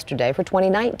deaths yesterday for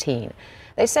 2019.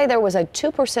 They say there was a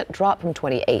 2% drop from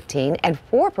 2018 and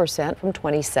 4% from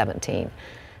 2017.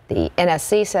 The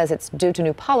NSC says it's due to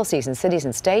new policies in cities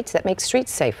and states that make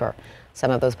streets safer.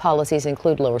 Some of those policies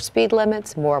include lower speed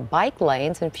limits, more bike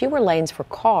lanes, and fewer lanes for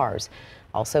cars.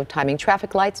 Also timing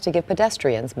traffic lights to give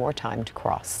pedestrians more time to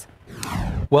cross.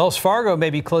 Wells Fargo may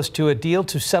be close to a deal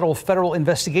to settle federal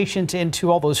investigations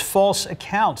into all those false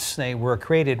accounts. They were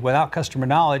created without customer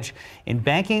knowledge in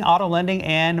banking, auto lending,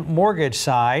 and mortgage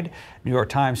side. New York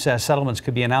Times says settlements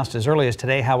could be announced as early as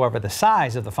today. However, the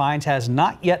size of the fines has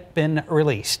not yet been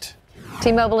released.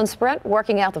 T-Mobile and Sprint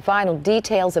working out the final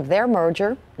details of their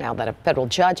merger now that a federal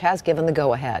judge has given the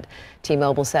go-ahead.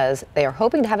 T-Mobile says they are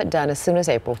hoping to have it done as soon as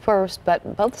April 1st,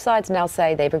 but both sides now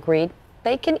say they've agreed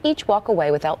they can each walk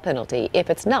away without penalty if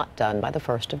it's not done by the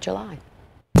 1st of July.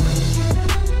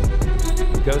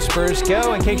 Go Spurs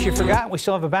go. In case you forgot, we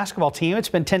still have a basketball team. It's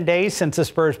been 10 days since the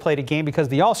Spurs played a game because of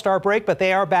the All-Star break, but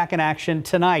they are back in action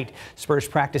tonight. Spurs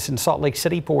practice in Salt Lake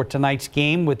City for tonight's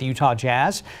game with the Utah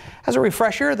Jazz. As a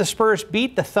refresher, the Spurs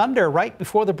beat the Thunder right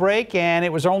before the break, and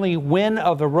it was only win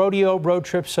of the rodeo road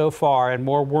trip so far. And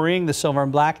more worrying, the Silver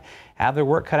and Black have their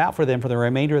work cut out for them for the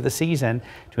remainder of the season.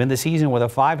 To end the season with a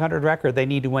 .500 record, they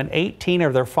need to win 18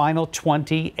 of their final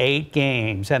 28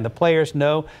 games. And the players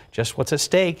know just what's at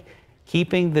stake,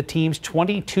 keeping the team's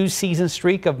 22-season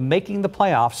streak of making the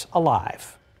playoffs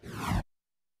alive.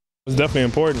 It's definitely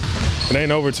important. It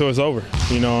ain't over till it's over.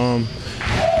 You know,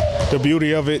 the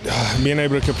beauty of it, being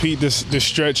able to compete this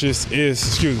stretch is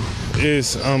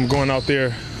going out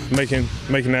there, making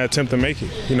that attempt to make it.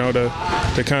 You know,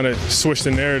 to kind of switch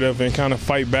the narrative and kind of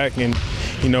fight back and,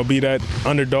 you know, be that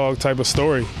underdog type of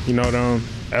story. You know,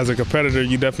 as a competitor,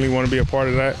 you definitely want to be a part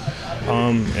of that,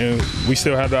 and we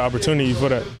still have the opportunity for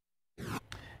that.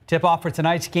 Tip-off for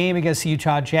tonight's game against the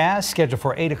Utah Jazz, scheduled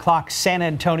for 8 o'clock San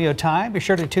Antonio time. Be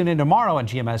sure to tune in tomorrow on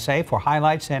GMSA for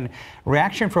highlights and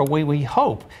reaction for what we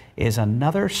hope is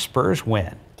another Spurs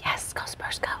win. Yes, go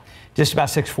Spurs, go. Just about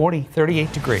 6:40,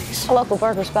 38 degrees. A local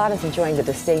burger spot is enjoying the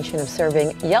distinction of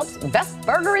serving Yelp's best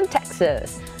burger in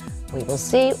Texas. We will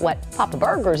see what Papa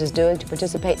Burgers is doing to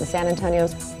participate in San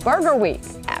Antonio's Burger Week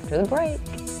after the break.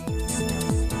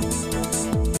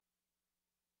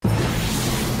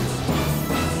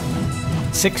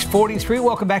 6:43.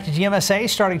 Welcome back to GMSA.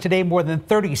 Starting today, more than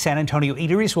 30 San Antonio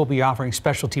eateries will be offering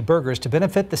specialty burgers to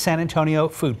benefit the San Antonio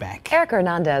Food Bank. Erica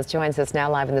Hernandez joins us now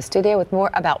live in the studio with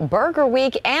more about Burger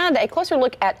Week and a closer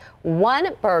look at one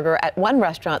burger at one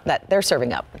restaurant that they're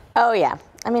serving up. Oh, yeah.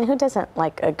 I mean, who doesn't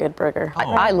like a good burger?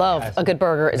 I love a good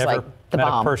burger. It's like the bomb.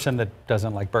 Never met a person that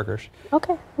doesn't like burgers.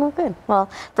 Okay, well, good. Well,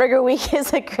 Burger Week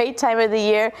is a great time of the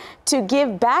year to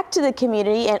give back to the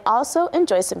community and also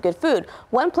enjoy some good food.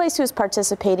 One place who's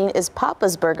participating is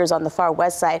Papa's Burgers on the far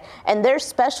west side, and their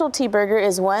specialty burger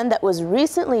is one that was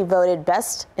recently voted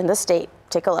best in the state.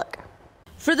 Take a look.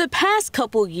 For the past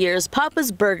couple years,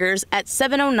 Papa's Burgers at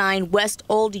 709 West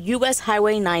Old US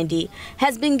Highway 90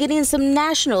 has been getting some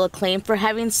national acclaim for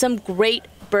having some great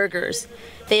burgers.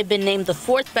 They have been named the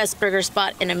 4th best burger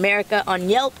spot in America on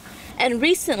Yelp, and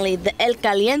recently the El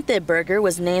Caliente burger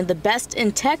was named the best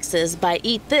in Texas by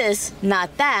Eat This,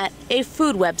 Not That, a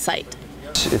food website.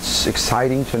 It's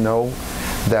exciting to know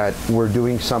that we're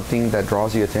doing something that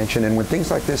draws the attention, and when things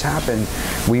like this happen,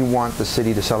 we want the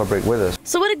city to celebrate with us.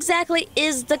 So what exactly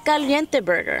is the Caliente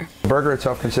burger? The burger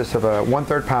itself consists of a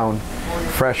 1/3 pound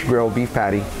fresh grilled beef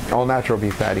patty, all natural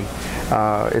beef patty.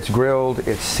 It's grilled,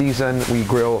 it's seasoned. We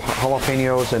grill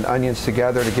jalapenos and onions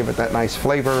together to give it that nice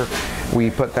flavor, We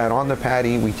put that on the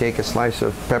patty. We take a slice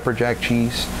of pepper jack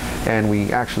cheese and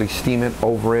we actually steam it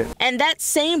over it. And that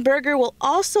same burger will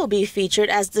also be featured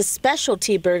as the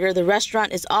specialty burger the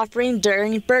restaurant is offering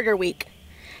during Burger Week.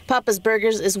 Papa's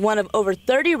Burgers is one of over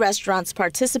 30 restaurants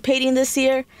participating this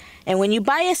year, and when you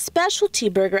buy a specialty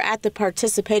burger at the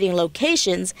participating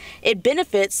locations, it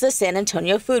benefits the San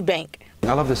Antonio Food Bank.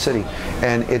 I love the city,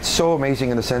 and it's so amazing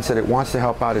in the sense that it wants to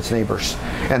help out its neighbors.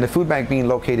 And the food bank being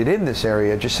located in this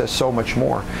area just says so much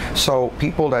more. So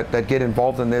people that get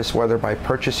involved in this, whether by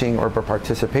purchasing or by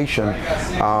participation,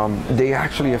 they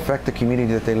actually affect the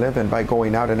community that they live in by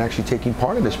going out and actually taking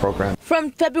part in this program.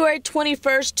 From February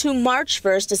 21st to March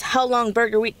 1st is how long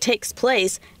Burger Week takes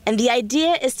place, and the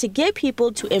idea is to get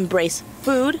people to embrace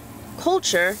food,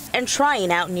 culture, and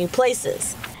trying out new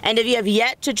places. And if you have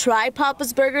yet to try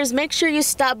Papa's Burgers, make sure you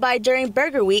stop by during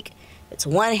Burger Week. It's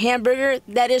one hamburger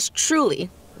that is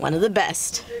truly one of the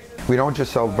best. We don't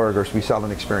just sell burgers, we sell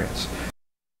an experience.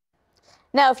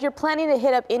 Now, if you're planning to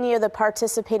hit up any of the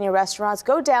participating restaurants,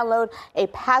 go download a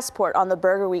passport on the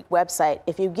Burger Week website.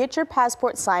 If you get your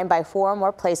passport signed by 4 or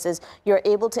more places, you're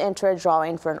able to enter a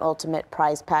drawing for an ultimate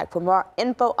prize pack. For more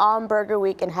info on Burger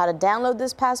Week and how to download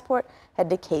this passport,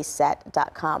 head to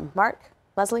ksat.com. Mark?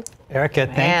 Leslie? Erica,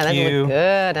 thank Man, you.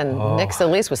 That looked good. And Nick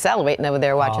Solis was salivating over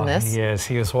there watching this. Yes,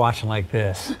 he was watching like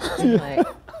this.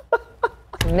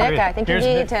 Nick, I think you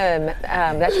need to,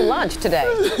 that's your lunch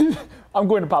today. I'm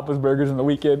going to Papa's Burgers on the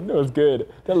weekend. It was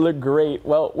good. That looked great.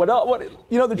 Well,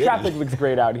 the traffic looks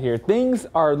great out here. Things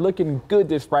are looking good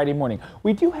this Friday morning.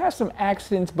 We do have some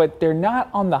accidents, but they're not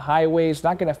on the highways. It's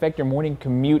not going to affect your morning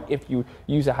commute if you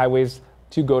use the highways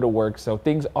to go to work. So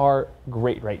things are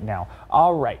great right now.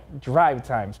 All right, drive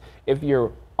times. If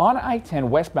you're on I-10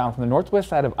 westbound from the northwest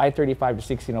side of I-35 to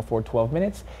 1604, 12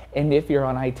 minutes. And if you're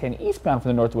on I-10 eastbound from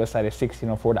the northwest side of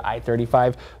 1604 to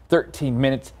I-35, 13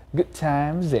 minutes. Good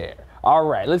times there. All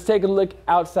right, let's take a look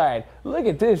outside. Look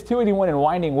at this, 281 in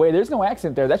Winding Way. There's no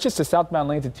accident there. That's just the southbound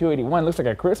lanes of 281. Looks like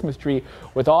a Christmas tree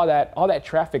with all that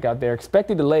traffic out there.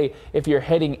 Expected delay if you're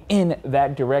heading in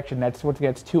that direction. That's once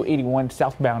again, it's 281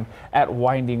 southbound at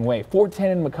Winding Way.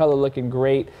 410 in McCullough looking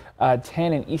great.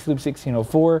 10 in East Loop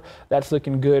 1604. That's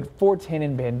looking good. 410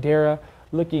 in Bandera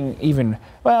looking even,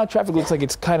 well, traffic looks like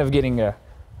it's kind of getting a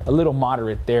little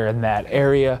moderate there in that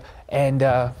area. And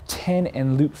 10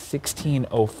 and Loop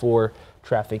 1604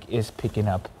 traffic is picking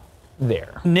up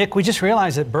there. Nick, we just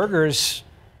realized that burgers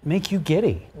make you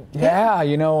giddy. Yeah,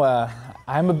 you know,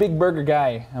 I'm a big burger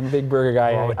guy.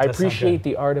 Oh, I appreciate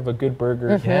the art of a good burger.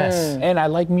 Mm-hmm. Yes. And I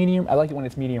like it when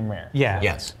it's medium rare. Yeah.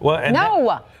 Yes. Well,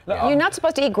 No, you're not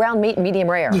supposed to eat ground meat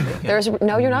medium rare.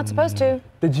 No, you're not supposed to.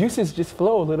 The juices just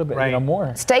flow a little bit,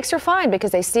 more. Steaks are fine because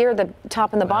they sear the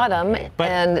top and the bottom,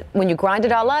 and when you grind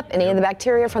it all up, any of the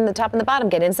bacteria from the top and the bottom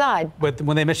get inside. But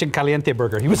when they mentioned Caliente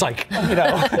Burger, he was like,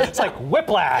 it's like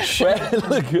whiplash.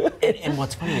 And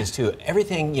what's funny is, too,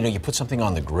 everything, you put something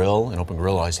on the grill, an open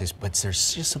grill always says, but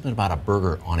there's just something about a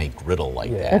burger on a griddle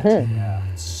like that. Mm-hmm.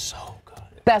 Yeah. It's so good.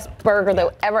 Best burger,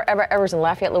 though, ever is in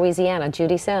Lafayette, Louisiana.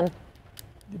 Judy Sin.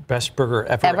 Best burger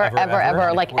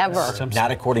ever. Like ever.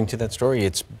 Not according to that story,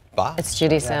 it's Bob. It's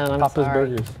Judy Sin, I'm Papa's sorry.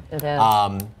 Burgers. It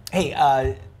is.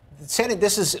 Hey, Santa,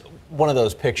 this is one of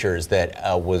those pictures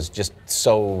that was just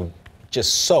so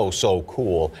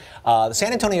cool. The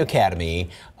San Antonio Academy,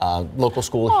 local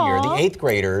school here, the 8th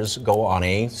graders go on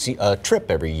a trip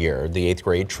every year, the 8th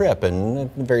grade trip, and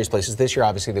in various places. This year,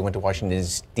 obviously, they went to Washington,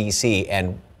 D.C.,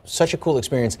 and such a cool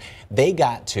experience. They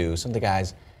got to, some of the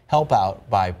guys, help out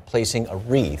by placing a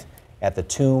wreath at the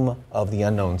tomb of the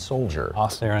unknown soldier.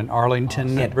 There in Arlington,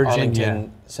 Virginia.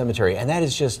 Arlington Cemetery. And that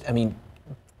is just,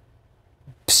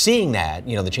 seeing that,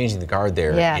 the changing the guard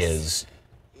there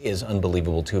is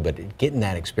unbelievable too, but getting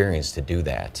that experience to do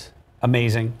that.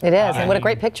 Amazing. It is, and what a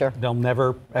great picture. They'll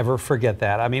never, ever forget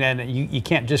that. And you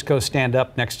can't just go stand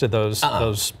up next to those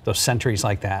sentries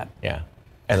like that. Yeah,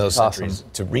 and those sentries,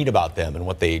 to read about them and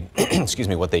what they,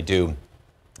 what they do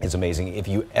is amazing. If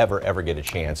you ever get a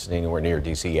chance anywhere near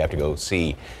DC, you have to go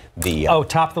see the...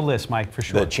 top the list, Mike, for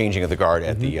sure. The changing of the guard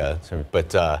at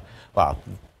the... wow.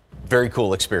 Very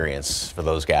cool experience for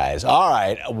those guys. All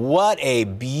right, what a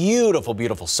beautiful,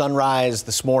 beautiful sunrise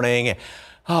this morning.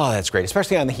 Oh, that's great,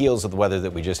 especially on the heels of the weather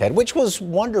that we just had, which was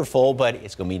wonderful, but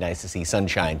it's going to be nice to see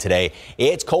sunshine today.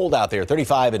 It's cold out there,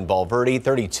 35 in Valverde,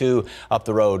 32 up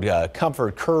the road,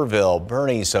 Comfort, Kerrville,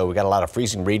 Bernie, so we got a lot of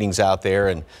freezing readings out there,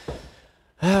 and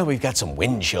We've got some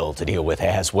wind chill to deal with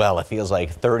as well. It feels like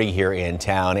 30 here in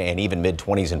town and even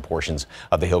mid-20s in portions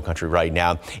of the hill country right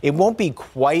now. It won't be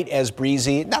quite as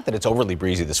breezy. Not that it's overly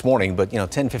breezy this morning, but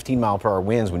 10, 15 mile per hour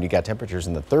winds when you got temperatures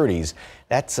in the 30s.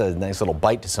 That's a nice little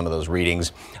bite to some of those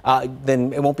readings.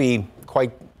 Then it won't be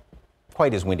quite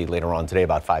as windy later on today,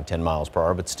 about 5, 10 miles per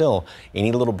hour, but still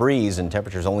any little breeze and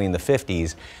temperatures only in the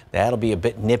 50s, that'll be a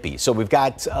bit nippy. So we've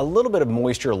got a little bit of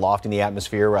moisture aloft in the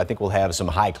atmosphere. I think we'll have some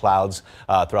high clouds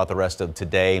throughout the rest of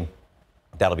today.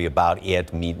 That'll be about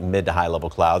it, mid to high level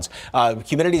clouds.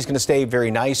 Humidity is going to stay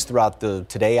very nice throughout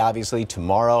today, obviously,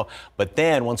 tomorrow. But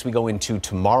then once we go into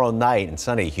tomorrow night and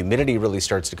Sunday, humidity really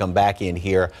starts to come back in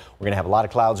here. We're going to have a lot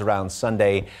of clouds around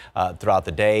Sunday throughout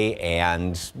the day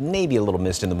and maybe a little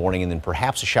mist in the morning and then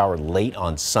perhaps a shower late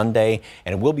on Sunday.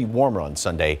 And it will be warmer on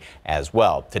Sunday as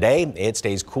well. Today, it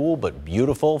stays cool but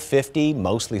beautiful. 50,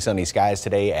 mostly sunny skies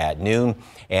today at noon,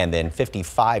 and then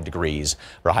 55 degrees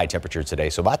for a high temperature today.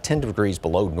 So about 10 degrees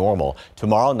below normal.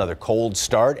 Tomorrow, another cold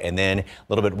start and then a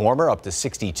little bit warmer up to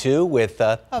 62 with,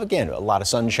 again, a lot of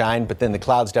sunshine, but then the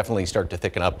clouds definitely start to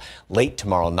thicken up late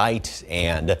tomorrow night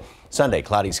and Sunday,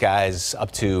 cloudy skies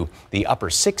up to the upper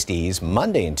 60s.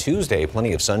 Monday and Tuesday,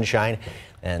 plenty of sunshine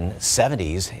and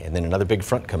 70s, and then another big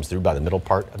front comes through by the middle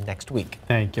part of next week.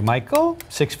 Thank you, Michael.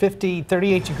 6:50,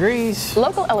 38 degrees.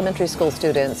 Local elementary school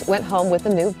students went home with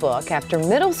a new book after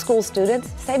middle school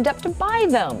students saved up to buy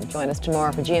them. Join us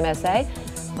tomorrow for GMSA,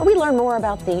 where we learn more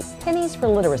about the Pennies for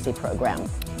Literacy program.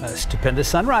 A stupendous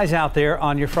sunrise out there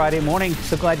on your Friday morning.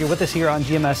 So glad you're with us here on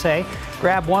GMSA.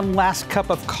 Grab one last cup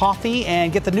of coffee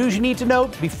and get the news you need to know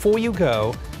before you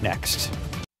go next.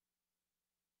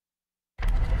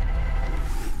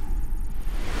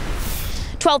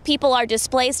 12 people are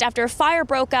displaced after a fire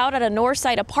broke out at a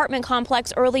Northside apartment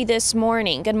complex early this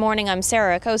morning. Good morning, I'm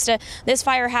Sarah Acosta. This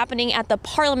fire happening at the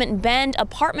Parliament Bend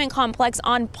apartment complex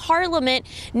on Parliament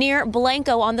near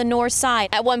Blanco on the north side.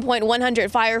 At one point,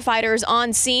 100 firefighters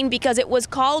on scene because it was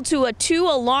called to a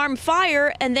 2-alarm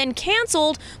fire and then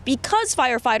canceled because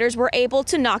firefighters were able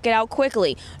to knock it out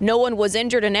quickly. No one was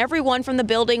injured and everyone from the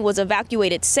building was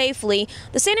evacuated safely.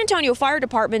 The San Antonio Fire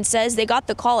Department says they got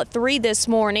the call at 3 this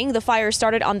morning. The fire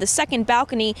started on the second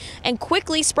balcony and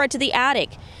quickly spread to the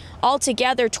attic.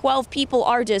 Altogether, 12 people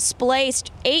are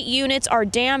displaced, 8 units are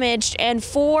damaged, and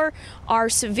 4 are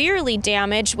severely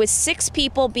damaged, with 6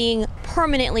 people being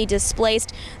permanently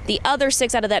displaced. The other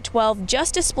 6 out of that 12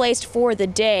 just displaced for the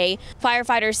day.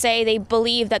 Firefighters say they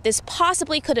believe that this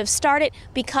possibly could have started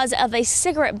because of a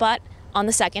cigarette butt on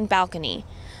the second balcony.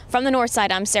 From the north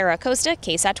side, I'm Sarah Acosta,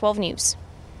 KSAT 12 News.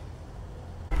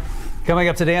 Coming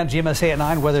up today on GMSA at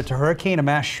 9, whether it's a hurricane, a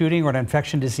mass shooting, or an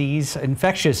infectious disease like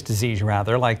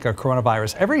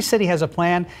coronavirus, every city has a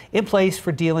plan in place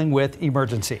for dealing with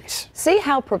emergencies. See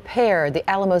how prepared the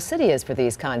Alamo City is for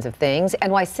these kinds of things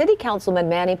and why City Councilman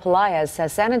Manny Pelaez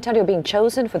says San Antonio being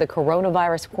chosen for the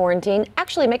coronavirus quarantine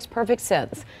actually makes perfect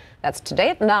sense. That's today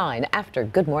at 9 after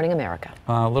Good Morning America.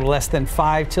 A little less than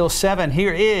 5 till 7.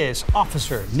 Here is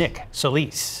Officer Nick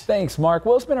Solis. Thanks, Mark.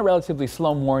 Well, it's been a relatively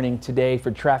slow morning today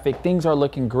for traffic. Things are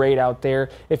looking great out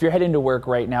there. If you're heading to work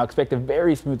right now, expect a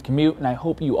very smooth commute, and I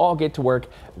hope you all get to work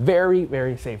very,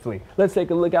 very safely. Let's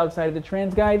take a look outside of the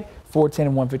Trans Guide. 410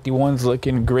 and 151's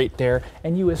looking great there,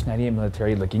 and US 98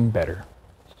 Military looking better.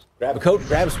 Grab a coat,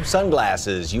 grab some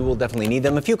sunglasses. You will definitely need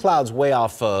them. A few clouds way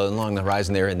off along the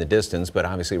horizon there in the distance, but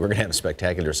obviously we're going to have a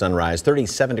spectacular sunrise.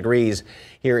 37 degrees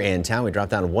here in town. We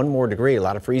dropped down 1 more degree. A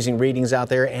lot of freezing readings out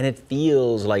there, and it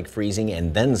feels like freezing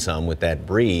and then some with that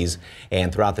breeze.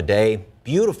 And throughout the day,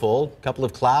 beautiful. Couple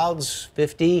of clouds,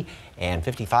 50 and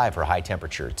 55 for high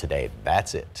temperature today.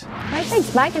 That's it. All right,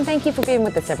 thanks, Mike, and thank you for being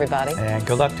with us, everybody. And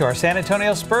good luck to our San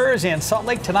Antonio Spurs in Salt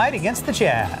Lake tonight against the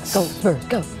Jazz. Go, Spurs,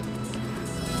 go.